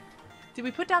 Did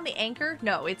we put down the anchor?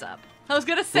 No, it's up. I was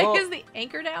gonna say, is the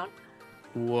anchor down?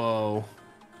 Whoa.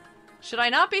 Should I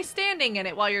not be standing in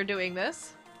it while you're doing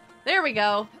this? There we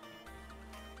go.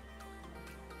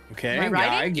 Okay, Am I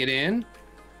riding? guy, get in.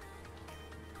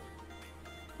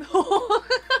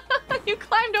 You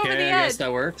climbed over the Okay, edge. I guess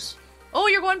that works. Oh,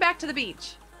 you're going back to the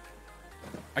beach.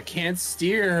 I can't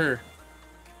steer.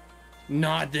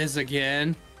 Not this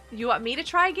again. You want me to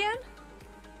try again?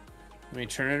 Let me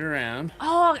turn it around.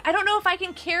 Oh, I don't know if I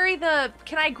can carry the...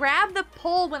 Can I grab the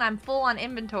pole when I'm full on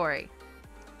inventory?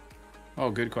 Oh,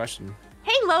 good question.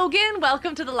 Hey, Logan.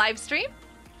 Welcome to the live stream.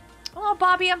 Oh,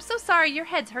 Bobby, I'm so sorry. Your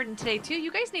head's hurting today, too.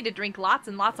 You guys need to drink lots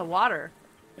and lots of water.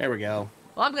 There we go.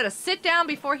 Well, I'm going to sit down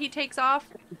before he takes off.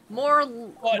 More...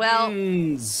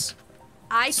 Buttons. Well,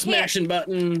 I can't Smashing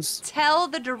buttons. tell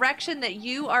the direction that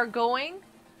you are going,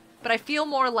 but I feel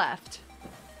more left.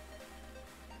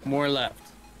 More left.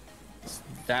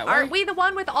 That way? Aren't we the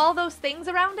one with all those things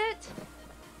around it?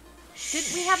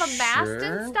 Didn't we have a mast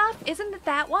Sure. and stuff? Isn't it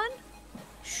that one?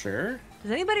 Sure.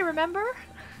 Does anybody remember?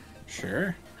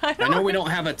 Sure. I I know we don't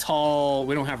have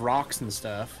we don't have rocks and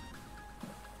stuff.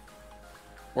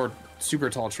 Or super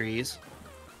tall trees.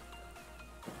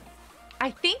 I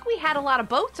think we had a lot of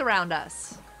boats around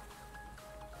us.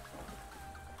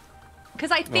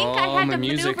 Because I think I had to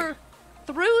maneuver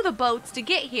through the boats to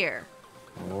get here.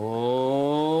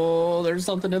 Oh, there's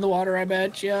something in the water, I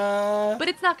bet ya. But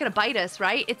it's not going to bite us,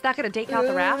 right? It's not going to take out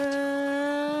the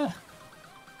raft?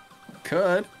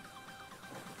 Could.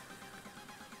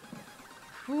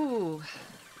 Whew.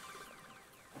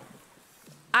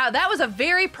 That was a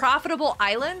very profitable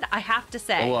island, I have to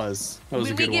say. It was. That was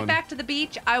a good one. When we get back to the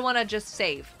beach, I want to just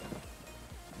save.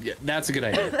 Yeah, that's a good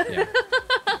idea. Yeah.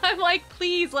 I'm like,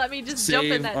 please let me just jump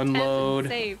in that unload,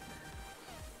 tent and save.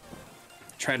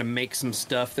 Try to make some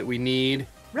stuff that we need.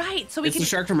 Right, so we it's can... the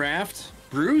Shark from Raft?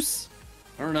 Bruce?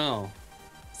 I don't know.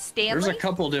 Stanley? There's a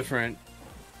couple different.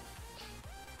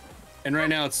 And right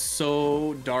now it's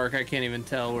so dark I can't even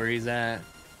tell where he's at.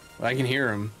 But I can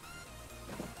hear him.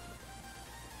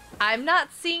 I'm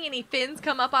not seeing any fins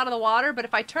come up out of the water, but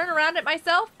if I turn around at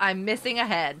myself, I'm missing a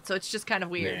head. So it's just kind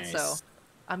of weird. Nice. So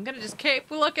I'm going to just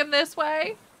keep looking this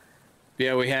way.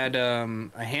 Yeah, we had a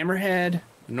hammerhead,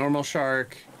 a normal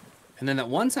shark, and then that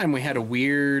one time we had a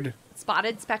weird...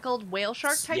 Spotted, speckled whale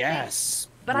shark type thing? Yes.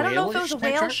 But I don't know if it was a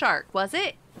Whale-ish whale type shark, was it?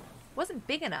 It wasn't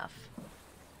big enough.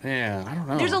 Yeah, I don't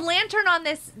know. There's a lantern on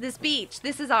this beach.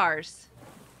 This is ours.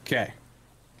 Okay.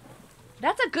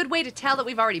 That's a good way to tell that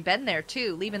we've already been there,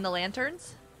 too, leaving the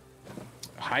lanterns.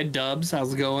 Hi, Dubs.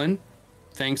 How's it going?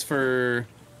 Thanks for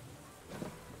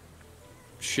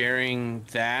sharing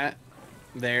that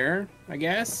there, I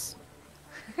guess.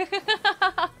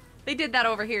 They did that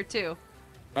over here, too.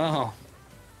 Oh.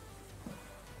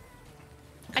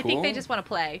 I think they just want to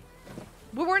play.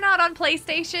 But we're not on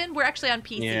PlayStation. We're actually on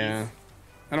PCs. Yeah.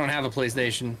 I don't have a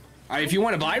PlayStation. If you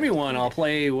want to buy me one, I'll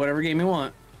play whatever game you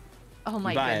want. Oh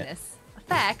my Buy goodness. A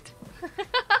fact.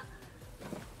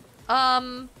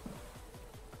 That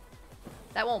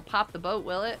won't pop the boat,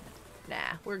 will it? Nah,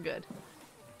 we're good.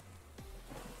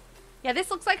 Yeah,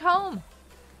 this looks like home.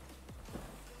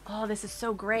 Oh, this is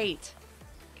so great.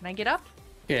 Can I get up?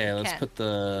 Yeah, let's put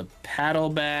the paddle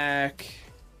back.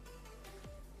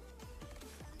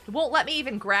 It won't let me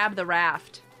even grab the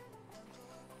raft.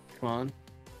 Come on.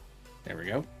 There we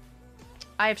go.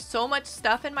 I have so much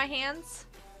stuff in my hands.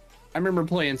 I remember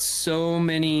playing so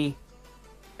many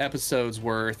episodes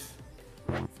worth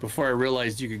before I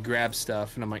realized you could grab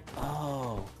stuff, and I'm like,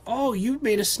 oh, you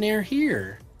made a snare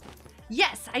here.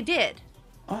 Yes, I did.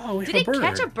 Oh, we did have a bird. Did it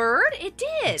catch a bird? It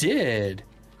did. It did.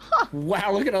 Huh.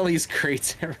 Wow, look at all these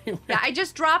crates everywhere. Yeah, I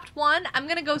just dropped one. I'm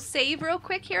gonna go save real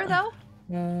quick here, though.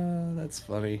 That's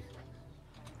funny.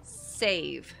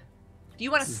 Save. Do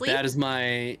you want to sleep? That is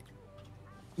my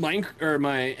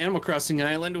Animal Crossing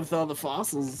island with all the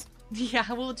fossils.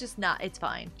 Yeah, we'll just not. It's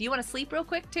fine. Do you want to sleep real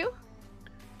quick too?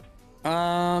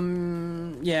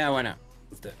 Yeah, why not?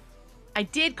 Let's do it. I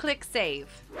did click save.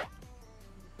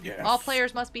 Yes. All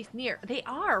players must be near. They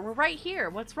are. We're right here.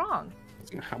 What's wrong?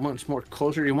 How much more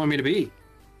closer do you want me to be?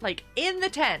 Like in the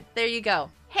tent. There you go.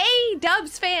 Hey,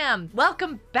 Dubs fam!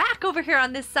 Welcome back over here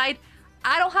on this side.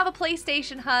 I don't have a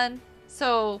PlayStation, hun.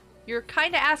 So you're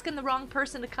kind of asking the wrong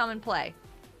person to come and play.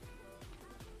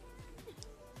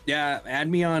 Yeah, add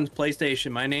me on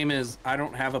PlayStation. My name is I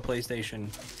don't have a PlayStation.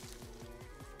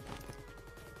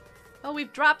 Oh,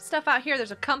 we've dropped stuff out here.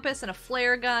 There's a compass and a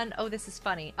flare gun. Oh, this is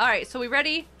funny. All right, so we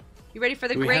ready? You ready for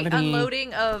the great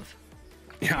unloading of...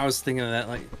 Yeah, I was thinking of that.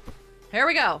 Like, here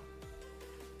we go.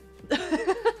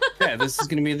 yeah, this is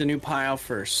gonna be the new pile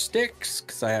for sticks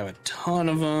because I have a ton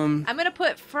of them. I'm gonna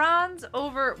put Franz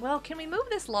over. Well, can we move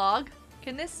this log?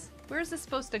 Can this? Where's this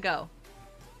supposed to go?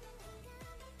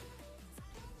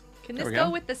 Can this go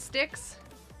with the sticks?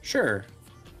 Sure.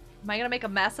 Am I gonna make a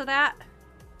mess of that?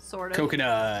 Sort of.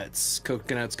 Coconuts.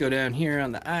 Coconuts go down here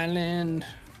on the island.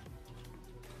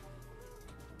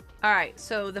 All right,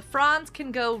 so the fronds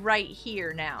can go right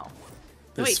here now.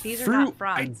 This wait, these fruit, are not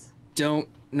fronds. I don't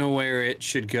know where it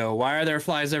should go. Why are there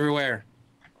flies everywhere?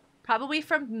 Probably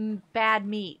from bad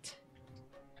meat.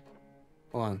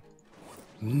 Hold on.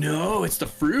 No, it's the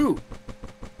fruit.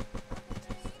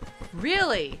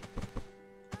 Really?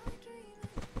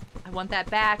 I want that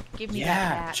back. Give me that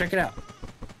back. Yeah, check it out.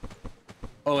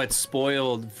 Oh, it's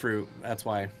spoiled fruit. That's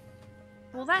why.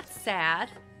 Well, that's sad.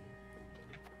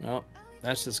 Oh,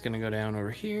 that's just gonna go down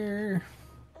over here.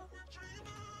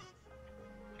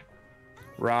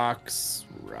 Rocks,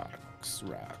 rocks,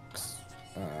 rocks.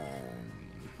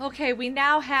 Okay, we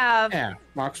now have... Yeah,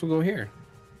 rocks will go here.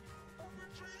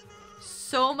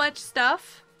 So much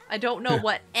stuff. I don't know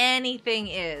what anything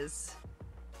is.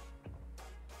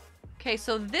 Okay,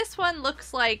 so this one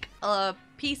looks like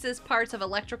pieces, parts of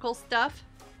electrical stuff.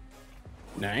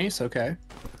 Nice, okay.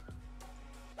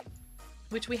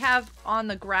 which we have on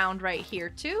the ground right here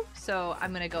too. So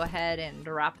I'm gonna go ahead and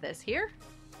drop this here.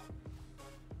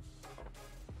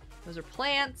 Those are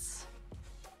plants.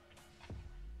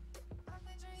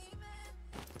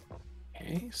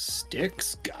 Okay,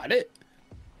 sticks, got it.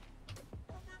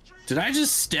 Did I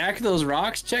just stack those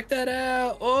rocks? Check that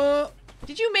out. Oh,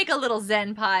 Did you make a little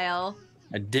Zen pile?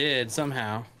 I did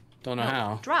somehow. Don't know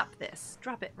how. Drop this.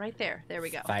 Drop it right there. There we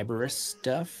go. Fibrous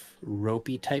stuff,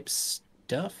 ropey type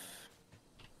stuff,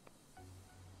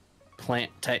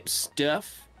 plant type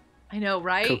stuff. I know,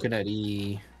 right?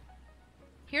 Coconutty.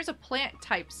 Here's a plant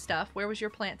type stuff. Where was your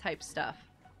plant type stuff?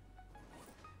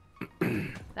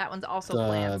 That one's also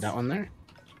plants. That one there.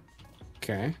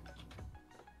 Okay.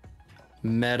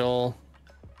 Metal.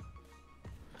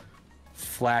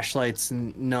 Flashlights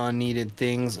and non-needed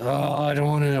things. Oh, I don't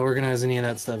want to organize any of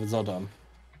that stuff. It's all dumb.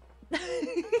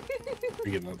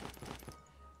 Forgive me.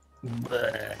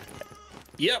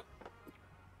 Yep.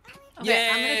 Okay, Yay!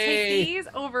 I'm gonna take these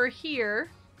over here.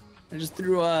 I just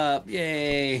threw up.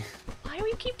 Yay. Why do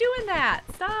we keep doing that?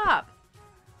 Stop.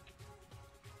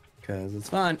 Because it's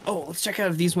fun. Oh, let's check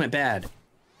out if these went bad.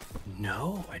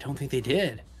 No, I don't think they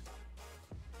did.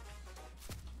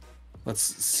 Let's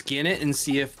skin it and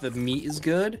see if the meat is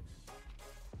good.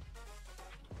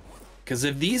 Because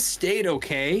if these stayed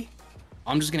okay,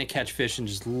 I'm just going to catch fish and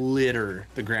just litter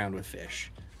the ground with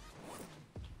fish.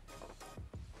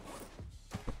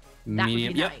 That would be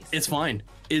Yep, nice. it's fine.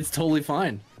 It's totally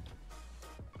fine.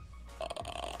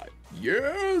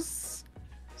 Yes!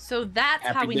 So that's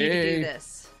how Happy we need to day. do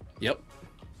this. Yep.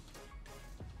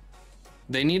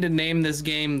 They need to name this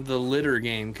game the litter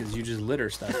game because you just litter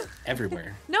stuff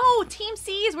everywhere. No, Team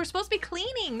C's. We're supposed to be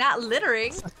cleaning, not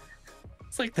littering.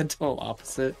 It's like the total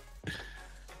opposite.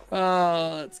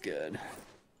 Oh, that's good.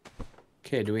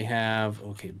 Okay, do we have...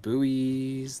 Okay,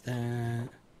 buoys, that...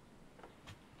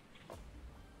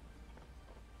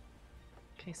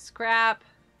 Okay, scrap.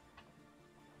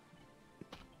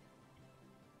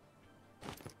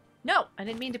 No, I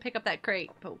didn't mean to pick up that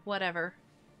crate, but whatever.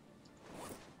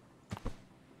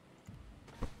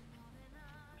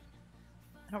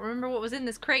 I don't remember what was in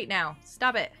this crate now.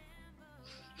 Stop it.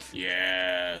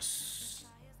 Yes.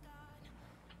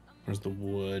 Where's the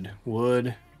wood?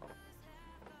 Wood.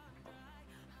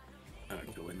 I'll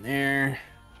go in there.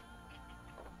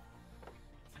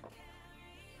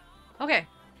 Okay.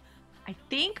 I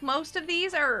think most of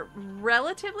these are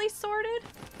relatively sorted.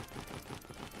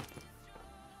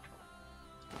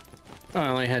 Oh, I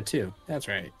only had 2. That's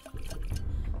right.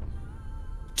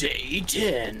 Day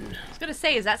 10. I was gonna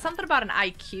say, is that something about an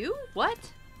IQ? What?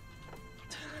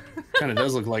 Kind of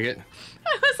does look like it.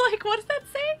 I was like, what does that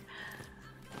say?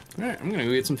 All right, I'm gonna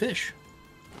go get some fish.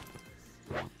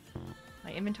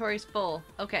 My inventory's full.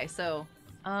 Okay, so,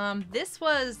 this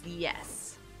was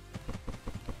yes.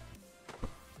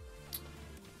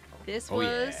 This Oh,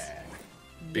 was yeah.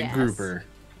 Big yes. grouper.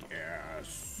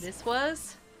 Yes. This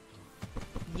was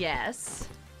yes.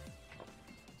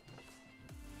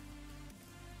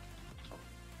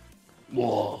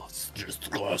 Whoa, it's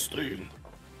disgusting.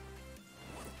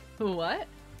 What?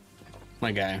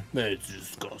 My guy. That's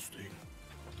disgusting.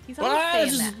 He's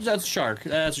always saying that. That's a shark.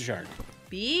 That's a shark.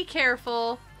 Be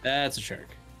careful. That's a shark.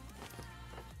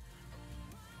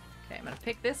 Okay, I'm gonna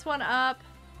pick this one up.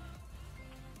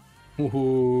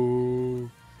 Woohoo.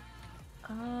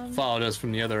 Um, Followed us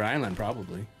from the other island,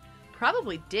 probably.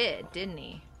 probably didn't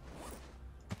he?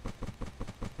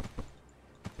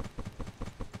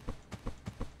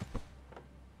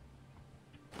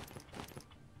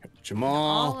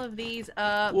 Jamal. All of these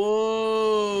up.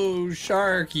 Whoa,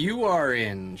 shark, you are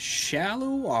in shallow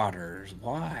waters.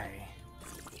 Why?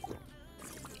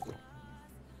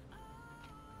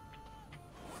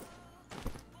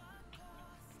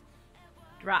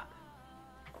 Drop.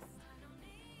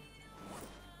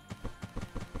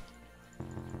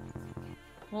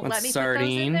 Won't What's let me put those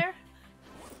sardine? in there?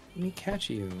 Let me catch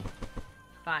you.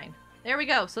 Fine. There we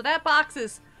go. So that box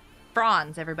is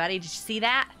prawns, everybody. Did you see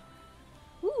that?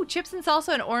 Ooh, chips and salsa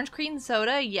and orange cream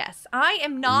soda. Yes. I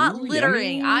am not Ooh,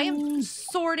 littering. yummy. I am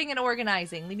sorting and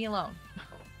organizing. Leave me alone.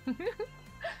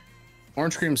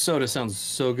 Orange cream soda sounds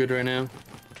so good right now.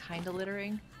 Kind of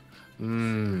littering.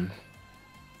 Mmm.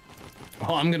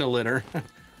 Oh, I'm gonna litter.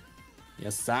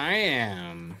 Yes, I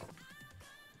am.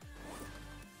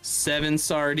 7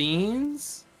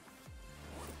 sardines.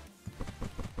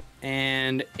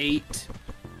 And 8,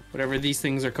 whatever these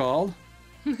things are called.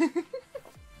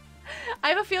 I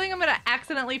have a feeling I'm going to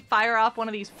accidentally fire off one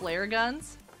of these flare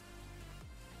guns.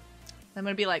 I'm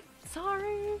going to be like,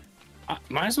 sorry.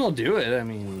 Might as well do it. I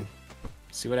mean,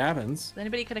 see what happens. Is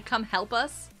anybody going to come help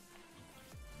us?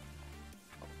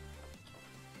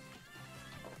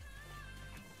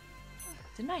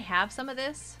 Didn't I have some of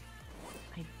this?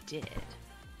 I did.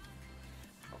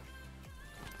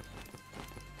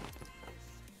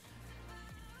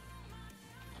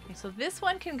 Okay, so this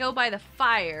one can go by the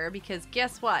fire because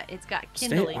guess what? It's got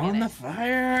kindling Stay on in the it.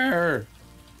 fire.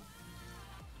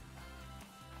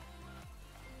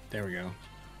 There we go.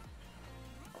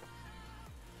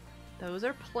 Those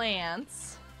are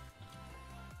plants.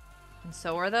 And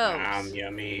so are those.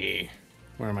 Yummy.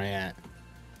 Where am I at?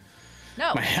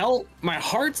 No. My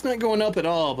heart's not going up at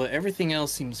all, but everything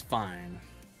else seems fine.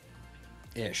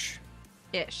 Ish.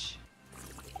 Ish.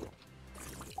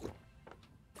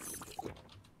 Do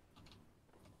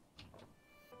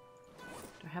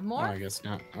I have more? Oh, I guess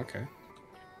not. Okay.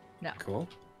 No. Cool.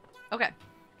 Okay.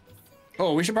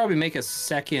 Oh, we should probably make a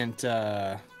second,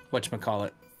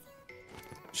 whatchamacallit.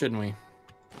 Shouldn't we?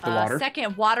 The water?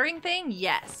 Second watering thing?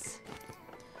 Yes.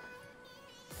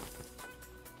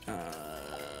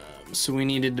 So we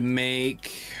needed to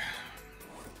make...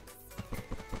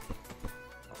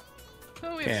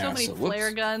 Oh, we have so many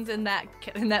flare guns in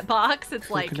that box. It's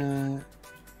coconut.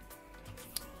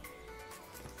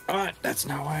 Like... that's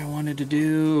not what I wanted to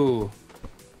do.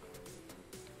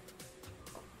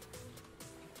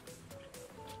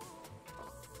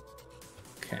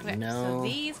 Okay, no. So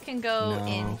these can go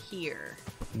in here.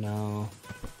 No.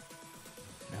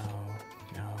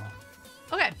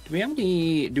 Okay. Do we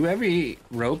have any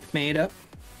rope made up?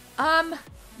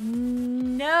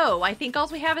 No. I think all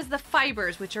we have is the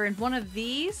fibers, which are in one of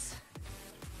these.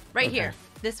 Right here.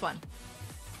 This one.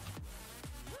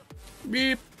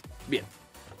 Beep. Beep.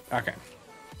 Okay.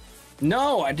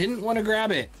 No, I didn't want to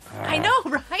grab it. I know,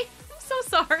 right? I'm so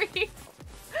sorry.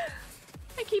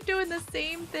 I keep doing the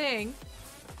same thing.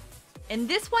 And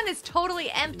this one is totally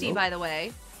empty, by the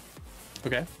way.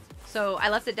 Okay. So I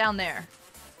left it down there.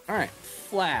 All right.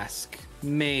 Flask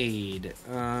made.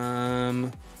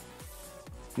 Now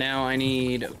I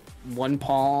need 1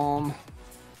 palm.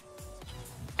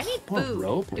 I need More food.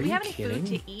 rope? Do Are we you have any kidding?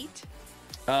 food to eat?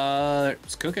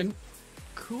 It's cooking.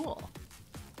 Cool.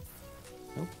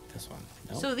 Nope, this one.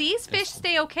 Nope, So these fish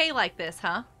stay okay like this,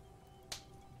 huh?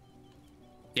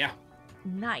 Yeah.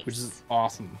 Nice. Which is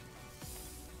awesome.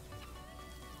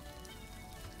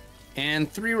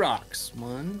 And 3 rocks.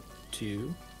 1,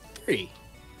 2, 3.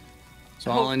 So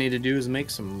all I need to do is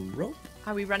make some rope.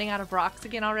 Are we running out of rocks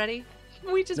again already?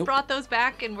 We just Nope. brought those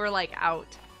back and we're like out.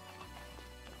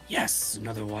 Yes,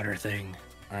 another water thing.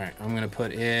 All right, I'm gonna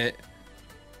put it.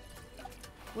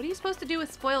 What are you supposed to do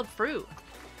with spoiled fruit?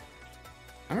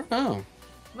 I don't know.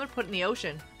 I'm gonna put it in the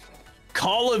ocean.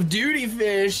 Call of Duty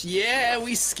fish. Yeah,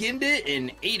 we skinned it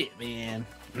and ate it, man.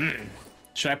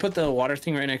 Should I put the water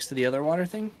thing right next to the other water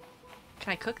thing?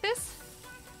 Can I cook this?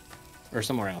 Or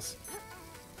somewhere else?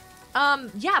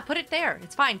 Yeah, put it there.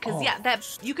 It's fine, because yeah,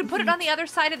 that you can put it on the other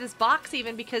side of this box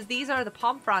even, because these are the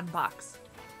palm frond box.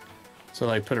 So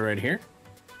like put it right here?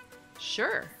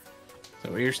 Sure. Is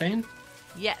that what you're saying?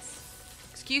 Yes.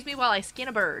 Excuse me while I skin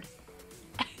a bird.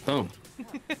 Boom.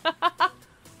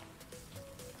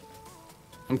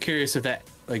 I'm curious if that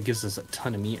like gives us a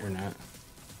ton of meat or not.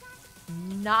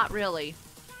 Not really.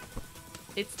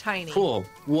 It's tiny. Cool.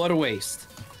 What a waste.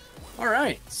 All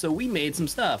right, so we made some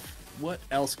stuff. What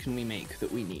else can we make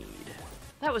that we need?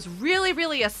 That was really,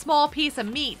 really a small piece of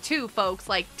meat too, folks.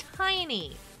 Like,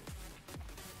 tiny.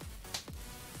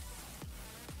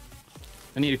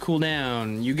 I need to cool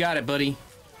down. You got it, buddy.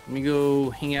 Let me go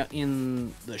hang out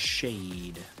in the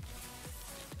shade.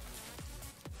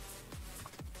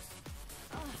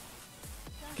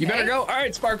 You better go. All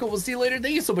right, Sparkle. We'll see you later.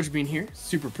 Thank you so much for being here.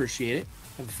 Super appreciate it.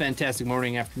 Have a fantastic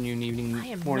morning, afternoon, evening, I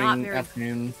am not morning, very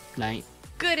afternoon, night,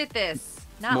 good at this.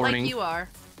 Not Morning. like you are.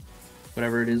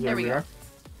 whatever it is, There wherever we you go. are.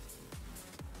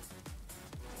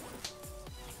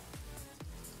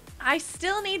 I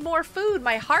still need more food.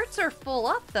 My hearts are full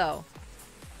up, though.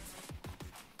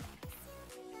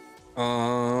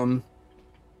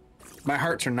 My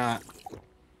hearts are not.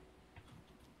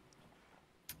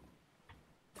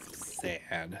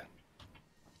 Sad.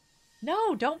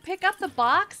 No, don't pick up the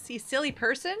box, you silly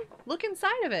person. Look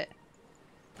inside of it.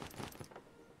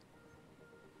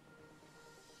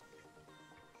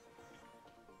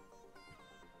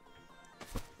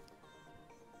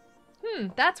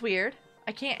 That's weird.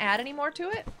 I can't add any more to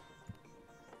it?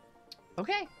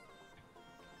 Okay.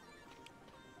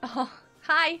 Oh,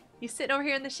 hi. You sitting over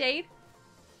here in the shade?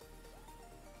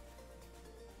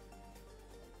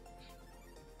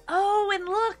 Oh, and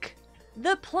look!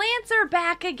 The plants are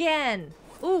back again!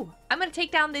 Ooh, I'm gonna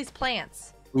take down these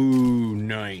plants. Ooh,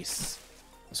 nice.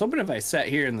 I was hoping if I sat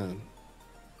here in the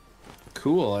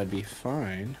cool, I'd be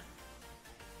fine.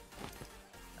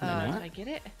 Did I get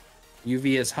it?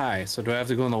 UV is high, so do I have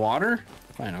to go in the water?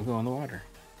 Fine, I'll go in the water.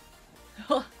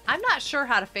 I'm not sure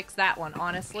how to fix that one,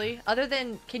 honestly. Other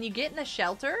than, can you get in a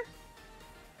shelter?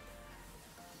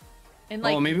 And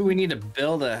like, oh, maybe we need to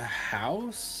build a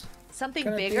house? something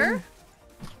bigger?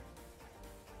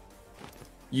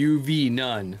 UV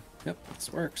none. Yep,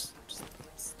 this works. Just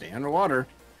stay underwater.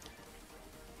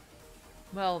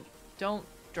 Well, don't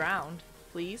drown,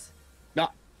 please. No,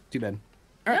 too bad.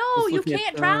 All right, No, let's you look at,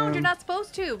 can't drown. You're not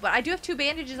supposed to. But I do have 2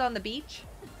 bandages on the beach.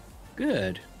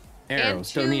 Good.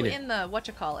 Arrows, and don't need 2 it. in the,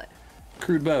 whatchamacallit.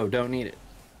 Crude bow, don't need it.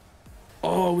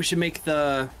 Oh, we should make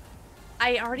the...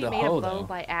 I already made hoe, a bow though.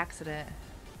 by accident.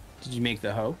 Did you make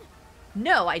the hoe?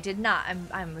 No, I did not.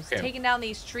 I was Okay. taking down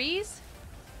these trees.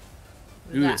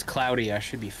 Ooh, That. it's cloudy. I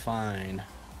should be fine.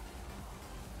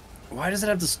 Why does it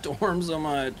have to storm so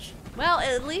much? Well,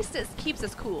 at least it keeps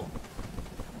us cool.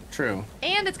 True.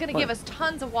 And it's going to What? give us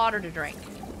tons of water to drink.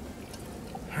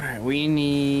 All right, we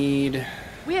need...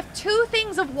 We have 2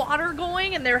 things of water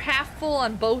going, and they're half full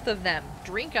on both of them.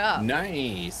 Drink up.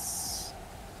 Nice.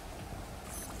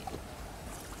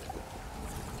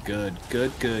 Good,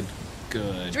 good, good,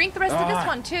 good. Drink the rest of this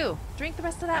one, too. Drink the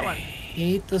rest of that I one.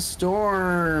 hate the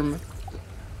storm.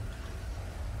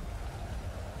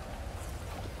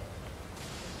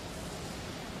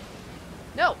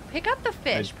 No, pick up the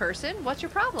fish, person. What's your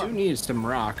Do problem? need some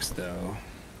rocks, though.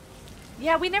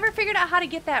 Yeah, we never figured out how to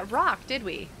get that rock, did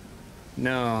we?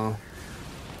 No.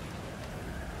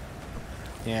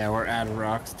 Yeah, we're out of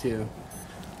rocks, too.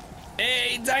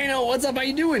 Hey, Dino, what's up? How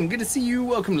you doing? Good to see you.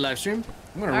 Welcome to live stream.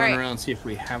 I'm gonna All run right. around and see if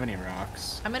we have any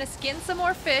rocks. I'm going to skin some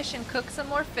more fish and cook some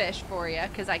more fish for you,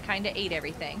 because I kind of ate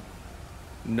everything.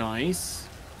 Nice.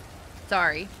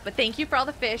 Sorry, but thank you for all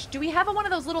the fish. Do we have one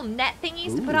of those little net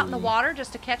thingies to put out in the Ooh. water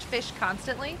just to catch fish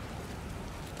constantly?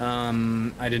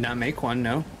 I did not make one,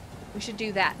 no. We should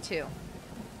do that, too.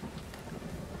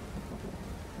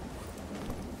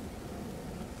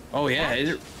 Oh,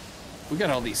 yeah. We got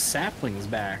all these saplings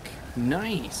back.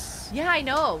 Nice. Yeah, I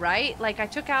know, right? Like, I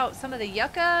took out some of the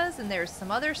yuccas, and there's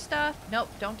some other stuff. Nope,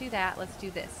 don't do that. Let's do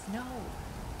this. No.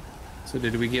 So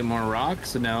did we get more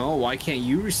rocks? No. Why can't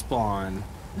you respawn?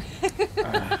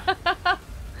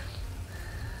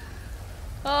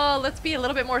 Oh, let's be a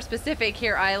little bit more specific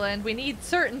here, Island. We need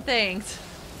certain things.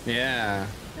 Yeah.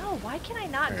 No, why can I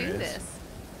not There do it is. this?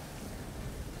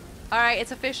 All right,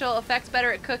 it's official. Effects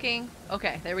better at cooking.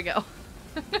 Okay, there we go.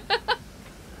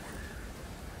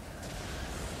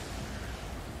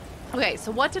 Okay,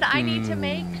 so what did I need to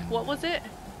make? What was it?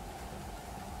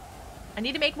 I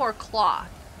need to make more cloth.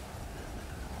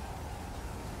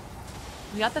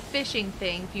 We got the fishing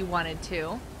thing if you wanted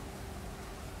to.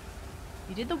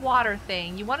 You did the water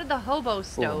thing. You wanted the hobo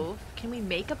stove. Can we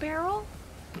make a barrel?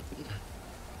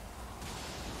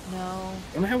 No.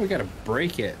 Somehow we gotta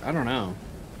break it. I don't know.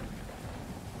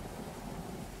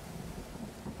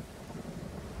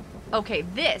 Okay,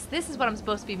 this is what I'm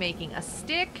supposed to be making. A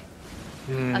stick,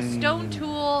 a stone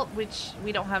tool, which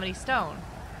we don't have any stone.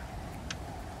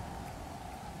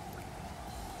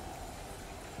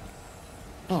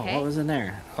 Oh, Okay. what was in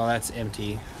there? Oh, that's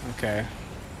empty. Okay.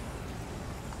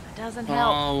 That doesn't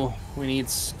help. Oh, we need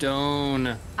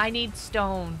stone. I need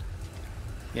stone.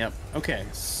 Yep. Okay,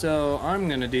 so I'm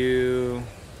gonna do...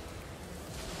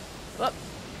 Whoop.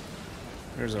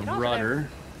 There's a Get off of rudder.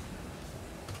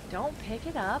 Don't pick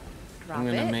it up. Drop I'm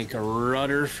gonna it. make a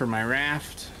rudder for my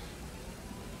raft.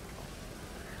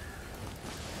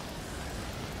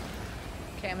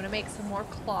 Okay, I'm gonna make some more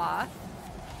cloth.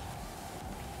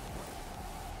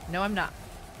 No, I'm not.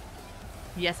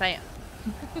 Yes, I am.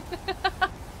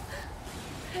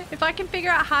 If I can figure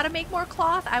out how to make more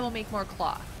cloth, I will make more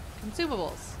cloth.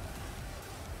 Consumables.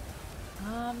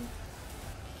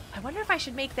 I wonder if I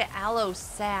should make the aloe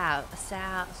salve,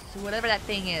 whatever that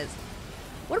thing is.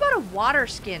 What about a water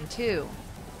skin too?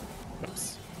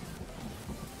 Oops.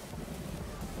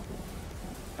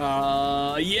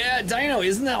 Yeah, Dino,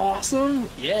 isn't that awesome?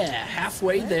 Yeah,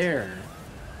 halfway What? there.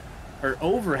 Or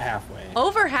over halfway.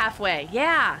 Over halfway,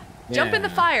 yeah. Jump in the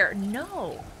Yeah. fire.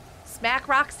 No. Smack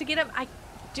rocks to get him. I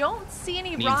don't see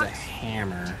any Needs rocks. a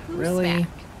hammer. to Really? smack.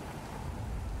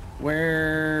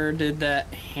 Where did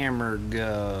that hammer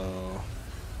go?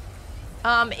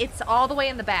 It's all the way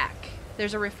in the back.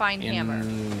 There's a refined hammer.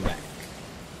 In the back.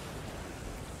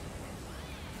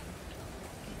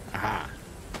 Aha.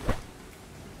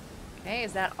 Okay,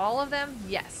 is that all of them?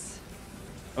 Yes.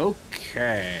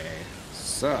 Okay.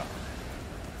 So.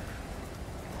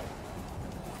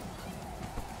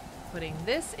 Putting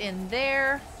this in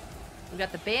there. We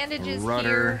got the bandages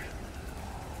Rudder. here.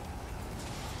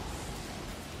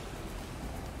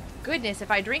 Goodness, if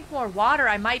I drink more water,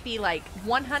 I might be like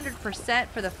 100%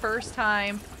 for the first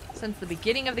time since the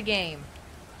beginning of the game.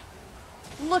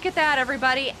 Look at that,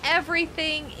 everybody.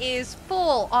 Everything is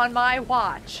full on my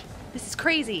watch. This is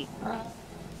crazy.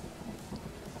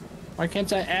 Why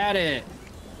can't I add it?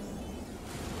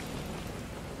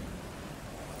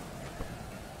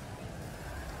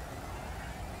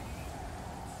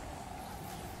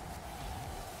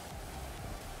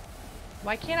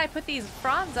 Why can't I put these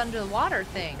fronds under the water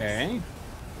things? Okay.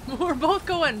 We're both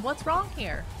going, what's wrong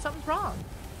here? Something's wrong.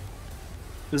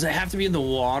 Does it have to be in the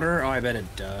water? Oh, I bet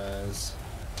it does.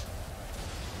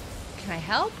 Can I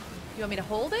help? You want me to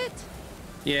hold it?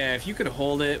 Yeah, if you could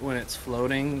hold it when it's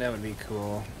floating, that would be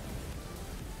cool.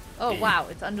 Oh, wow,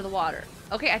 it's under the water.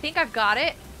 Okay, I think I've got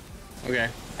it. Okay.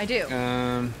 I do.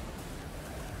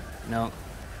 No.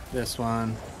 This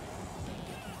one.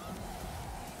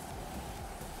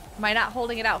 Am I not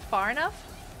holding it out far enough?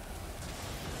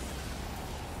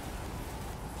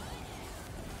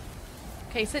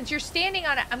 Okay, since you're standing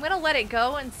on it, I'm gonna let it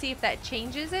go and see if that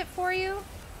changes it for you.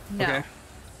 No. Okay.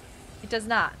 It does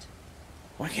not.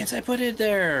 Why can't I put it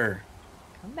there?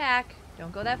 Come back.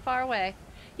 Don't go that far away.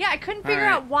 Yeah, I couldn't figure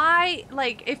out why,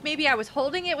 like, if maybe I was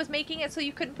holding it was making it so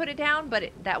you couldn't put it down,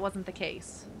 but that wasn't the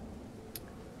case.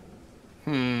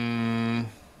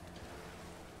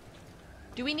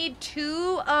 Do we need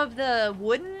 2 of the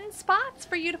wooden spots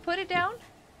for you to put it down?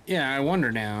 Yeah, I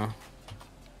wonder now.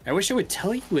 I wish it would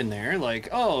tell you in there, like,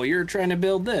 oh, you're trying to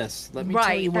build this. Let me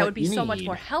tell you what that would be you so much need.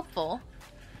 more helpful.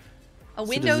 A So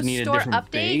Windows does it need a Store different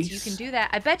update, base? you can do that.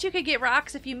 I bet you could get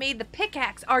rocks if you made the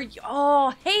pickaxe. Are you?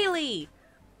 Oh, Haley!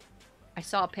 I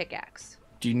saw a pickaxe.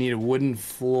 Do you need a wooden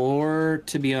floor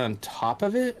to be on top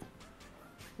of it?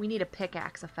 We need a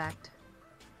pickaxe effect.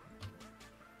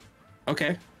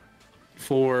 Okay.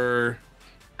 For...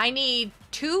 I need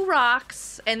 2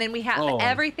 rocks, and then we have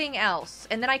everything else.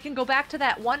 And then I can go back to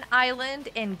that one island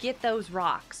and get those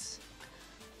rocks.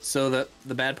 So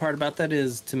the bad part about that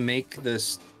is to make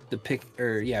this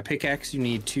pickaxe, you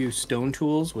need 2 stone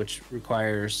tools, which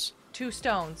requires 2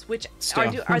 stones. Which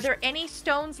Stone. are there any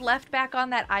stones left back on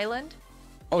that island?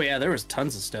 Oh yeah, there was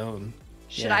tons of stone.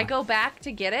 Should I go back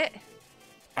to get it?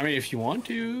 I mean, if you want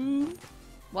to.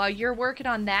 While you're working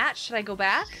on that, should I go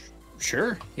back?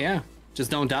 Sure. Yeah. Just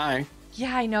don't die.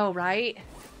 Yeah, I know, right?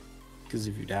 Because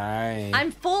if you die...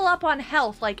 I'm full up on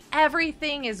health, like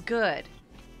everything is good.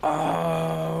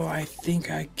 Oh, I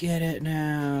think I get it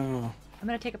now. I'm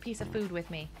gonna take a piece of food with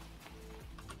me.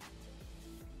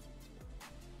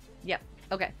 Yep,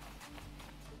 okay.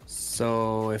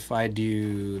 So if I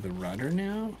do the rudder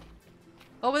now...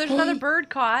 Oh, but there's another bird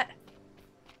caught.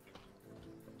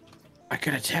 I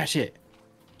could attach it,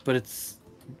 but it's...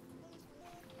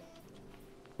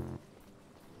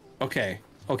 Okay.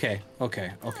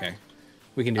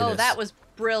 We can do this. Oh, that was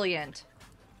brilliant.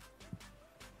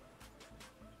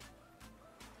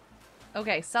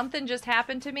 Okay, something just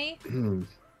happened to me,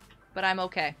 but I'm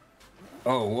okay.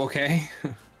 Oh, okay.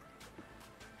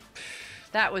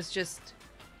 That was just...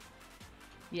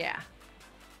 Yeah.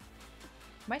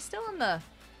 Am I still in the...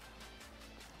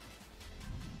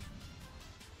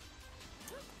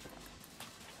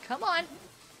 Come on,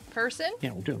 person.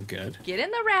 Yeah, we're doing good. Get in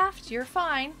the raft. You're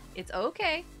fine. It's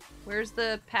okay. Where's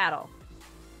the paddle?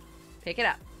 Pick it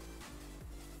up.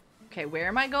 Okay, where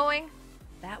am I going?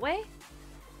 That way?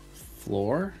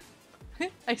 Floor?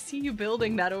 I see you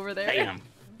building that over there. Bam.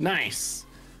 Nice.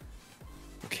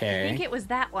 Okay. I think it was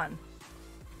that one.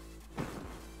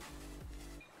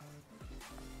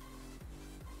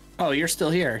 Oh, you're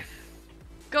still here.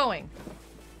 Going.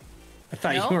 I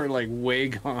thought No? you were like way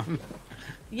gone.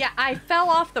 Yeah, I fell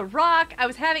off the rock. I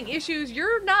was having issues.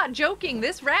 You're not joking.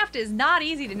 This raft is not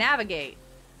easy to navigate.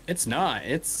 It's not.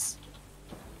 It's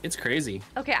crazy.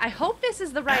 Okay, I hope this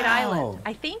is the right Ow. island.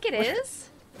 I think it is.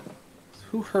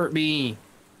 Who hurt me?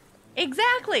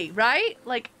 Exactly, right?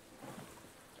 Like,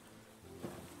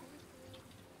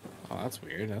 Oh, that's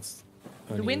weird. That's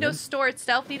the uneven. Windows Store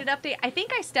itself needed an update. I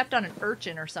think I stepped on an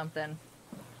urchin or something.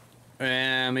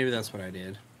 Yeah, maybe that's what I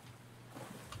did.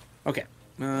 Okay.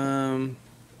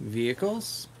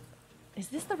 Vehicles. Is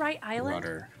this the right island?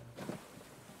 Rudder.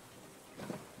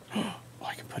 Oh,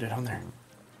 I can put it on there.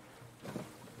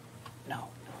 No.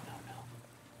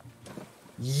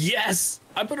 Yes!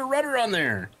 I put a rudder on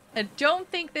there! I don't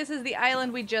think this is the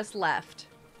island we just left.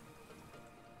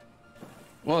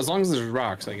 Well, as long as there's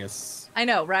rocks, I guess. I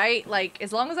know, right? Like,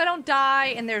 as long as I don't die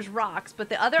and there's rocks, but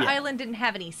the other Yeah. island didn't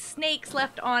have any snakes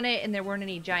left on it, and there weren't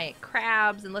any giant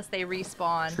crabs unless they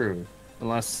respawn. True.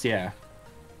 Unless, yeah.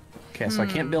 Okay, so I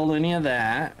can't build any of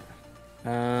that.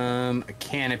 A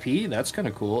canopy, that's kind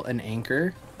of cool. An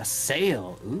anchor, A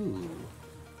sail. Ooh.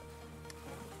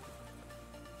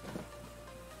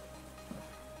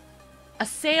 A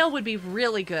sail would be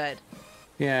really good.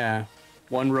 Yeah.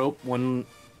 1 rope, 1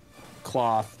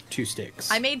 cloth, 2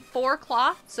 sticks. I made 4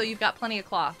 cloth, so you've got plenty of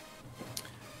cloth.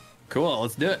 Cool,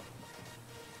 let's do it.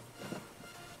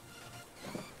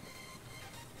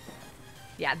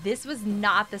 Yeah, this was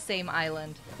not the same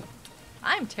island.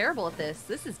 I'm terrible at this.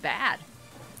 This is bad.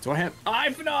 Do I have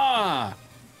FNA?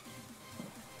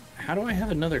 How do I have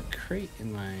another crate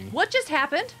in my... What just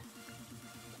happened?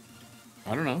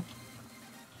 I don't know.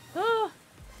 Oh.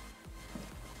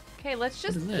 Okay, let's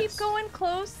just What is keep this? going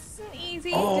close and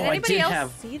easy. Oh, Did I anybody did else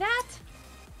have- see that?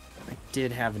 I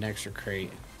did have an extra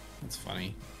crate. That's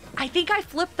funny. I think I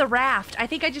flipped the raft. I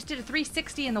think I just did a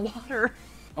 360 in the water.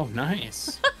 Oh,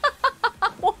 nice.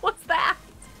 What was that?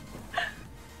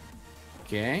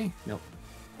 Okay. Nope.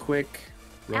 Quick.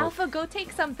 Rope. Alpha, go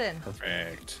take something.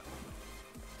 Perfect.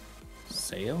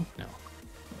 Sail? No.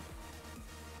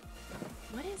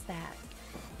 What is that?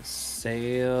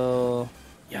 Sail.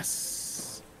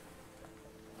 Yes.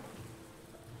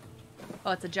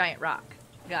 Oh, it's a giant rock.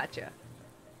 Gotcha.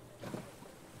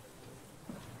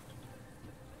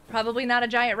 Probably not a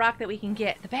giant rock that we can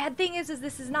get. The bad thing is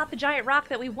this is not the giant rock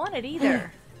that we wanted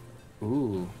either.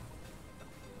 Ooh.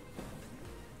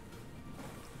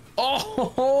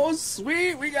 Oh,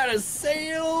 sweet. We got a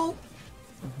sail.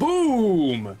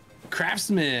 Boom.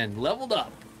 Craftsman leveled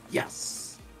up.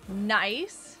 Yes.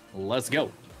 Nice. Let's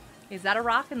go. Is that a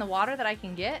rock in the water that I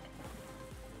can get?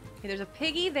 Okay, there's a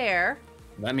piggy there.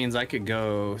 That means I could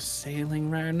go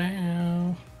sailing right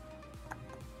now.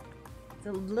 It's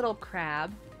a little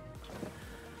crab.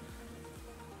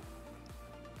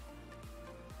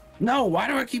 No, why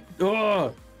do I keep...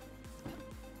 Oh.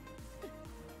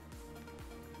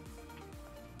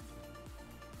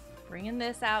 Bringing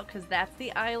this out because that's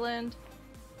the island.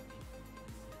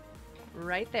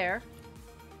 Right there.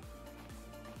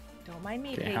 Don't mind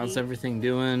me, Okay, piggy. how's everything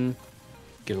doing?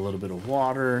 Get a little bit of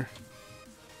water.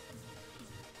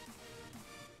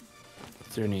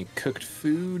 Is there any cooked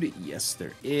food? Yes,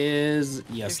 there is.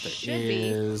 Yes, There there should be.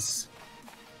 is.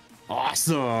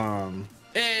 Awesome.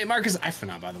 Hey, Marcus,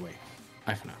 FNA, by the way.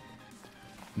 FNA.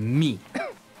 Me.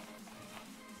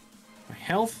 My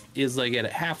health is like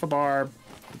at half a bar.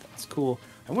 That's cool.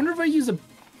 I wonder if I use a...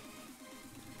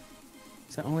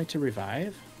 Is that only to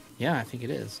revive? Yeah, I think it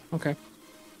is. Okay.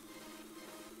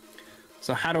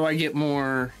 So how do I get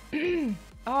more... Oh,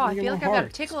 I get feel more like I've got a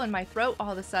hearts? tickle in my throat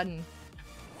all of a sudden.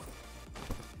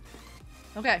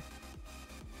 Okay.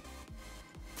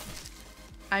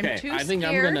 I'm Okay, too I think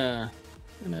scared. I'm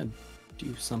gonna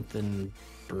do something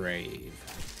brave.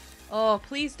 Oh,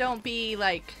 please don't be,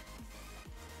 like,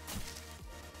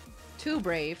 too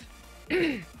brave.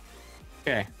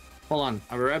 Okay, hold on.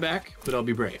 I'll be right back, but I'll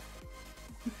be brave.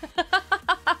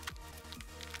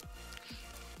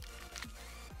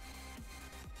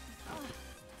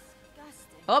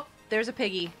 Oh, there's a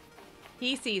piggy.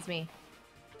 He sees me.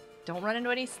 Don't run into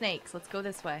any snakes. Let's go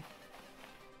this way.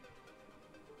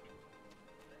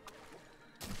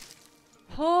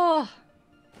 Oh,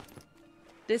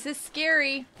 this is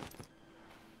scary.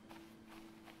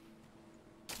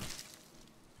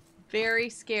 Very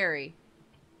scary.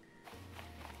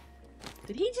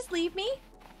 Did he just leave me?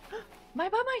 Am I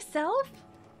by myself?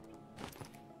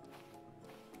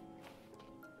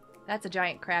 That's a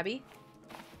giant crabby.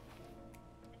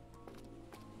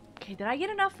 Okay, did I get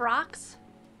enough rocks?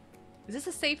 Is this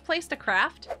a safe place to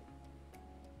craft?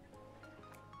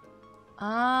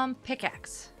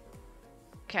 Pickaxe.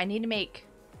 Okay, I need to make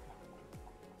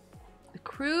the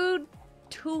crude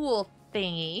tool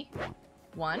thingy.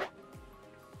 1.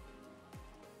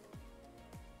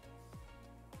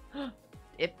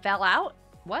 It fell out?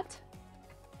 What?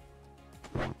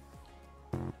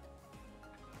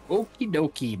 Okie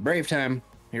dokie, brave time.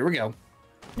 Here we go.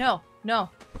 No, no,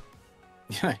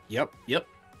 Yep.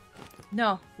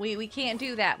 no. We can't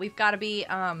do that. We've got to be,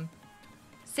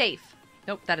 safe.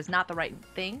 Nope, that is not the right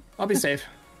thing. I'll be safe.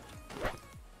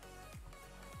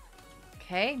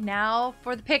 Okay, now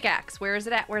for the pickaxe. Where is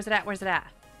it at? Where's it at? Where's it at?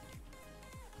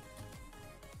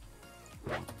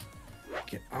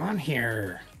 Get on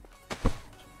here.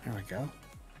 There we go.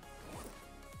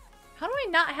 How do I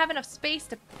not have enough space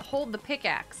to hold the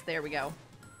pickaxe? There we go.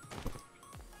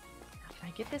 Can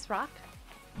I get this rock?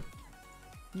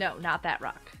 No, not that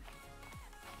rock.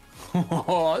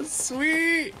 Oh,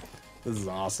 sweet. This is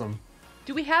awesome.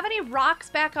 Do we have any rocks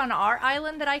back on our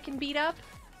island that I can beat up?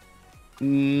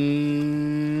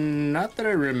 Not that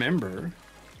I remember.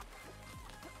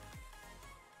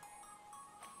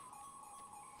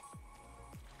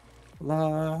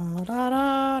 La da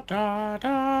da da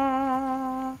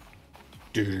da.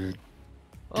 Do,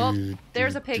 Oh, do,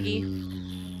 there's do, a piggy.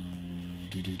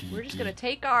 We're just gonna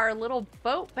take our little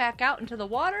boat back out into the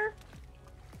water.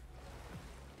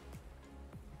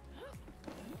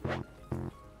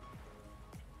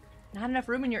 Not enough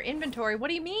room in your inventory. What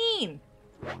do you mean?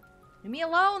 Leave me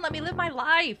alone. Let me live my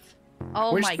life.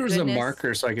 Oh Wish my there was goodness. a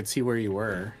marker so I could see where you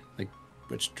were, like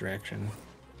which direction.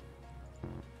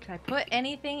 Can I put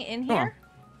anything in here?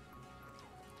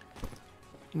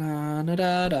 Na da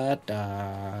da da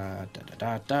da da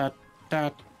da da da.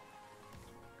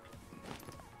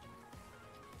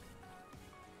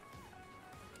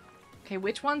 Okay,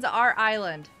 which one's our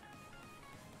island?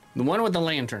 The one with the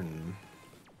lantern.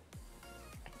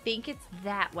 I think it's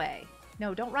that way.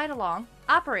 No, don't ride along.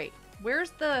 Operate.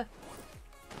 Where's the...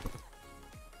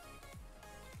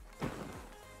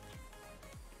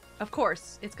 Of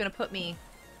course, it's gonna put me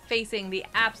facing the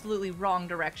absolutely wrong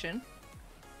direction.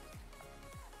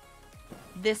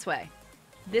 This way.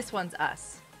 This one's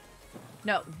us.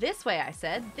 No, this way I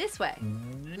said. This way.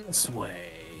 This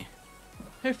way.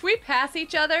 If we pass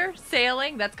each other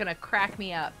sailing, that's gonna crack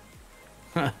me up.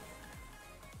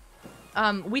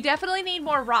 We definitely need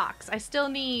more rocks. I still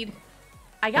need...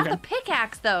 I got the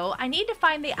pickaxe, though. I need to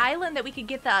find the island that we could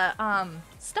get the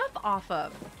stuff off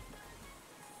of.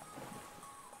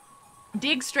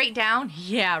 Dig straight down?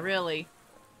 Yeah, really.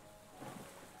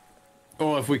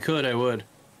 Oh, if we could, I would.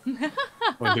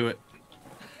 I'd do it.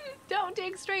 Don't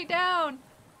dig straight down.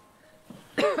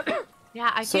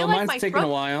 Yeah, I So feel like mine's my taking a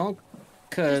throat while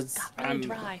because just got really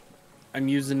dry. I'm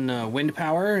using wind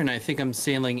power, and I think I'm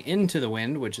sailing into the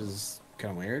wind, which is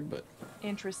kind of weird, but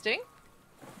Interesting.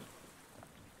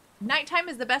 Nighttime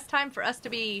is the best time for us to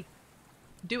be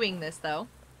doing this, though.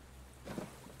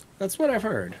 that's what I've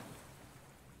heard.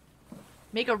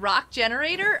 Make a rock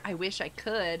generator? I wish I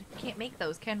could. Can't make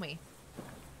those, can we?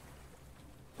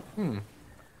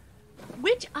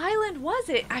 Which island was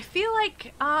it? I feel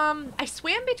like, I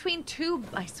swam between two...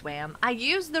 I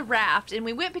used the raft, and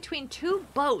we went between two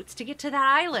boats to get to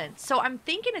that island. So I'm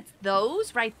thinking it's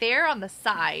those right there on the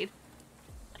side.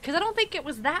 Because I don't think it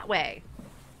was that way.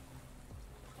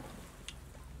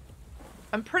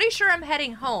 I'm pretty sure I'm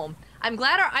heading home. I'm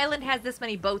glad our island has this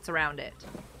many boats around it.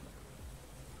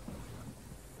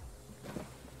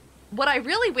 What I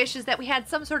really wish is that we had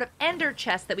some sort of ender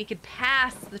chest that we could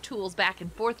pass the tools back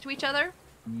and forth to each other.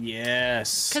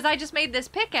 Yes. Because I just made this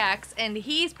pickaxe, and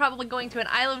he's probably going to an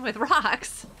island with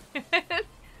rocks. Well,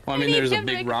 I mean, there's a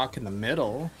big rock in the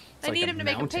middle. It's I like need him to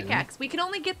make a mountain. pickaxe. We can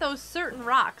only get those certain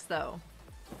rocks, though.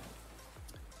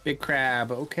 Big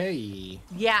crab, okay.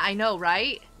 Yeah, I know,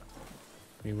 right?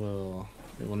 We will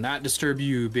not disturb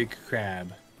you, big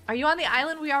crab. Are you on the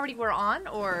island we already were on,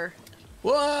 or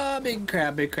Whoa, big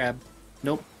crab, big crab.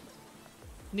 Nope.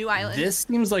 new island? This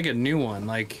seems like a new one.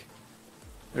 Like,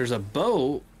 there's a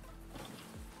boat,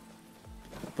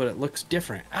 but it looks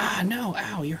different. Ah, no,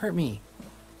 ow, you hurt me.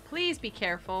 Please be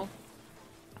careful.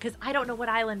 Because I don't know what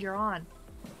island you're on.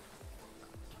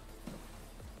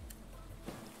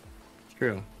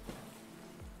 True.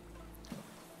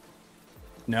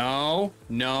 No,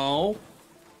 no.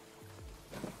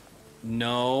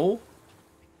 No.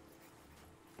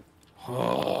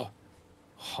 Oh,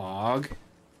 hog.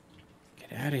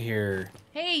 Get out of here.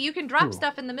 Hey, you can drop Ooh.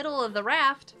 stuff in the middle of the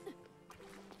raft.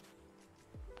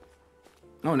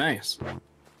 Oh, nice.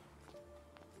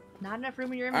 Not enough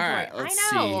room in your inventory. Alright, let's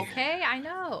I know, see. okay? I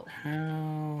know.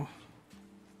 How?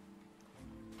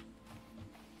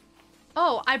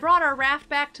 Oh, I brought our raft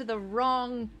back to the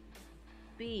wrong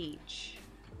beach.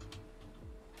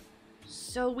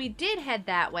 So we did head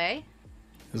that way.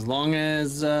 As long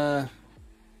as, So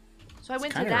I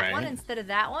went to kinda that one right. instead of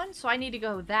that one, so I need to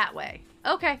go that way.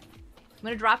 Okay. I'm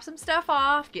gonna drop some stuff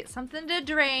off, get something to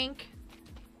drink.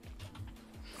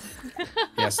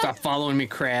 yeah, stop following me,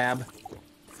 crab.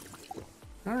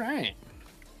 All right.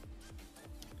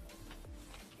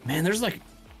 Man, there's like,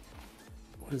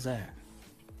 what is that?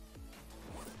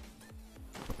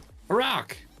 A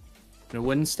rock and a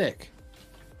wooden stick.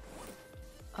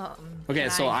 Okay,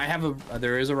 so I have a,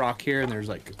 there is a rock here, and there's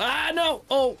like, ah, no,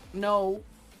 oh, no.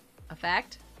 A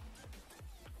fact?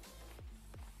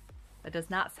 That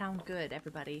does not sound good,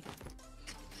 everybody.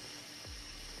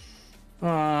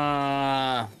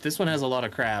 This one has a lot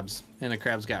of crabs, and the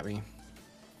crabs got me.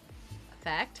 A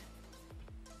fact?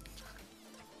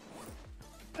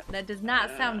 That does not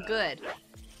sound good.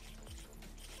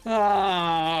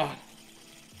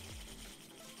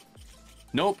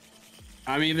 Nope.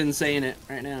 I'm even saying it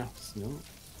right now. Nope.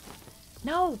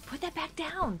 No, put that back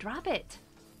down. Drop it.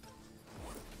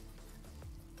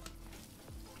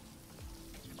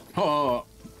 Oh,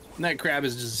 that crab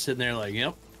is just sitting there like,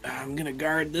 yep, I'm gonna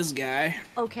guard this guy.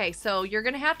 Okay, so you're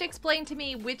gonna have to explain to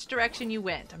me which direction you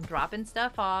went. I'm dropping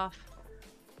stuff off.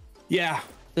 Yeah,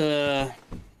 I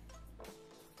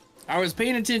was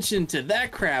paying attention to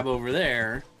that crab over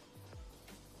there,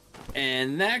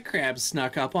 and that crab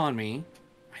snuck up on me.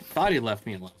 I thought he left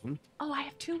me alone. Oh, I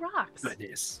have 2 rocks.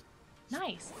 Goodness.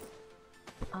 Nice.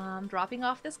 Dropping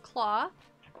off this claw.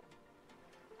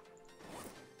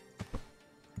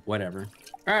 Whatever.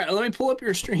 All right, let me pull up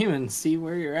your stream and see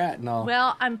where you're at and all.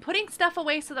 Well, I'm putting stuff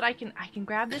away so that I can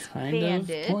grab this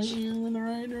bandage. Point you in the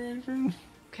right direction.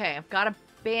 Okay, I've got a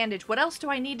bandage. What else do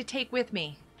I need to take with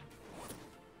me?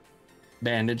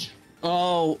 Bandage.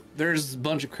 Oh, there's a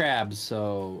bunch of crabs,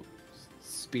 so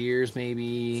spears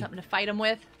maybe. Something to fight them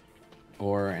with?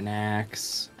 Or an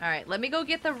axe. All right, let me go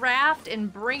get the raft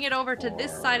and bring it over to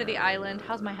this side of the island.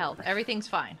 How's my health? Everything's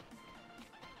fine.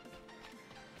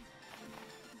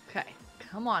 Okay,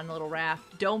 come on, little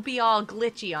raft. Don't be all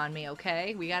glitchy on me,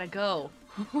 okay? We gotta go.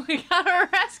 We got a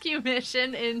rescue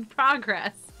mission in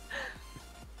progress.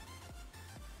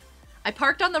 I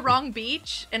parked on the wrong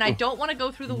beach, and I don't want to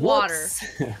go through the water.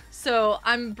 So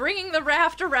I'm bringing the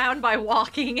raft around by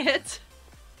walking it.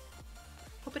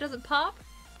 Hope it doesn't pop.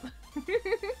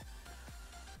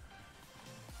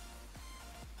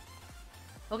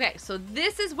 Okay, so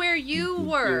this is where you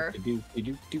were.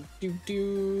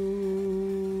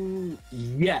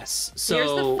 Yes. So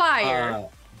here's the fire.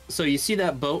 So you see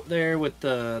that boat there with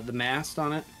the mast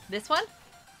on it? This one?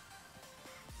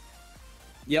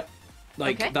 Yep.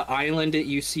 Like the island that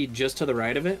you see just to the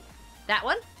right of it? That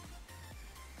one?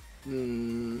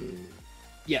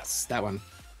 Yes, that one.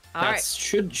 All That right.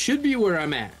 should be where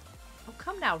I'm at. Oh,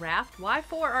 come now, Raft. Why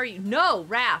for are you? No,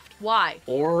 Raft. Why?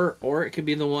 Or it could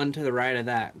be the one to the right of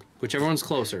that, whichever one's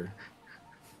closer.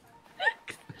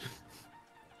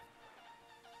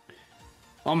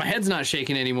 Oh, my head's not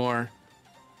shaking anymore.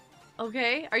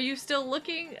 Okay, are you still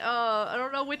looking? I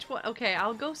don't know which one. Okay,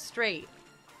 I'll go straight.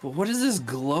 But what is this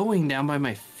glowing down by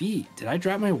my feet? Did I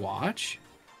drop my watch?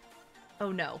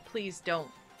 Oh no, please don't.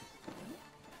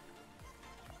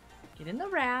 Get in the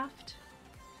raft.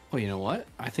 Oh, you know what?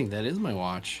 I think that is my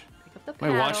watch. Pick up the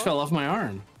My paddle. watch fell off my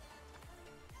arm.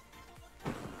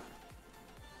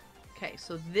 Okay,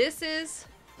 so this is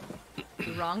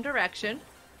the wrong direction.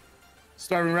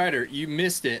 Starving Rider, you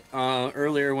missed it.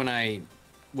 Earlier when I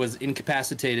was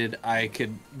incapacitated, I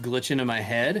could glitch into my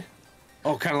head.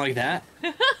 Oh, kind of like that.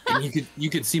 And you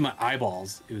could see my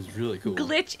eyeballs. It was really cool.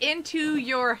 Glitch into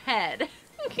your head.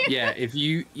 Yeah, if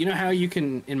you know how you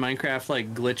can in Minecraft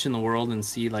like glitch in the world and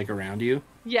see like around you?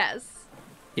 Yes.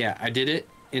 Yeah, I did it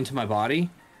into my body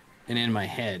and in my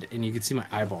head, and you could see my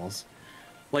eyeballs.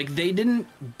 Like, they didn't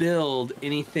build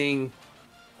anything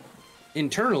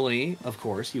internally, of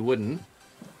course, you wouldn't,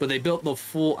 but they built the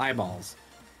full eyeballs.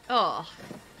 Oh.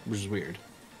 Which is weird.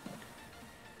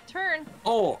 Turn.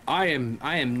 Oh, I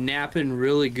am napping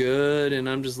really good, and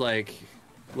I'm just like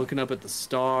looking up at the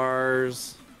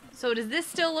stars. So does this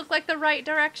still look like the right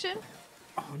direction?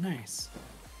 Oh, nice.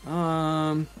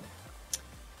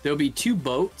 There'll be 2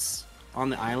 boats on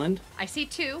the island. I see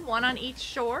 2, one on each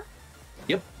shore.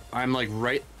 Yep, I'm like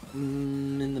right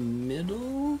in the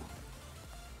middle.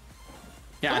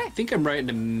 Yeah, Okay. I think I'm right in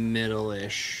the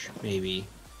middle-ish, maybe.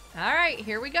 All right,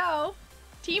 here we go.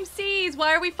 Team C's,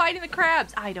 why are we fighting the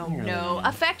crabs? I don't know.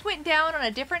 Effect went down on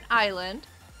a different island.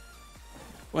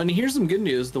 Well, and here's some good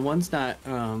news. The one's not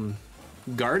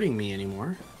guarding me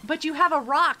anymore. But you have a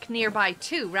rock nearby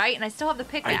too, right? And I still have the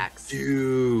pickaxe. I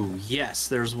do. Yes,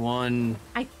 there's one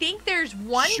I think there's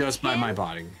one just by my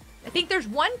body. I think there's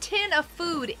 1 tin of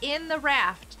food in the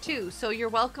raft too, so you're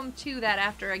welcome to that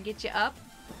after I get you up.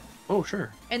 Oh,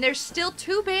 sure. And there's still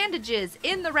 2 bandages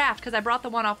in the raft because I brought the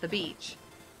one off the beach.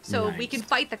 So we Nice. can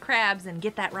fight the crabs and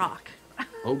get that rock.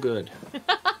 Oh, good.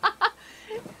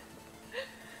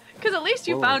 Because at least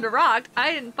you Whoa. found a rock.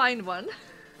 I didn't find one.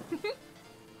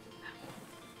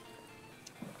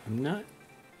 I'm not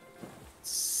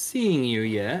seeing you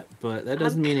yet, but that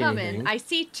doesn't mean anything. I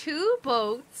see 2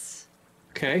 boats.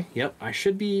 Okay, yep.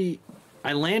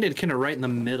 I landed kind of right in the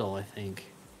middle, I think.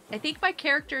 I think my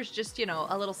character's just, you know,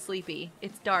 a little sleepy.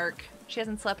 It's dark. She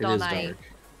hasn't slept It all is night. dark.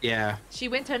 Yeah. She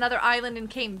went to another island and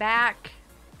came back.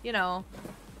 You know.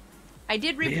 I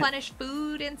did replenish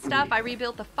food and stuff. I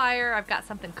rebuilt the fire. I've got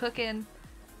something cooking.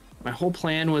 My whole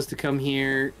plan was to come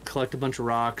here, collect a bunch of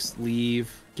rocks,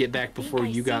 leave, get back before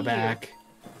you got back.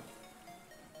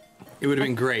 It would have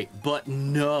been great, but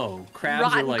no. Crabs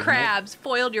Rotten are like... crabs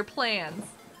foiled your plans.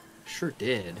 Sure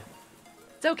did.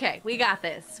 It's okay. We got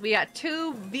this. We got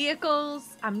 2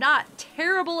 vehicles. I'm not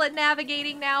terrible at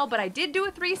navigating now, but I did do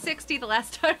a 360 the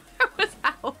last time I was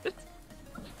out.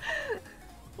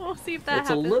 We'll see if that It's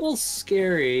happens. a little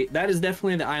scary. That is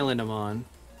definitely the island I'm on.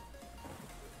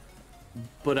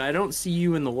 But I don't see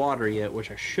you in the water yet,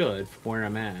 which I should from where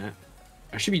I'm at.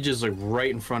 I should be just like right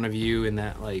in front of you in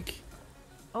that like...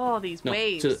 Oh, these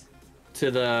waves. To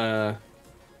the...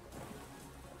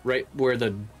 Right where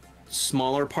the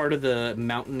smaller part of the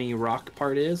mountainy rock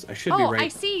part is. I should be right I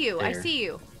see you. there. I see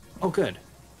you. Oh, good.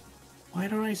 Why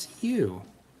don't I see you?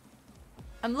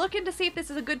 I'm looking to see if this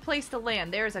is a good place to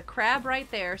land. There's a crab right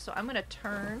there, so I'm gonna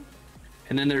turn.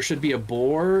 And then there should be a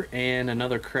boar and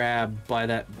another crab by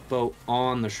that boat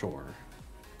on the shore.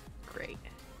 Great.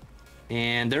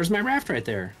 And there's my raft right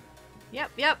there.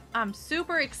 Yep. I'm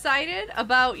super excited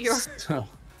about your So,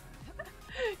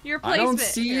 your I placement. don't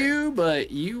see here. you,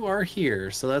 but you are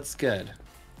here, so that's good.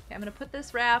 Okay, I'm gonna put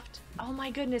this raft. Oh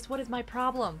my goodness, what is my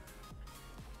problem?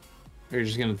 You're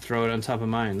just gonna throw it on top of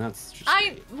mine. That's just...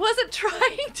 I wasn't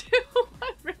trying to.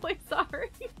 I'm really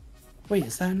sorry. Wait,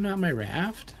 is that not my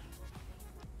raft?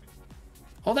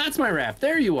 Oh, that's my raft.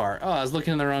 There you are. Oh, I was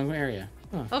looking in the wrong area.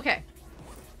 Oh. Okay.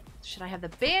 Should I have the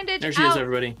bandage There she out is,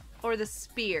 everybody. or the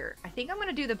spear? I think I'm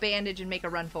gonna do the bandage and make a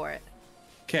run for it.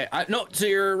 Okay, no, so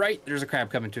you're right. There's a crab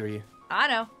coming to you. I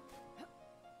know.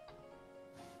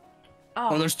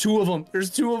 Oh, there's 2 of them. There's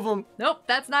 2 of them. Nope,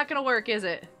 that's not gonna work, is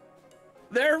it?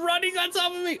 They're running on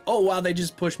top of me. Oh, wow, they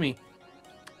just pushed me.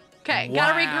 Okay,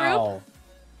 gotta regroup.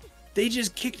 They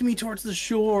just kicked me towards the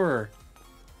shore.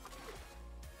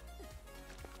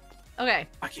 Okay,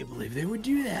 I can't believe they would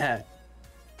do that.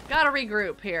 gotta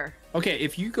regroup here. Okay,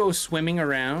 if you go swimming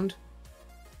around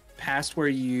past where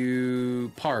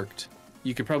you parked,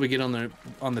 you could probably get on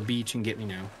the beach and get me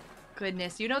now.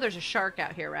 Goodness, you know there's a shark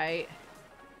out here, right?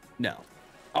 No.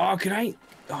 Oh, can I?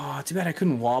 Oh, too bad I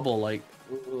couldn't wobble like.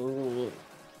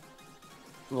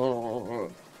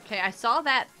 Okay, I saw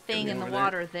that thing in the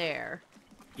water there.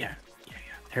 Yeah.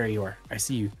 There you are. I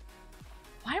see you.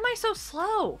 Why am I so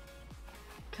slow?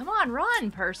 Come on,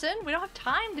 run, person. We don't have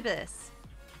time to this.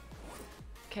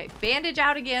 Okay, bandage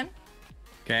out again.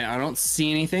 Okay, I don't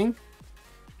see anything.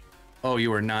 Oh,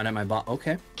 you were not at my bot.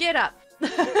 Okay. Get up.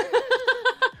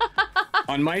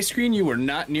 On my screen, you were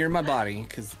not near my body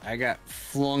because I got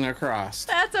flung across.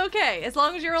 That's okay. As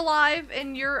long as you're alive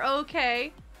and you're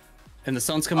okay. And the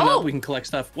sun's coming up. We can collect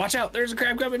stuff. Watch out. There's a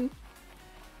crab coming.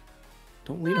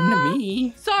 Don't lead him to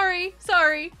me. Sorry.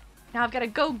 Now I've got to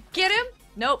go get him.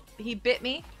 Nope, he bit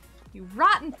me. You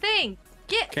rotten thing.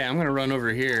 Get. Okay, I'm going to run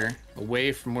over here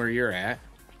away from where you're at.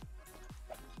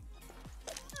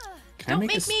 Can Don't I make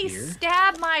make a me spear?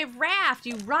 stab my raft,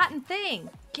 you rotten thing.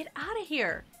 Get out of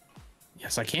here.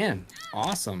 Yes, I can.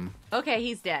 Awesome. Okay,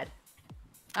 he's dead.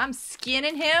 I'm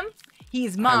skinning him.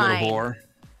 He's Hi, mine. little boar.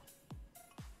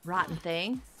 Rotten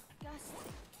thing.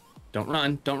 Don't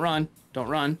run. Don't run. Don't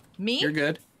run. Me? You're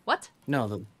good. What?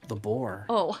 No, the boar.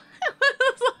 Oh. I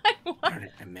was like, what? Darn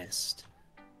it, I missed.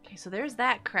 Okay, so there's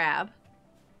that crab.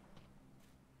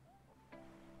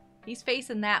 He's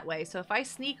facing that way, so if I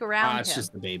sneak around It's him...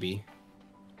 just the baby.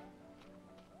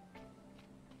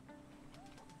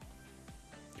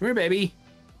 Come here, baby.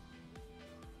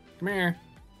 Come here.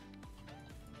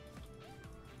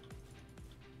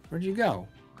 Where'd you go?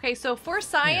 Okay, so for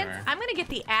science, There. I'm gonna get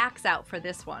the axe out for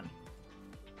this one.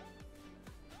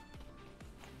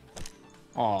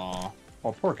 Aw.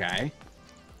 Oh, poor guy.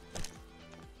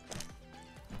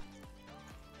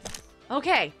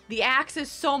 Okay, the axe is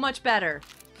so much better.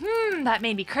 That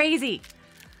made me crazy.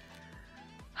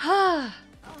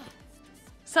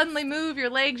 Suddenly move your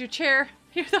legs, your chair.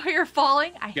 You thought you're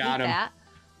falling. I hate Got him. that.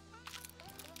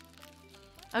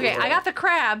 Okay, I got the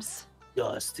crabs.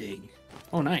 Dusting.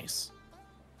 Oh, nice.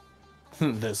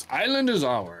 This island is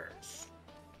ours.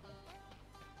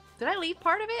 Did I leave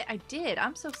part of it? I did.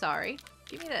 I'm so sorry.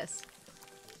 Give me this.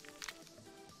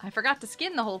 I forgot to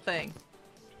skin the whole thing.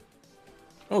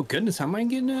 Oh goodness, how am I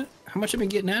getting it? How much have I been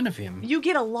getting out of him? You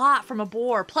get a lot from a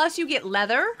boar. Plus you get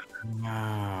leather.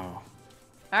 Wow.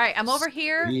 All right, I'm over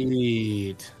here.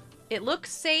 Sweet. It looks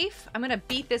safe. I'm gonna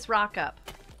beat this rock up.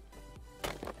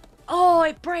 Oh,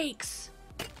 it breaks.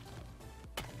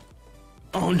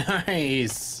 Oh,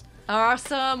 nice.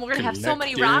 Awesome. We're gonna have so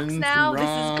many rocks Collecting now. rocks. This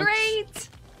is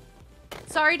great.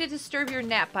 Sorry to disturb your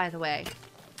nap, by the way.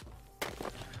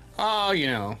 Oh, you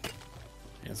know,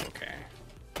 it's okay.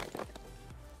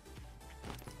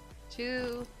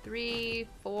 2, 3,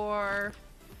 4,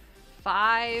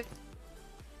 5,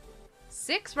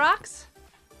 6 rocks?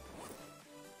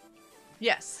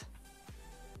 Yes.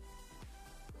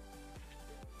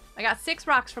 I got 6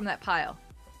 rocks from that pile.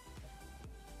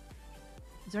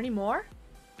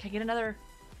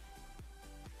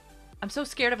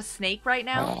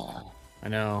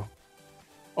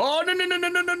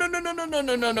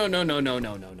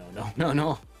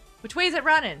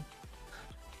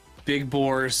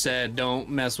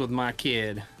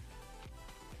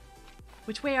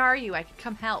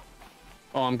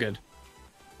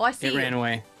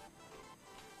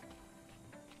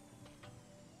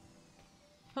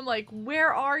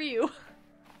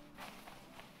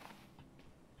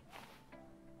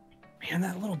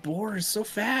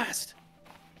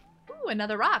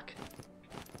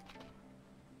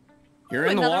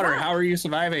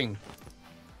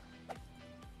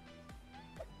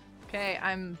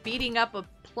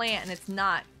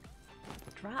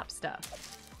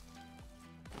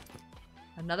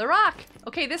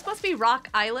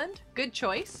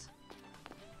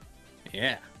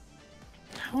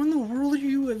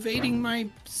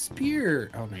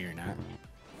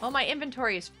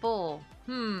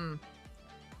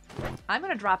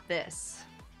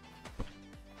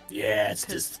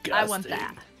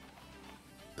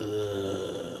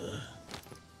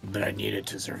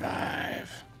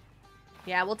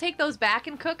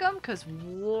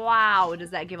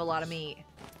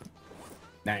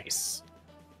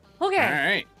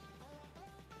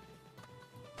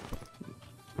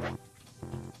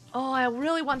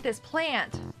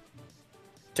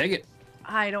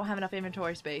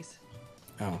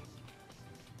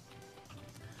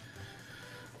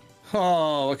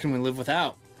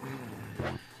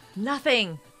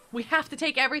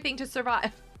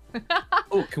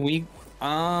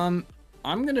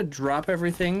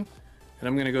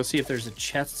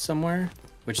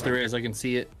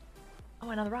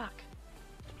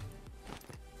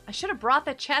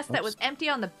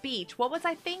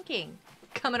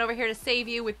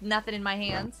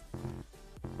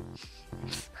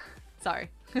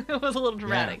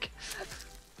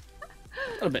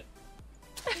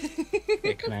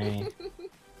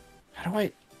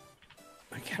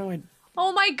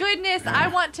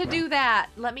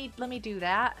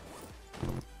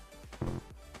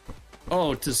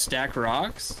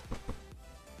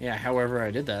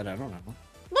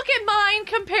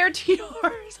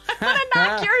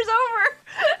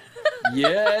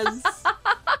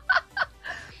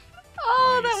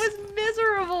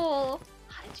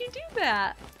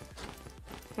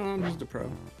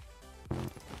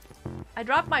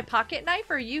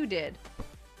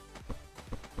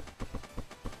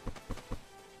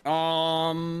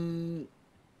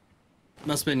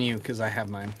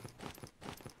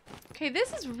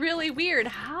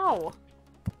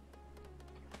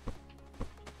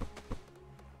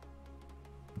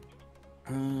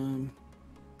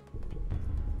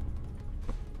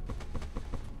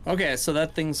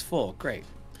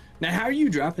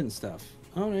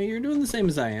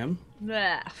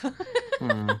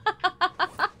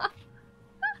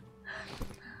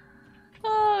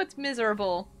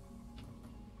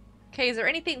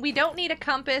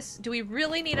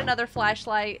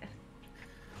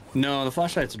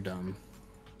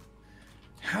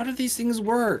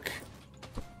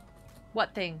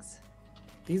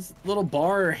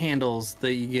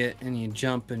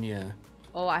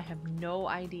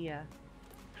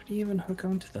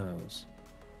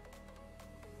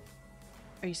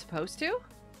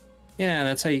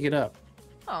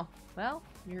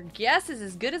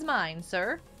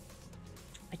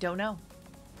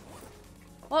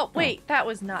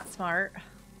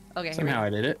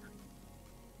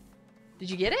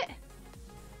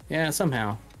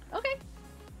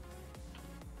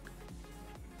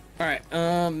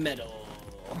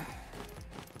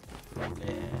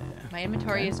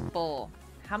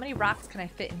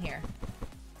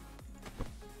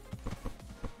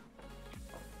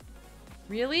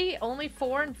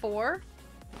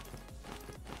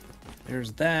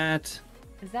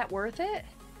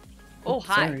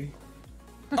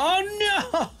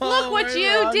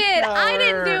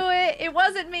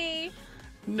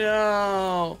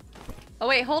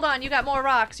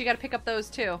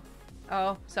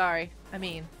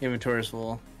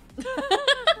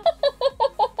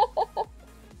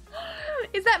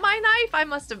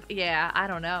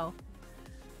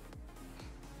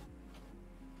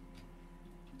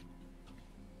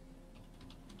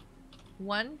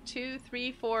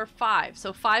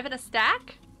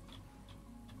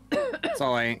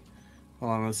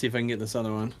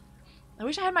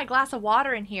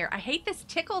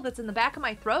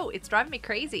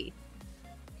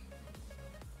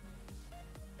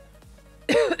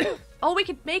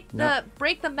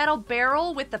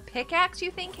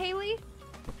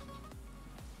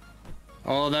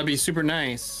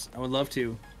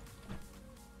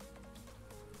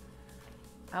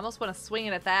 I almost want to swing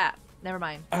it at that. Never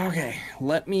mind. Okay,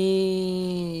 let me...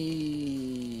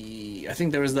 I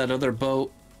think there was that other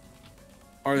boat.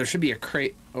 Or there should be a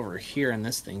crate over here in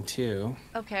this thing, too.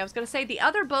 Okay, I was going to say the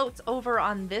other boat's over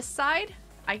on this side.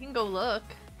 I can go look.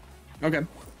 Okay.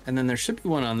 And then there should be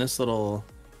one on this little...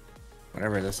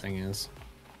 whatever this thing is.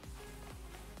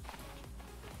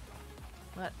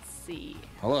 Let's see.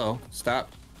 Hello.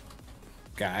 Stop.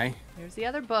 Guy. There's the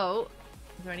other boat.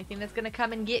 Is there anything that's going to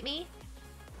come and get me?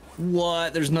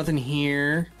 What? There's nothing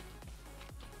here.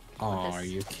 Oh, What are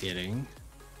this- you kidding?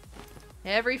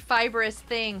 Every fibrous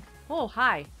thing. Oh,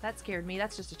 hi. That scared me.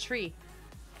 That's just a tree.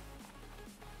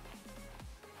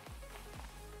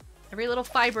 Every little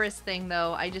fibrous thing,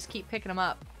 though, I just keep picking them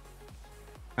up.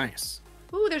 Nice.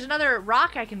 Ooh, there's another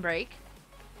rock I can break.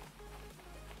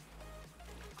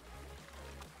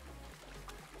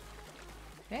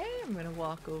 Okay, I'm gonna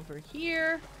walk over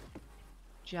here.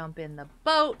 Jump in the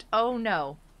boat. Oh,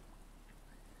 no.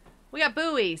 We got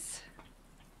buoys.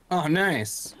 Oh,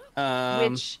 nice.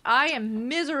 Which I am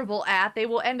miserable at. They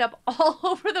will end up all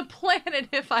over the planet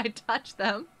if I touch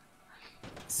them.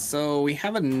 So we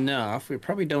have enough. We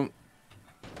probably don't...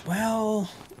 Well,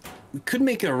 we could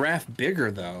make a raft bigger,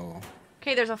 though.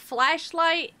 Okay, there's a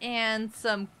flashlight and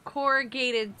some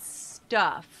corrugated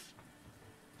stuff.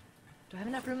 Do I have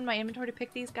enough room in my inventory to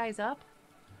pick these guys up?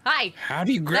 Hi! How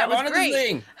do you grab was onto great. this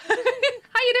thing?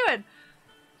 How you doing?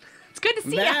 It's good to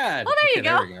see you. Bad. Oh, there you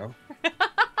Okay, go. There we go.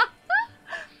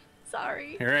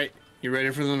 Sorry. All right. You ready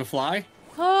for them to fly?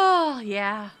 Oh,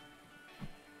 yeah.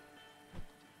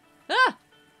 Ah!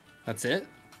 That's it?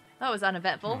 That was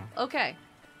uneventful. Okay.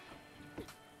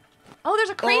 Oh, there's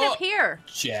a crate Oh! up here.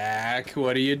 Jack,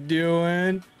 what are you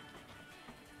doing?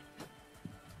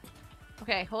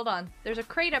 Okay, hold on. There's a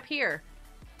crate up here.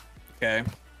 Okay.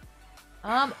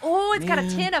 Oh, it's got a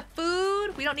Man. tin of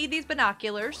food. We don't need these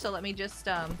binoculars, so let me just,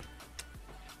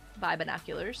 buy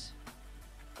binoculars.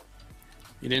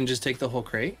 You didn't just take the whole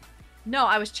crate? No,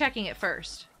 I was checking it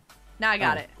first. Now I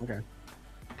got Oh, it. Okay.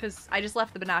 Because I just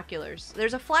left the binoculars.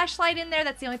 There's a flashlight in there.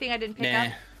 That's the only thing I didn't pick Nah.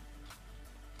 up.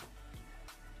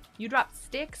 You dropped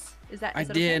sticks? Is that I is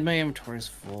that did. Okay? My inventory's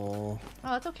full.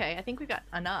 Oh, that's okay. I think we got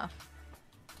enough.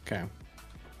 Okay.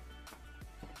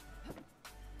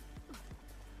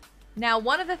 Now,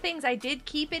 one of the things I did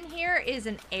keep in here is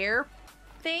an air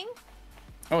thing.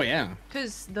 Oh, yeah.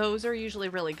 Because those are usually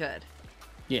really good.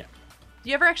 Yeah. Do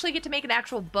you ever actually get to make an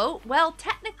actual boat? Well,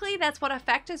 technically, that's what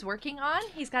Effect is working on.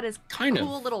 He's got his Kind of.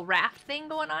 cool little raft thing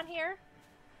going on here.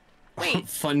 Wait,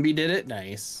 Funby did it.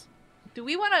 Nice. do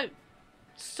we want to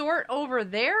sort over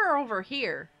there or over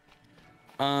here?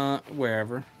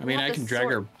 Wherever. I We'll mean, have I to can drag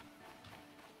sort- her.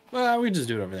 Well, we just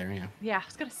do it over there, yeah. Yeah, I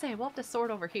was going to say, we'll have to sort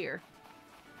over here.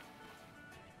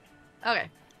 Okay.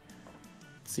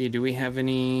 See, do we have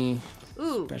any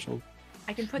Ooh, special...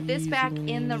 I can put this back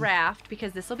in the raft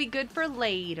because this will be good for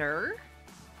later.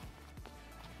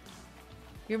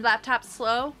 Your laptop's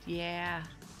slow? Yeah.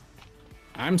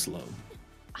 I'm slow.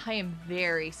 I am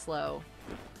very slow.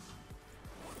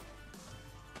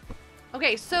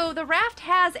 Okay, so the raft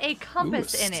has a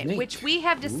compass Ooh, in it, snake. which we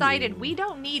have decided Ooh. we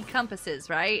don't need compasses,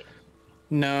 right?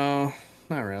 No,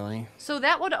 not really. So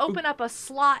that would open up a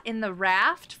slot in the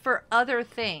raft for other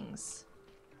things.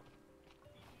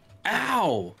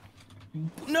 Ow!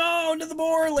 No, to the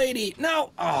boar lady!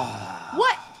 No! Ah!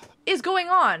 What is going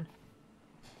on?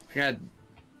 I got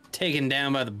taken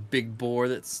down by the big boar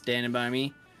that's standing by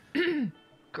me.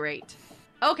 Great.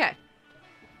 Okay.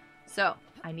 So,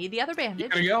 I need the other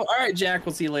bandage. Gotta go. All right, Jack.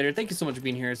 We'll see you later. Thank you so much for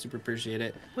being here. I super appreciate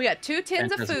it. We got 2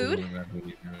 tins of food,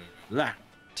 Blah.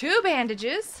 2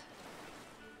 bandages.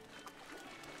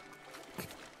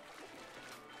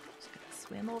 Just gonna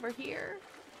swim over here.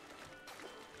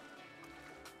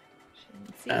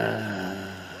 Shouldn't see that.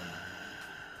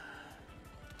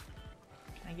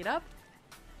 Can I get up?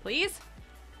 Please?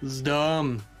 This is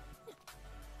dumb.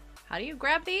 How do you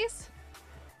grab these?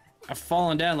 I've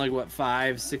fallen down like, what,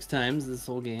 5, 6 times this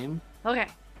whole game? Okay,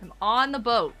 I'm on the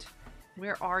boat.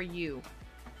 Where are you?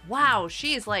 Wow,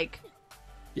 she is like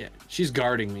Yeah, she's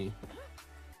guarding me.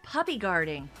 puppy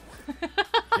guarding.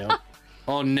 Yep.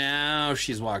 Oh, now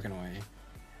she's walking away.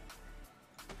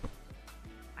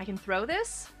 I can throw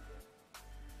this?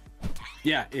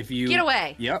 Yeah, if you... Get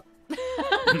away. Yep.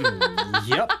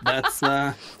 Yep, that's,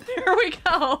 There we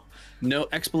go. no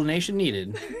explanation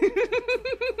needed.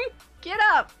 Get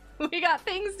up. We got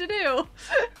things to do.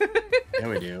 Yeah,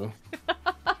 we do.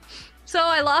 So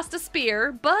I lost a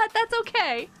spear, but that's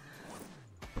okay.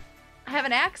 I have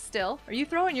an axe still. Are you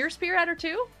throwing your spear at her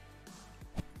too?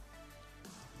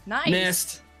 Nice.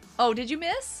 Missed. Oh, did you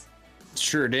miss?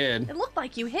 Sure did. It looked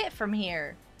like you hit from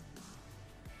here.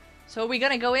 So are we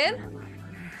gonna go in?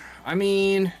 I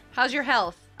mean... How's your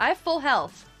health? I have full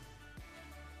health.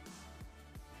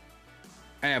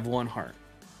 I have 1 heart.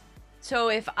 So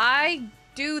if I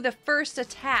do the first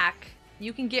attack,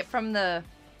 you can get from the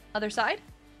other side?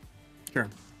 Sure.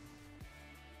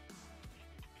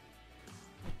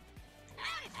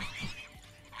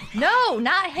 No,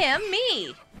 not him,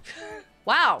 me.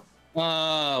 Wow.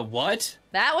 What?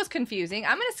 That was confusing.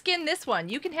 I'm gonna skin this one.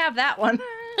 You can have that one.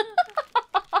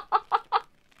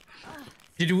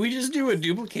 Did we just do a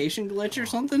duplication glitch or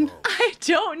something? I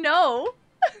don't know.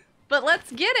 But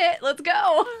let's get it. Let's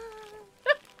go.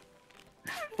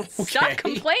 Stop Okay.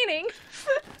 complaining.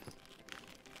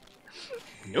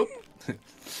 Nope.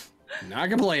 Not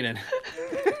complaining.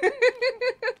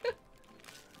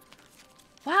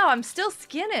 Wow, I'm still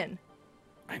skinning.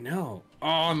 I know.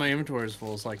 Oh, my inventory is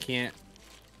full, so I can't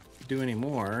do any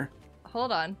more.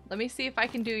 Hold on. Let me see if I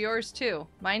can do yours too.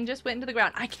 Mine just went into the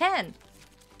ground. I can.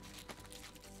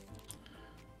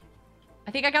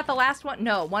 I think I got the last one.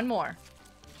 No, one more.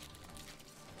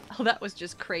 Oh, that was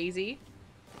just crazy.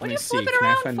 What are you flipping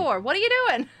around for? What are you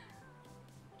doing?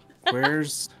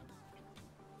 Where's...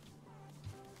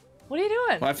 What are you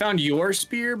doing? Well, I found your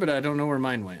spear, but I don't know where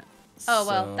mine went. Oh,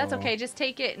 well, that's okay. Just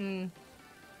take it and...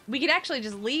 We can actually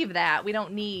just leave that. We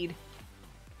don't need...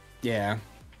 Yeah.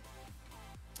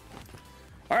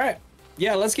 Alright.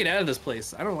 Yeah, let's get out of this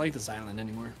place. I don't like this island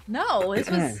anymore. No, this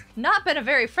was not been a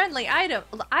very friendly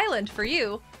island for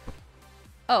you.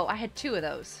 Oh, I had 2 of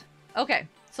those. Okay,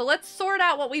 so let's sort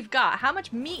out what we've got. How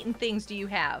much meat and things do you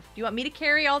have? Do you want me to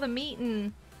carry all the meat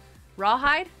and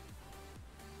rawhide?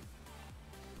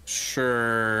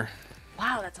 Sure.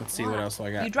 Wow, that's a lot. Let's see what else I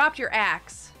got. You dropped your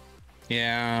axe.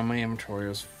 Yeah, my inventory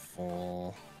was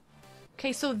full.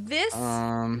 Okay, so this...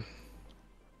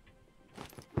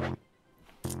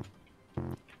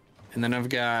 And then I've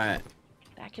got...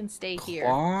 That can stay here.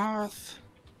 Cloth?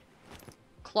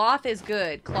 Cloth is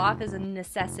good. Cloth is a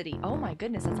necessity. Oh my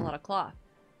goodness, that's a lot of cloth.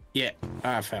 Yeah,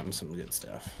 I found some good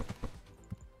stuff.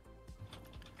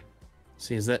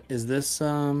 See, is this,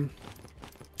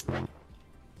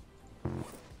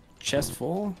 chest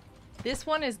full? This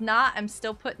one is not. I'm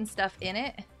still putting stuff in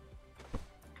it.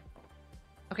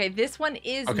 Okay, this one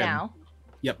is now.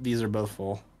 Yep, these are both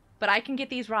full. But I can get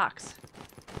these rocks.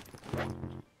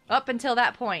 Up until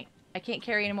that point, I can't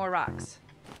carry any more rocks.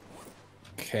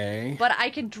 Okay. But I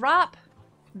can drop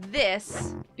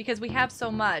this, because we have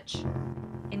so much,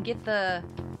 and get the...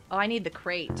 Oh, I need the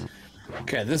crate.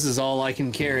 Okay, this is all I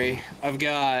can carry. I've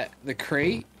got the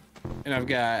crate, and I've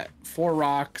got 4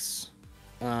 rocks,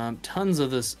 tons of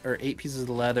this, or 8 pieces of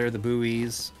leather, the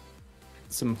buoys,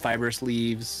 some fibrous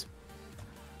leaves.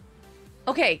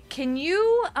 Okay, can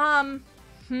you,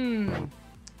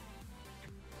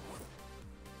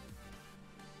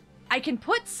 I can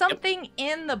put something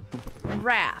in the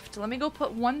raft. Let me go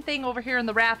put one thing over here in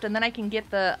the raft, and then I can get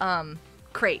the,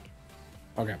 crate.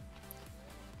 Okay.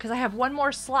 Because I have one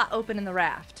more slot open in the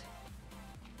raft.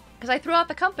 Because I threw out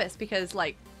the compass, because,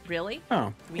 like, really?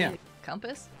 Oh, We yeah. need a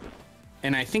compass?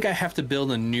 And I think I have to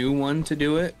build a new one to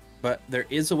do it, but there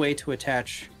is a way to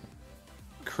attach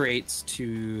crates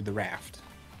to the raft.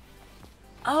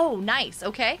 Oh, nice.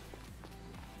 Okay.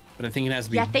 But I think it has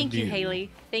to be... Yeah, thank you, new. Haley.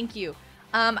 Thank you.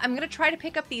 I'm going to try to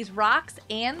pick up these rocks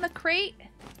and the crate.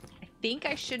 I think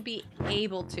I should be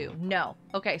able to. No.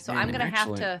 Okay, so I'm going to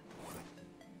have to...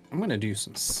 I'm going to do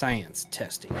some science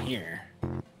testing here.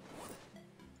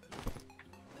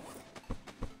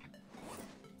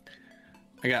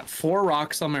 I got 4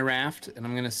 rocks on my raft, and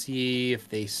I'm going to see if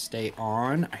they stay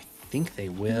on. I think they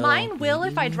will. Mine will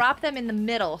if I drop them in the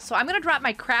middle. So I'm going to drop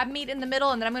my crab meat in the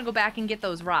middle, and then I'm going to go back and get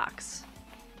those rocks.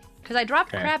 Because I dropped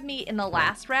crab meat in the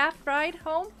last raft ride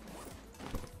home.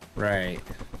 Right.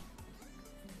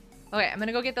 Okay, I'm going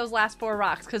to go get those last 4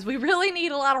 rocks, because we really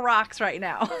need a lot of rocks right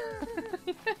now.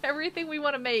 Everything we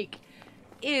want to make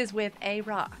is with a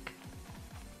rock.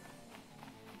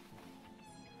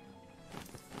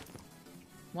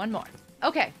 One more.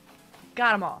 Okay,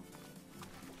 got them all.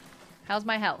 How's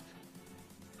my health?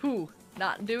 Whew,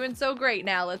 not doing so great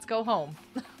now. Let's go home.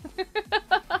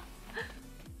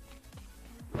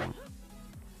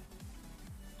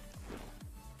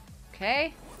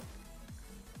 Okay.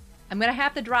 I'm gonna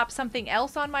have to drop something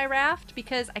else on my raft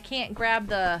because I can't grab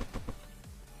the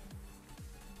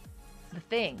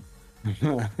thing.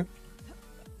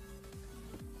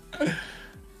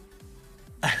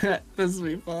 This will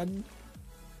be fun.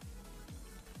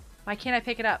 Why can't I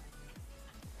pick it up?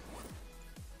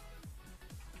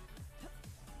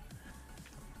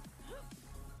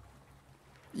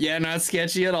 Yeah, not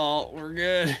sketchy at all. We're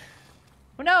good.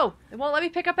 Oh no! It won't let me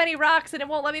pick up any rocks and it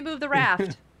won't let me move the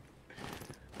raft.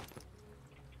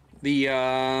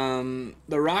 The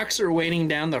rocks are weighting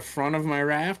down the front of my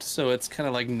raft, so it's kind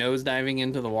of like nosediving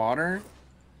into the water.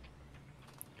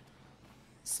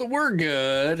 So we're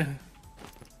good.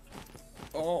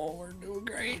 Oh, we're doing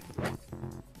great.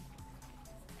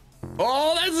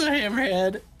 Oh, that's a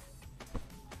hammerhead.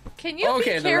 Can you be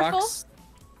careful?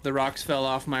 The rocks fell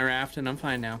off my raft and I'm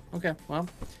fine now. Okay, well.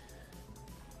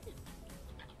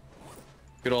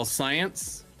 Good old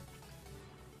science.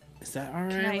 Is that our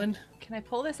island? Can I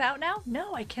pull this out now?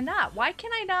 No, I cannot. Why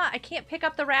can I not? I can't pick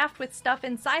up the raft with stuff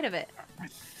inside of it. I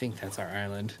think that's our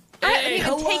island. I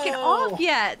haven't even taken off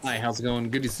yet. Hi, how's it going?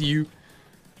 Good to see you.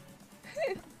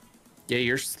 Yeah,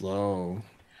 you're slow.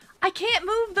 I can't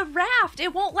move the raft.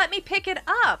 It won't let me pick it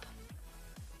up.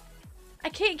 I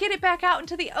can't get it back out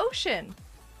into the ocean.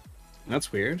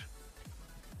 That's weird.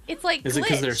 It's like Is it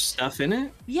because there's stuff in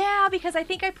it? Yeah, because I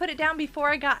think I put it down before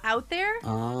I got out there.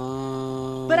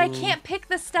 Oh. But I can't pick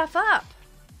the stuff up.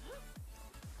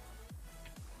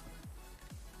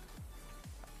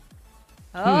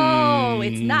 Oh,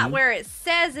 it's not where it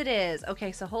says it is.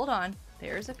 Okay, so hold on.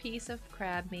 There's a piece of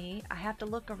crab meat. I have to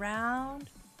look around.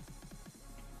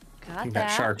 Got that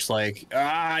shark's like,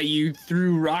 you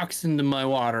threw rocks into my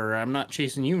water. I'm not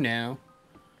chasing you now.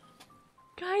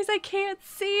 Guys, I can't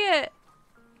see it.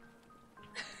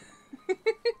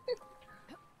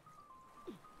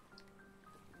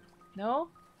 No?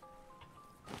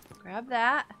 Grab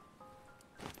that.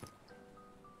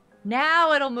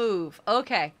 Now it'll move.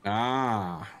 Okay.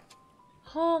 Ah.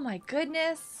 Oh my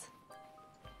goodness.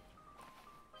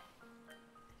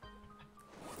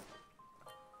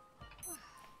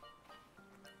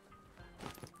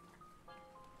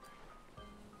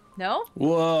 No?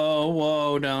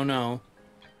 Whoa, no.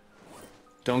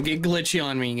 Don't get glitchy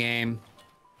on me, game.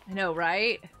 I know,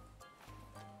 right?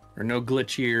 Or no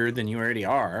glitchier than you already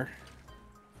are.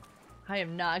 I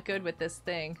am not good with this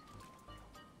thing.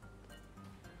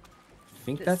 I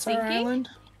think that's our island?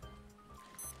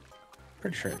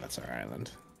 Pretty sure that's our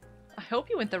island. I hope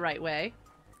you went the right way.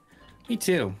 Me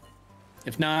too.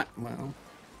 If not, well...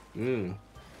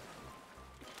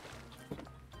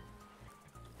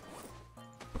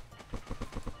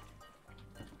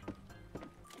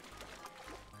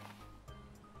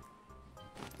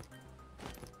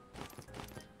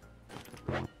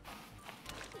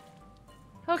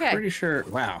 Okay. Pretty sure.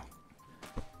 Wow.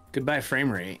 Goodbye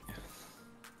frame rate.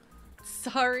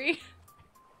 Sorry.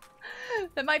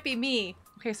 That might be me.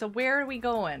 Okay, so where are we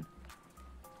going?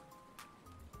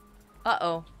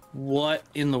 Uh-oh. What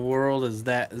in the world is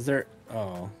that? Is there...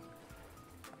 Oh.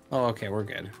 Oh, okay, we're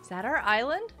good. Is that our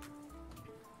island?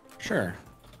 Sure.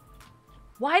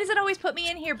 Why does it always put me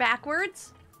in here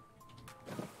backwards?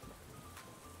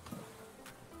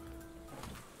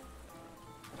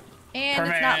 And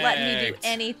It's not letting me do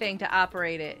anything to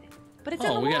operate it. But it's in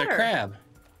the water. Oh, we got a crab.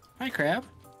 Hi, crab.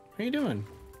 How you doing?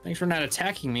 Thanks for not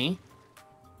attacking me.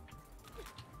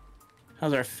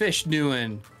 How's our fish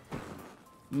doing?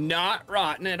 Not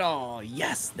rotten at all.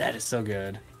 Yes, that is so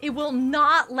good. It will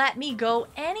not let me go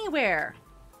anywhere.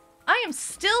 I am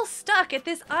still stuck at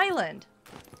this island.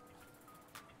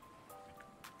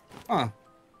 Huh.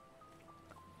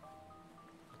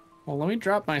 Well, let me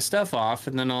drop my stuff off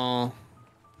and then I'll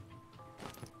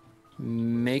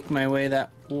make my way that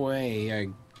way, I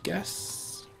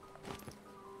guess.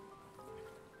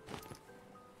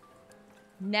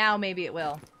 Now maybe it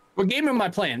will. What game am I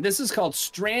playing? This is called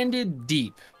Stranded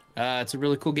Deep. It's a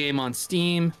really cool game on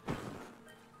Steam.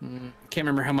 Can't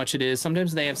remember how much it is.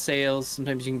 Sometimes they have sales.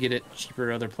 Sometimes you can get it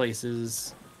cheaper other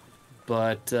places.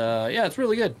 But yeah, it's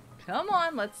really good. Come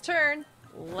on, let's turn.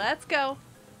 Let's go.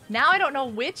 Now I don't know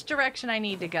which direction I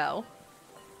need to go.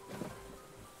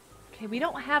 Okay, we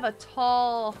don't have a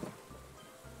tall...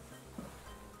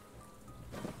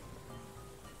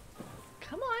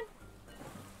 Come on.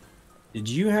 Did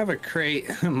you have a crate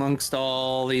amongst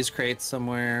all these crates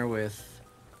somewhere with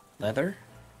leather?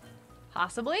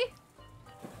 Possibly.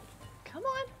 Come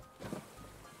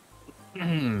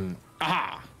on.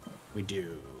 Ah, we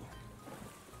do.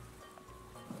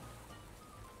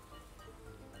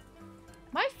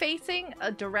 Am I facing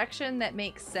a direction that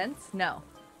makes sense? No.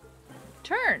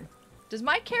 Turn. Does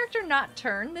my character not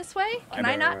turn this way? Can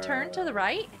I not turn to the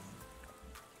right?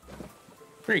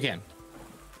 Sure you can.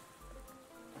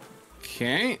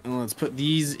 Okay, well, let's put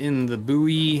these in the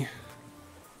buoy.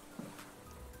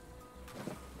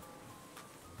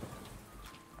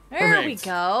 There we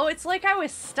go. It's like I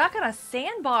was stuck on a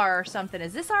sandbar or something.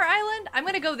 Is this our island? I'm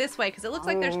gonna go this way because it looks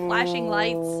like there's flashing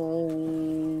lights.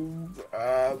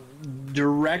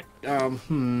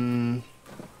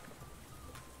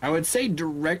 I would say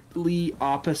directly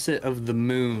opposite of the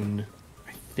moon,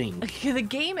 I think. The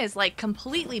game is like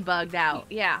completely bugged out.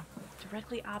 Yeah.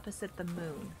 Directly opposite the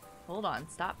moon. Hold on.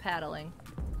 Stop paddling.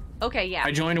 Okay, yeah.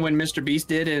 I joined when Mr. Beast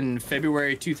did in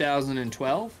February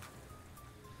 2012.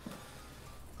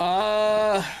 Good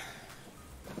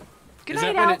Is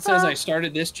night, that when Alpha. it says I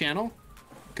started this channel?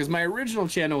 Because my original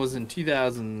channel was in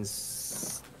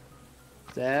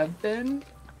 2007.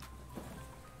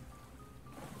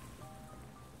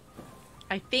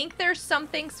 I think there's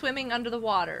something swimming under the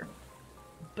water,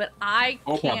 but I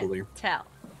can't probably. tell.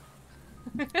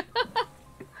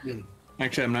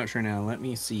 Actually, I'm not sure now. Let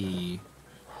me see.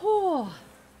 Whew.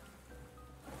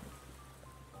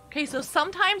 Okay, so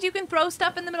sometimes you can throw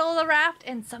stuff in the middle of the raft,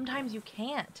 and sometimes you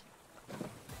can't.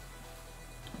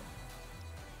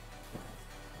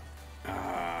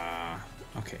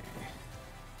 Okay.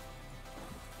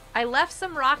 I left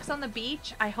some rocks on the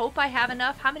beach. I hope I have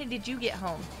enough. How many did you get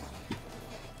home?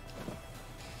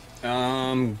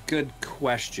 Good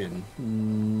question.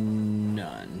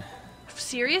 None.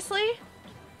 Seriously?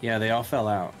 Yeah, they all fell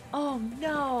out. Oh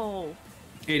no.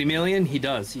 80 million? He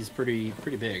does. He's pretty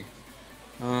big.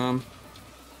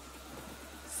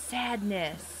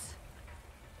 Sadness.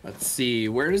 Let's see.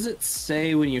 Where does it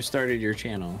say when you started your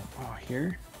channel? Oh,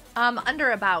 here?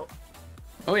 Under about.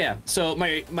 Oh yeah. So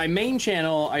my main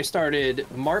channel I started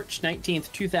March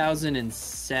 19th,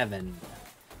 2007.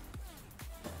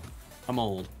 I'm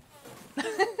old.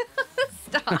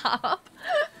 Stop.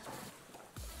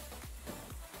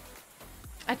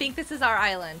 I think this is our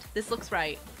island. This looks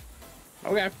right.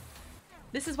 Okay.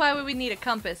 This is why we would need a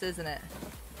compass, isn't it?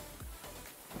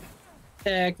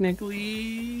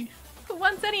 Technically. Who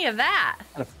wants any of that?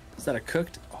 Is that a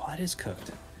cooked? Oh, that is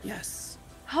cooked. Yes.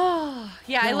 Oh,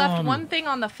 yeah, I left one thing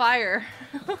on the fire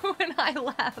when I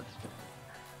left.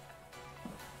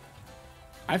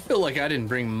 I feel like I didn't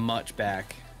bring much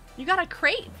back. You got a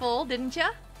crate full, didn't you?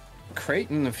 Crate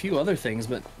and a few other things,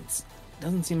 but it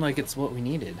doesn't seem like it's what we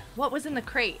needed. What was in the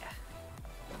crate?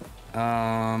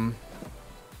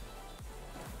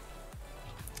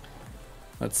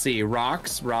 Let's see.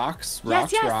 Rocks. Yes,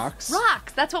 yes.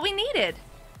 Rocks. That's what we needed.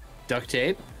 Duct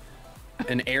tape,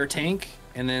 an air tank,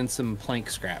 and then some plank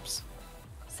scraps.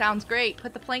 Sounds great.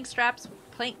 Put the plank scraps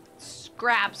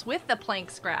with the plank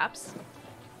scraps.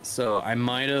 So I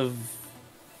might have.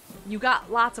 You got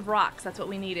lots of rocks. That's what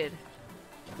we needed.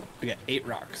 We got 8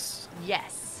 rocks.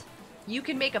 Yes. You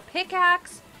can make a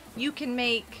pickaxe. You can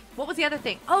make... What was the other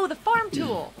thing? Oh, the farm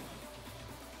tool.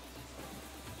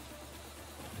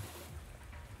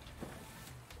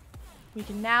 We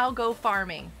can now go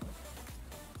farming.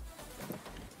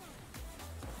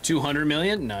 200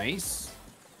 million? Nice.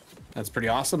 That's pretty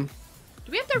awesome.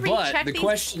 Do we have to recheck But the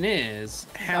question is,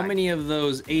 how many of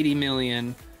those 80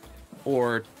 million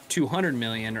or 200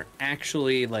 million are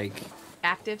actually like...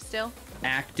 Active still?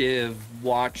 Active,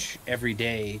 watch every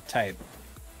day type.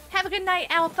 Have a good night,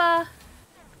 Alpha.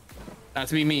 Not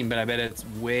to be mean, but I bet it's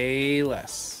way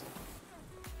less.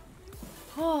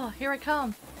 Oh, here I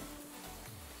come.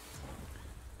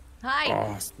 Hi.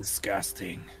 Oh, it's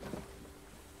disgusting.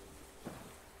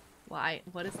 Why?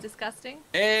 What is disgusting?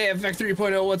 Hey, Effect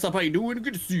 3.0, what's up? How you doing?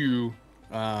 Good to see you.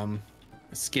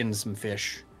 Skinned some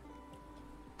fish.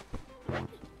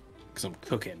 Because I'm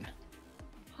cooking.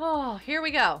 Oh, here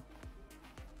we go.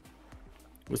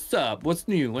 What's up? What's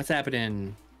new? What's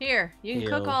happening? Here, you can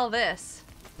cook all this.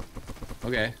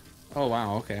 Okay. Oh,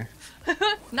 wow, okay.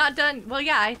 Not done. Well,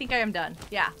 yeah, I think I am done.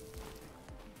 Yeah. I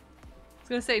was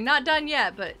going to say, not done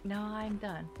yet, but no, I'm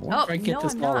done. I wonder if I get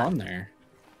this all on there.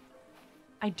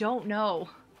 I don't know.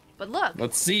 But look.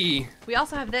 Let's see. We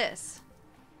also have this.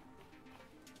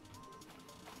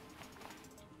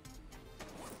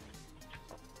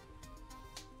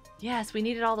 Yes, we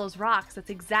needed all those rocks.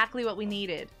 That's exactly what we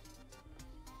needed.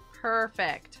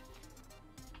 Perfect.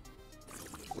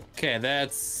 Okay,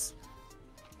 that's...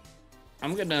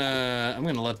 I'm gonna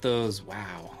let those...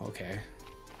 Wow, okay.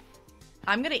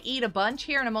 I'm gonna eat a bunch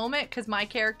here in a moment because my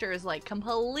character is like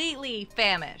completely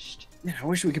famished. Man, I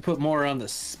wish we could put more on the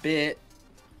spit.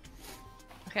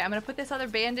 Okay, I'm gonna put this other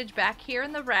bandage back here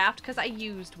in the raft because I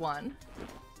used one.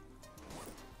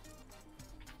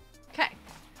 Okay.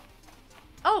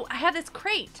 Oh, I have this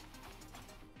crate.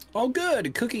 Oh,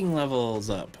 good. Cooking levels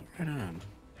up. Right on.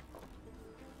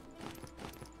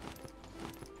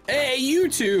 Hey,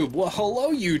 YouTube. Well,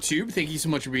 hello, YouTube. Thank you so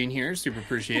much for being here. Super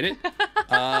appreciate it.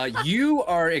 You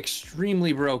are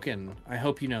extremely broken. I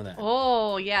hope you know that.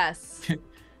 Oh, yes.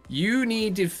 You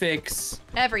need to fix...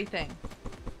 everything.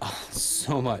 Oh,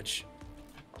 so much.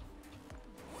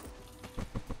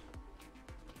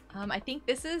 I think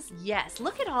this is... Yes.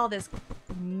 Look at all this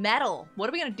metal. What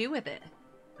are we going to do with it?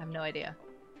 I have no idea.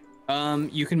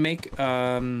 You can make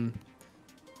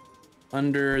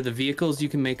under the vehicles, you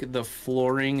can make the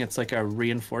flooring. It's like a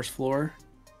reinforced floor.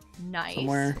 Nice.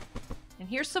 Somewhere. And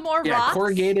here's some more Yeah, rocks.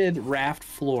 corrugated raft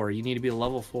floor. You need to be a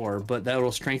level 4, but that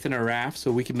will strengthen our raft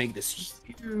so we can make this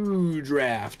huge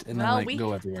raft and then like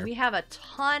go everywhere. We have a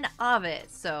ton of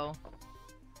it, so.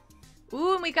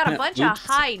 Ooh, and we got a bunch of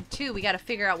hide too. We got to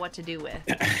figure out what to do with.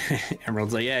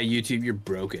 Emerald's like, yeah, YouTube, you're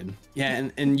broken. Yeah,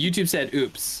 and YouTube said,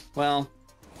 oops. Well.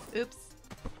 Oops.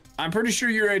 I'm pretty sure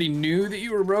you already knew that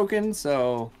you were broken,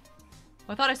 so.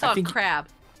 I thought I saw a crab.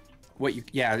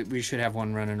 Yeah, we should have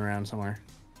one running around somewhere.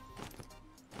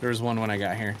 There was one when I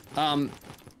got here.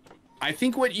 I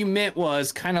think what you meant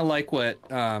was kind of like what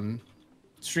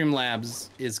Streamlabs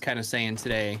is kind of saying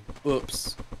today.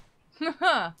 Oops.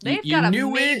 They've got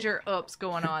a major oops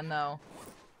going on though.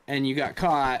 And you got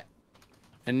caught,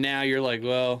 and now you're like,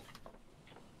 well,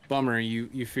 bummer.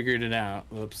 You figured it out.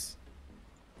 Oops.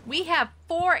 We have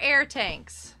 4 air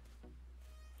tanks.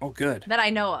 Oh, good. That I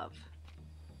know of.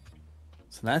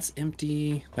 So that's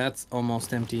empty. That's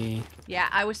almost empty. Yeah,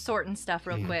 I was sorting stuff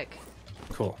real quick.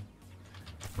 Cool.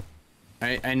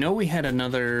 I know we had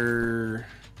another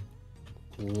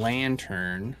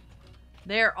lantern.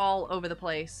 They're all over the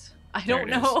place. I don't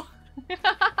know.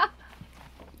 I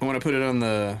want to put it on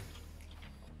the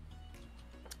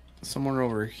somewhere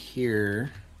over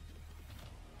here.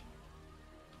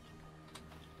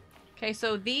 Okay,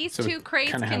 so these 2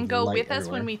 crates can go with us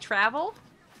when we travel.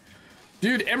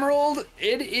 Dude, Emerald,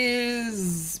 it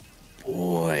is,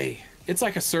 boy, it's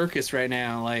like a circus right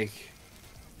now. Like,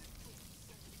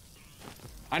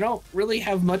 I don't really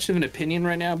have much of an opinion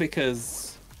right now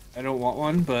because I don't want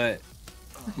one, but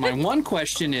my one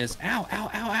question is, ow,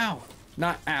 ow, ow, ow.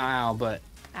 Not ow, ow, but.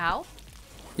 Ow?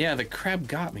 Yeah, the crab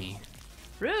got me.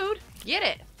 Rude. Get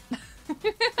it.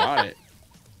 Got it.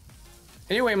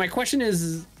 Anyway, my question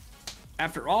is,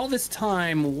 after all this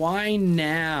time, why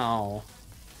now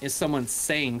is someone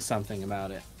saying something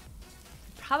about it?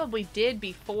 Probably did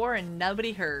before and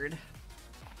nobody heard.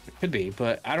 It could be,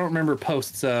 but I don't remember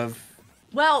posts of,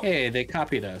 well, hey, they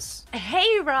copied us.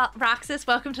 Hey, Roxas,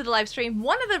 welcome to the live stream.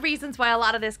 One of the reasons why a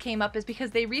lot of this came up is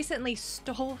because they recently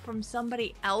stole from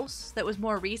somebody else that was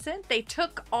more recent. They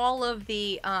took all of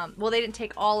the, well, they didn't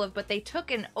take all of, but they took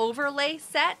an overlay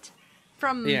set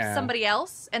from somebody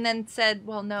else and then said,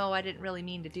 well, no, I didn't really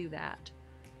mean to do that.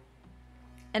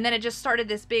 And then it just started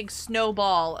this big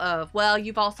snowball of, well,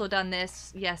 you've also done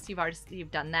this. Yes,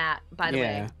 you've done that. By the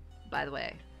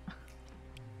way.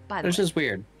 It's just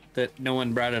weird that no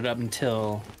one brought it up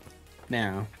until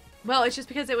now. Well, it's just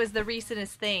because it was the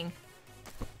recentest thing.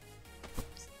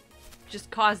 Just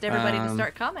caused everybody to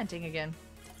start commenting again.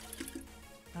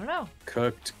 I don't know.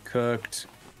 Cooked.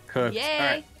 Yay! All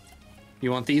right.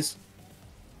 You want these?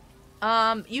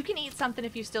 You can eat something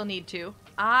if you still need to.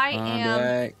 I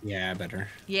am. Yeah, better.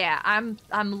 Yeah, I'm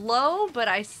low, but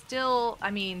I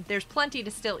mean, there's plenty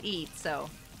to still eat, so.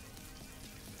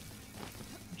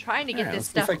 I'm trying to get this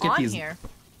stuff on here.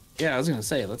 Yeah, I was gonna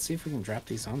say, let's see if we can drop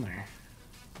these on there.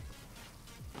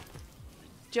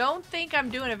 Don't think I'm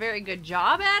doing a very good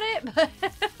job at it, but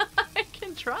I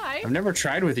can try. I've never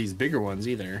tried with these bigger ones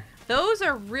either. Those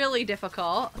are really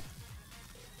difficult.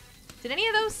 Did any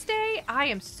of those stay? I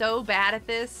am so bad at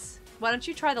this. Why don't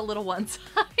you try the little ones?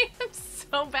 I am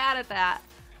so bad at that.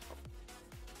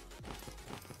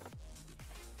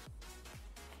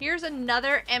 Here's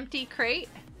another empty crate.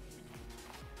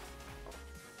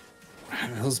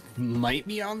 Those might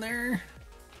be on there.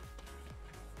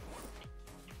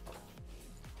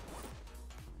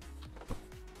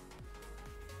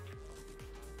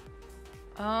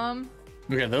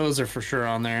 Okay, those are for sure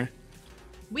on there.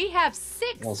 We have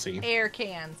 6 We'll see. air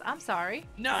cans. I'm sorry.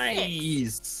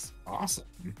 Nice. 6. Awesome.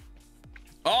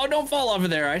 Oh, don't fall over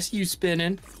there. I see you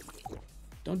spinning.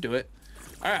 Don't do it.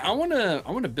 All right, I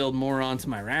want to build more onto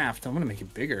my raft. I want to make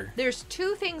it bigger. There's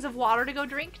 2 things of water to go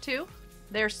drink too.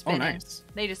 They're spinning. Oh, nice.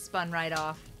 They just spun right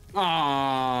off.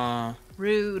 Aww.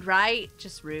 Rude, right?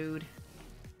 Just rude.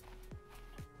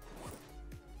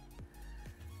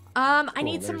 I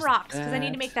need some rocks because I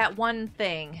need to make that one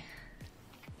thing.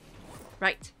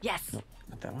 Right. Yes. Nope,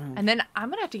 not that one. And then I'm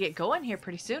gonna have to get going here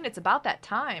pretty soon. It's about that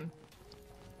time.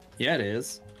 Yeah, it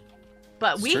is.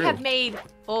 But we have made.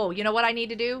 Oh, you know what I need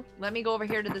to do? Let me go over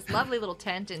here to this lovely little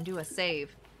tent and do a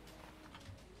save.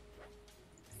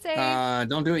 Save.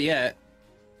 Don't do it yet.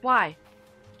 Why?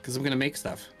 Because I'm gonna make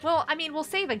stuff. Well, I mean, we'll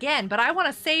save again, but I want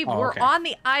to save. Oh, We're okay. on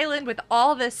the island with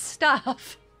all this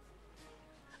stuff.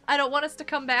 I don't want us to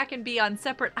come back and be on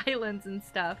separate islands and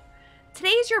stuff.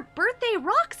 Today's your birthday,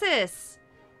 Roxas!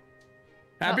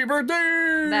 Happy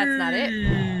birthday! That's not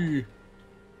it.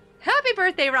 Happy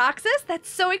birthday, Roxas! That's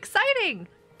so exciting!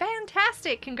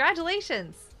 Fantastic!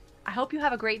 Congratulations! I hope you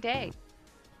have a great day.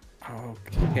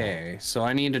 Okay, so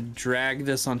I need to drag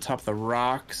this on top of the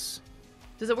rocks.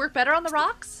 Does it work better on the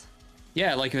rocks?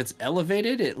 Yeah, like if it's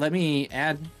elevated, it let me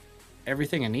add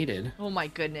everything I needed. Oh my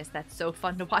goodness, that's so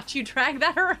fun to watch you drag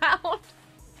that around.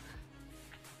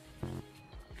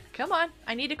 Come on,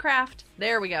 I need to craft.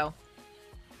 There we go.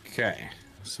 Okay,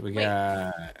 so we Wait.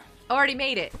 got... Already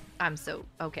made it. I'm so...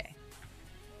 Okay.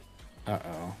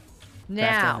 Uh-oh.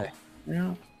 Now,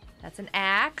 Yeah. that's an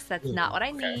axe. That's not what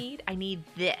I Okay. need. I need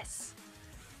this.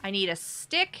 I need a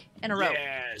stick and a rope.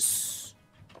 Yes.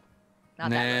 Not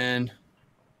And that rope. then,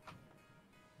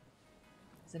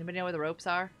 Does anybody know where the ropes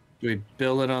are? do we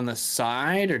build it on the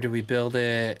side or do we build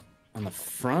it on the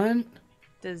front?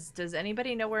 Does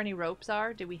anybody know where any ropes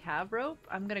are? Do we have rope?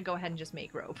 I'm gonna go ahead and just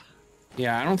make rope.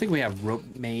 Yeah, I don't think we have rope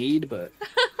made, but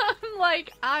I'm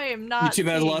like, I am not. YouTube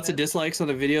has seeing lots of this. dislikes on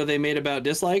the video they made about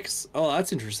dislikes. Oh,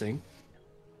 that's interesting.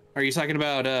 Are you talking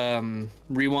about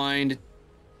Rewind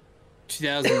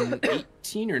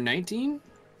 2018 or 19?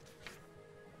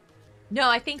 No,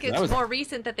 I think That it's was- more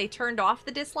recent that they turned off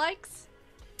the dislikes.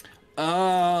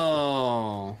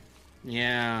 Oh,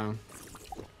 yeah.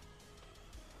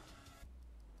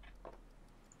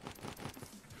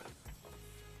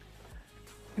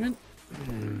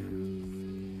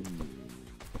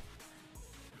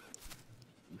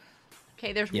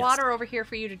 Okay, there's Yes. water over here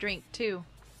for you to drink too.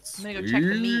 I'm gonna go check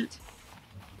the meat.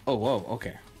 Oh, whoa,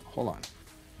 okay. Hold on.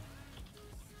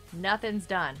 Nothing's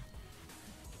done.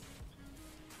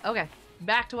 Okay,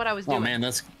 back to what I was Oh doing. man,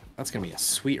 that's gonna be a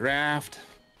sweet raft.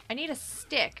 I need a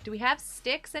stick. Do we have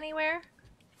sticks anywhere?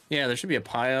 Yeah, there should be a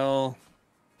pile.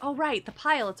 Oh, right, the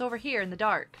pile. It's over here in the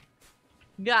dark.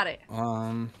 Got it.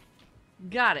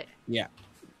 Got it. Yeah.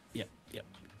 Yep, yep.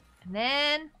 And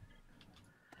then...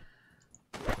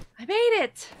 I made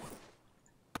it!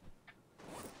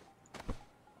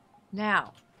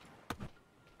 Now.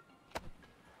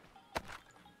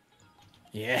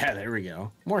 Yeah, there we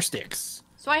go. More sticks.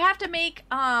 So I have to make,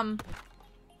 I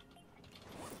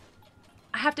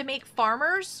have to make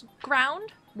farmer's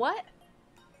ground? What?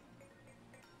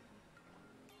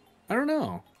 I don't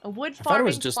know. A wood I thought it farming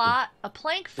was just the- plot, a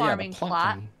plank Yeah, the farming plank plot,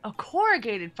 farming. a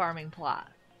corrugated farming plot.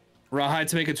 Rawhide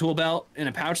to make a tool belt and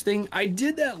a pouch thing. I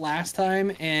did that last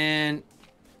time and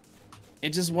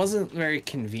it just wasn't very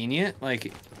convenient.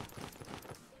 Like,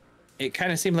 it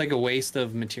kind of seemed like a waste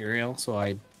of material, so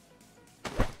I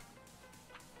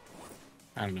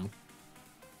don't know.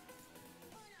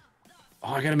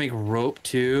 Oh, I gotta make rope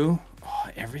too. Oh,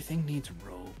 everything needs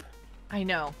rope. I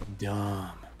know.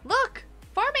 Dumb. Look!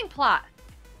 Farming plot!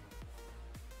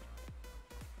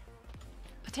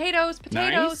 Potatoes,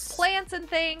 Nice. plants and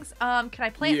things. Can I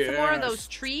plant some more of those Yes.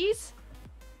 trees?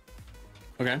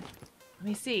 Okay. Let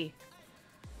me see.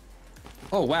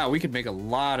 Oh, wow, we could make a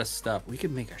lot of stuff. We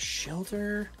could make a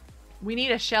shelter. We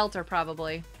need a shelter,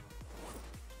 probably.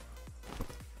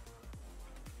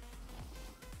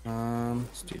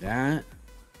 Let's do that.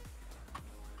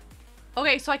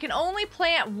 Okay, so I can only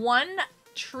plant one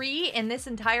tree in this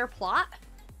entire plot?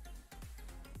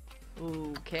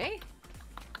 Okay.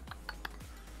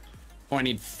 Oh, I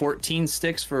need 14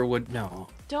 sticks for wood. No.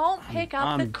 Don't pick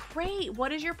up the I'm- crate.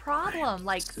 What is your problem?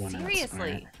 Like, Just going nuts. seriously.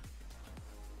 Alright.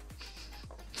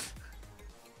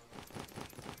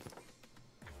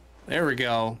 There we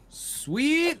go.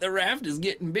 Sweet. The raft is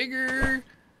getting bigger.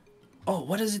 Oh,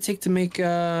 what does it take to make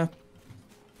a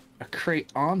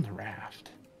crate on the raft?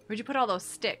 Where'd you put all those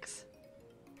sticks?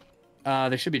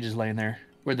 They should be just laying there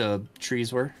where the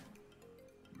trees were.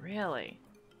 Really?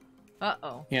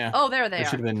 Uh-oh. Yeah. Oh, there they There are.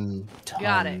 should have been tons.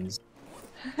 Got it.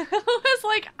 It's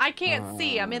like, I can't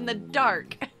see. I'm in the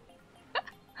dark.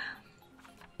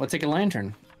 Well, take a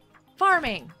lantern.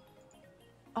 Farming.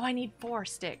 Oh, I need 4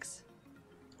 sticks.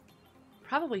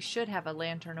 Probably should have a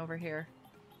lantern over here.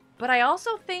 But I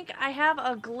also think I have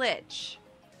a glitch.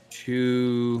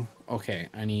 2. Okay,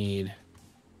 I need...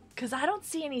 Because I don't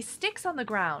see any sticks on the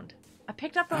ground. I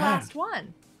picked up the Ah. last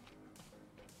one.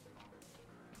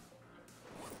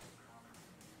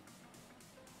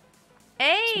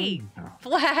 Hey, Oh.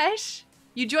 Flash!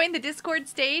 You joined the Discord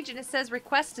stage and it says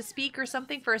request to speak or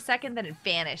something for a second, then it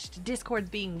vanished. Discord's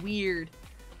being weird.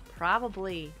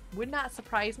 Probably. Would not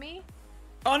surprise me.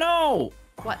 Oh, no!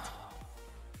 What?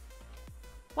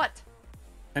 What?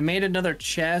 I made another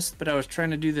chest, but I was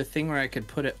trying to do the thing where I could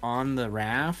put it on the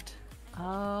raft.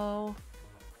 Oh.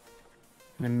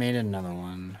 And I made another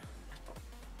one.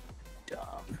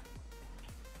 Dumb.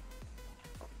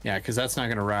 Yeah, because that's not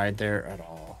going to ride there at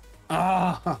all.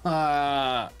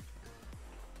 Ah!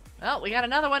 Well, we got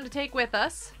another one to take with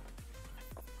us.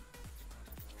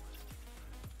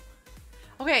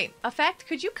 Okay, Effect,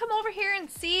 could you come over here and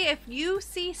see if you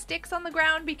see sticks on the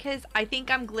ground? Because I think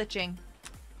I'm glitching.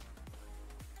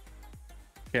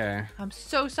 Okay. I'm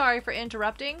so sorry for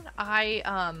interrupting. I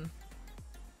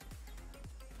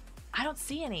don't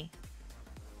see any.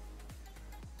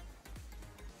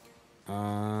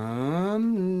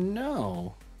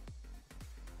 No.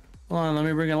 Hold on, let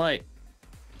me bring a light.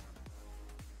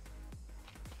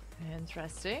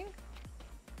 Interesting.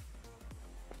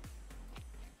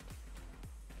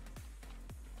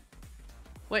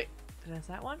 Wait, did I miss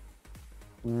that one?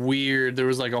 Weird. There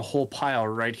was like a whole pile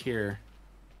right here,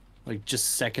 like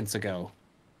just seconds ago.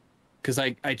 Cause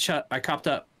I copped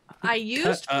up. I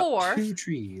used cut up 4. 2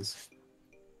 trees.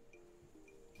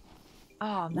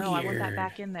 Oh no, I want that Weird.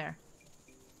 back in there.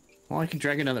 Well, I can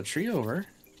drag another tree over.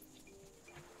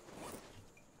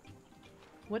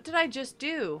 What did I just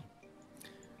do?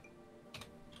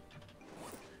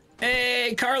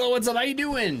 Hey, Carla, what's up? How you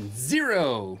doing?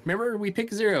 0. Remember, we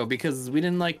picked 0 because we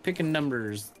didn't like picking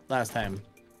numbers last time.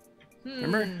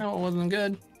 Remember how it wasn't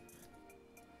good?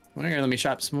 Well, here, let me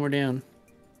chop some more down.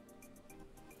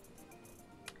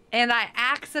 And I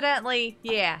accidentally,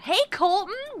 yeah. Hey,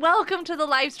 Colton, welcome to the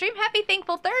live stream. Happy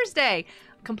Thankful Thursday.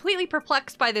 Completely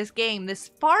perplexed by this game.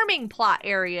 This farming plot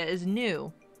area is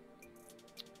new.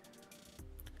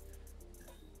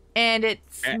 And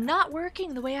it's not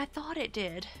working the way I thought it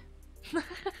did.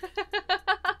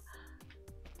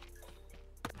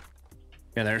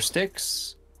 Yeah, there's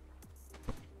sticks.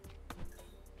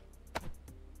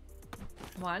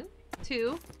 1,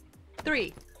 2,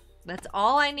 3. That's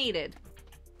all I needed.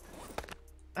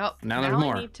 Oh, Now there's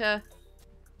more. I need to...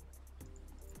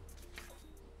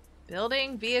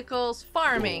 Building, vehicles,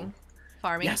 farming. Cool.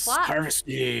 Farming Yes, plot.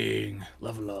 harvesting.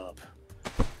 Level up.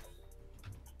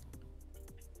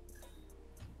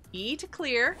 E to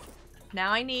clear.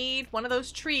 Now I need one of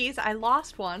those trees. I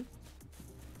lost one.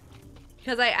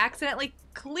 Because I accidentally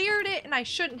cleared it and I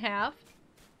shouldn't have.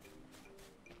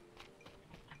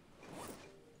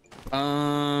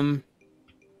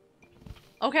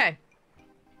 Okay.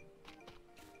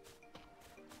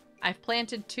 I've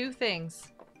planted 2 things.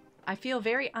 I feel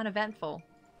very uneventful.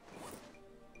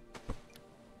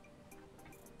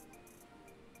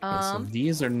 So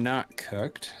these are not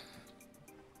cooked.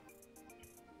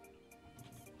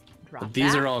 But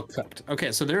these are all cooked.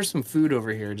 Okay, so there's some food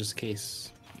over here just in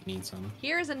case you need some.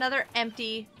 Here's another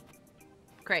empty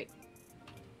crate.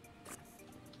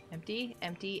 Empty,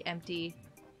 empty, empty,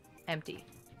 empty.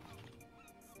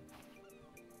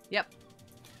 Yep.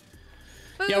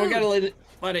 Food. Yeah, we got a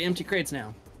lot of empty crates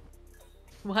now.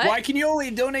 What? Why can you only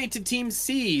donate to Team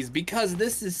C's? Because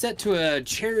this is set to a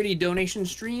charity donation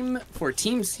stream for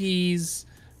Team C's.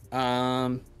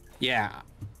 Yeah.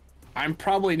 I'm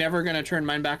probably never going to turn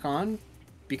mine back on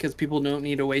because people don't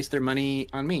need to waste their money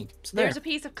on me. So There's a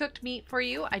piece of cooked meat for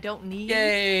you. I don't need...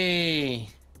 Yay!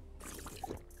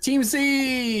 Team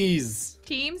C's!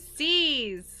 Team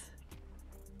C's!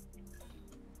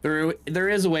 There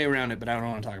is a way around it, but I don't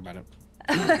want to talk about it.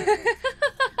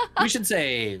 We should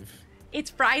save. It's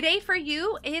Friday for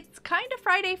you. It's kind of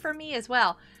Friday for me as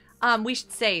well. We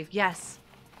should save. Yes.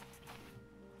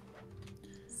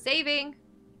 Saving.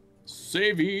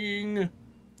 Saving. All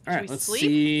right, let's sleep?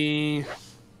 see.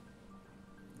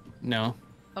 No.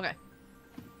 Okay.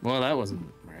 Well, that wasn't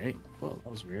right. Well, that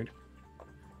was weird.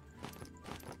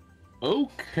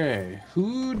 Okay,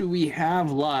 who do we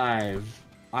have live?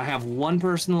 I have one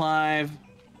person live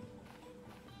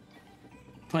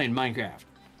playing Minecraft.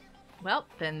 Well,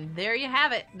 then there you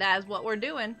have it. That is what we're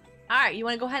doing. All right, you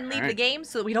want to go ahead and leave the game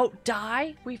so that we don't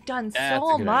die? We've done That's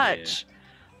so a good much.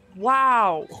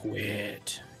 Wow.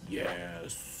 Quit.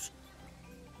 Yes.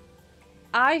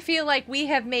 I feel like we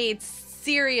have made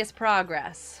serious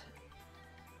progress.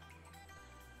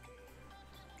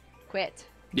 Quit.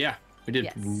 Yeah, we did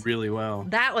Yes. really well.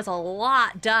 That was a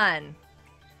lot done.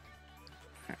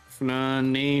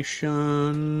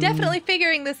 FNANation. Definitely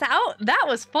figuring this out. That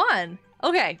was fun.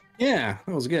 Okay. Yeah,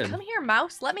 that was good. Come here,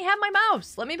 mouse. Let me have my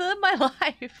mouse. Let me live my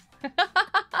life.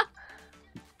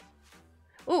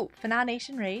 Ooh,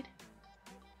 FNANation raid.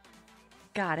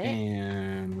 Got it.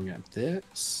 And we got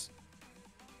this.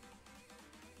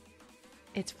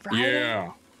 It's Friday.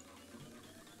 Yeah.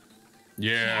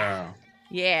 Yeah.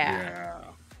 Yeah.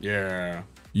 Yeah.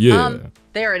 Yeah.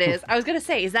 There it is. I was gonna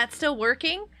say, is that still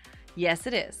working? Yes,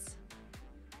 it is.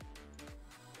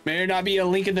 May there not be a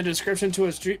link in the description to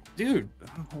a stream? Dude,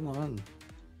 hold on.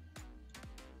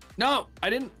 No, I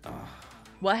didn't.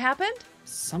 What happened?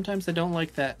 Sometimes I don't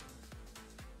like that.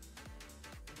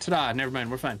 Ta-da, never mind,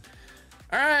 we're fine.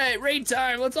 All right, raid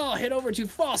time. Let's all head over to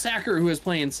False Hacker, who is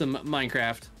playing some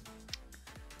Minecraft.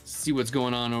 See what's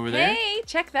going on over there. Hey,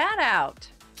 check that out.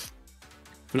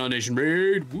 FNANation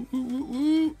raid. Woo, woo, woo,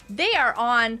 woo. They are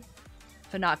on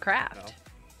FNA-craft.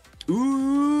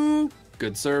 Ooh,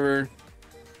 good server.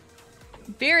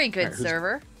 Very good Alright,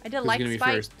 server. I did Who's like gonna be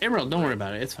Spike. first? Emerald, don't worry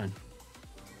about it. It's fine.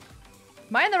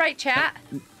 Am I in the right chat?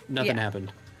 Nothing Yeah.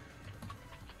 happened.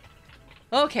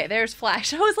 Okay, there's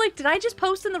Flash. I was like, did I just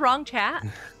post in the wrong chat?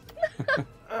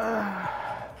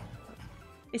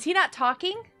 Is he not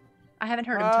talking? I haven't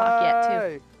heard him talk yet,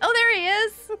 too. Oh, there he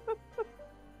is.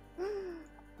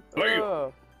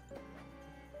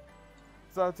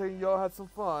 So I'm taking y'all had some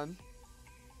fun.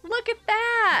 Look at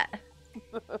that.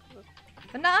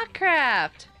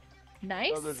 FNA-craft.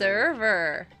 Nice Other than-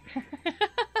 server.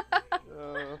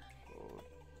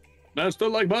 Smash the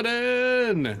like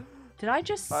button. Did I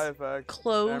just High effect.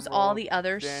 close all Emerald, the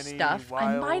other Danny, stuff? I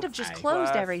Wild, might have just Flash.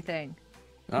 closed everything.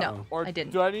 No, Uh-oh. Or I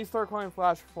didn't. do I need to start calling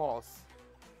Flash false?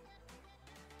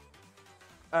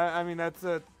 I mean, that's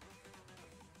a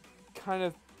kind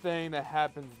of thing that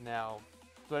happens now.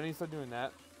 Do I need to start doing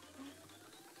that?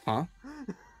 Huh?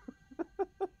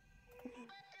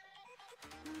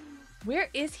 Where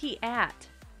is he at?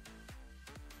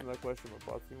 That question of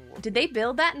boxing war. Did they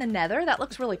build that in the Nether? That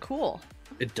looks really cool.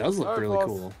 It does look Alright, really boss.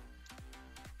 cool.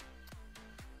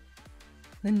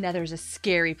 The Nether's a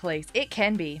scary place. It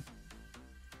can be.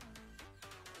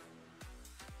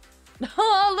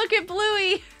 Oh, look at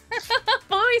Bluey.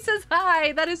 Bluey says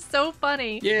hi. That is so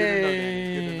funny. Good to know,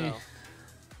 Danny. Yay!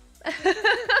 Good to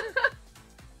know.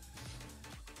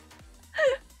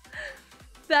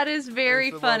 That is very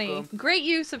You're so funny. welcome. Great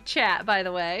use of chat, by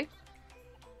the way.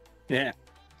 Yeah,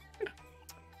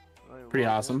 Oh, you're pretty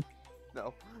welcome.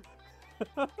 awesome.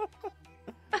 No.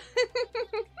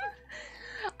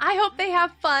 I hope they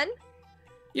have fun.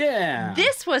 Yeah.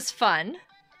 This was fun.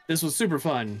 This was super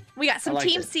fun. We got some I liked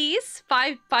Team it. C's.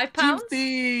 Five pounds.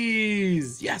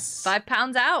 Gypsies! Yes. 5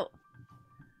 pounds out.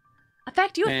 In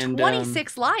fact, you have And,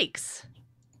 26 likes.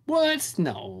 What?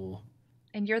 No.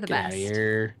 And you're the Get out best. of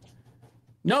here.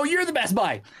 No, you're the best.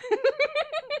 Bye.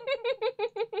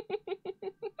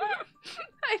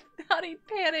 I thought he'd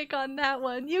panic on that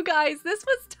one. You guys, this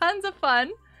was tons of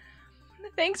fun.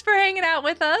 Thanks for hanging out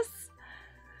with us.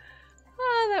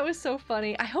 Oh, that was so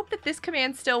funny. I hope that this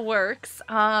command still works.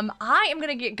 I am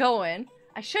gonna get going.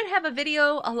 I should have a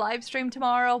video, a live stream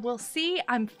tomorrow. We'll see.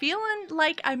 I'm feeling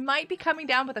like I might be coming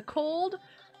down with a cold,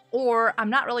 or I'm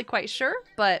not really quite sure,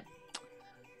 but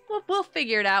we'll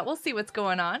figure it out. We'll see what's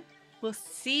going on. We'll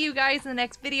see you guys in the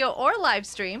next video or live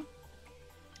stream.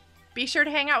 Be sure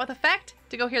to hang out with Effect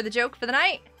to go hear the joke for the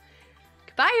night.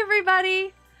 Goodbye,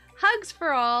 everybody. Hugs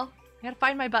for all. I gotta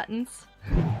find my buttons.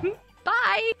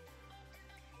 Bye.